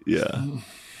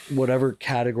whatever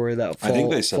category that I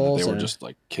think they said that falls they were in. just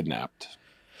like kidnapped,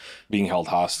 being held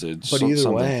hostage. But either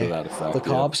something way, to that effect. the yeah.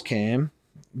 cops came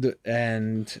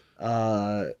and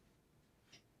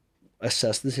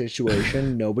assessed the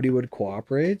situation. Nobody would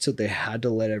cooperate, so they had to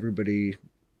let everybody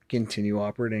continue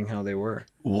operating how they were.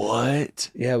 what?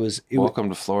 Yeah, Welcome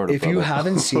to Florida. if you brother.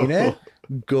 haven't seen it,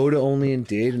 go to Only in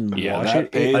Date and Yeah, watch that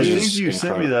it. page I It think is you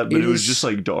sent me that, but It it was is- just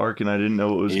like dark, and I didn't know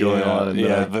what was going on. And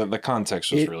yeah, then the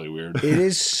context was really weird. It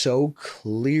is so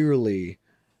clearly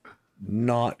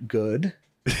not good.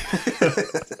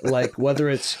 Like whether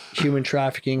it's human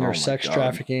trafficking Oh or my sex God.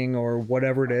 trafficking or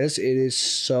whatever it is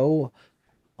so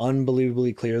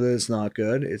unbelievably clear that it's not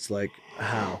good. It's like,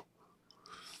 how?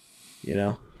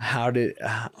 How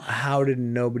did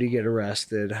nobody get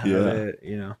arrested? How Yeah.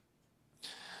 did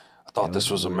I thought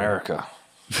this was America.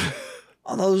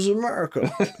 Oh, that was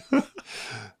America.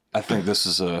 I think this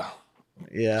is a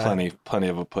Yeah. plenty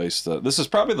of a place to. This is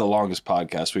probably the longest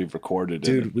podcast we've recorded.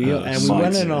 Dude, we went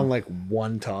months. in on like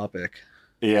one topic.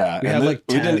 Yeah, We and had like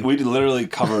 10. we literally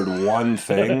covered one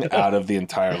thing out of the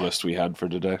entire list we had for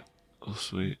today. oh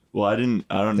sweet. Well, I don't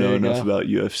There know you enough go. about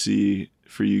UFC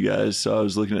for you guys, so I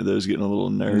was looking at those, getting a little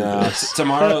No, nervous.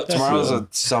 tomorrow's a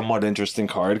somewhat interesting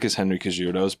card because Henry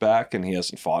Cejudo's back and he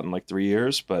hasn't fought in like 3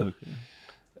 years, but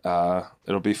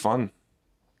it'll be fun.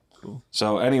 Cool.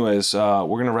 So, anyways,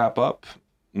 we're gonna wrap up.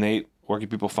 Nate, where can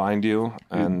people find you?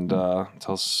 And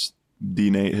tell us. D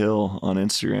Nate Hill on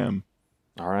Instagram.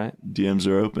 All right, DMs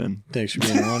are open. Thanks for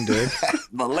being on, dude.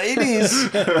 the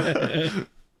ladies.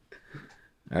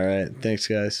 All right. Thanks,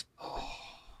 guys. Oh.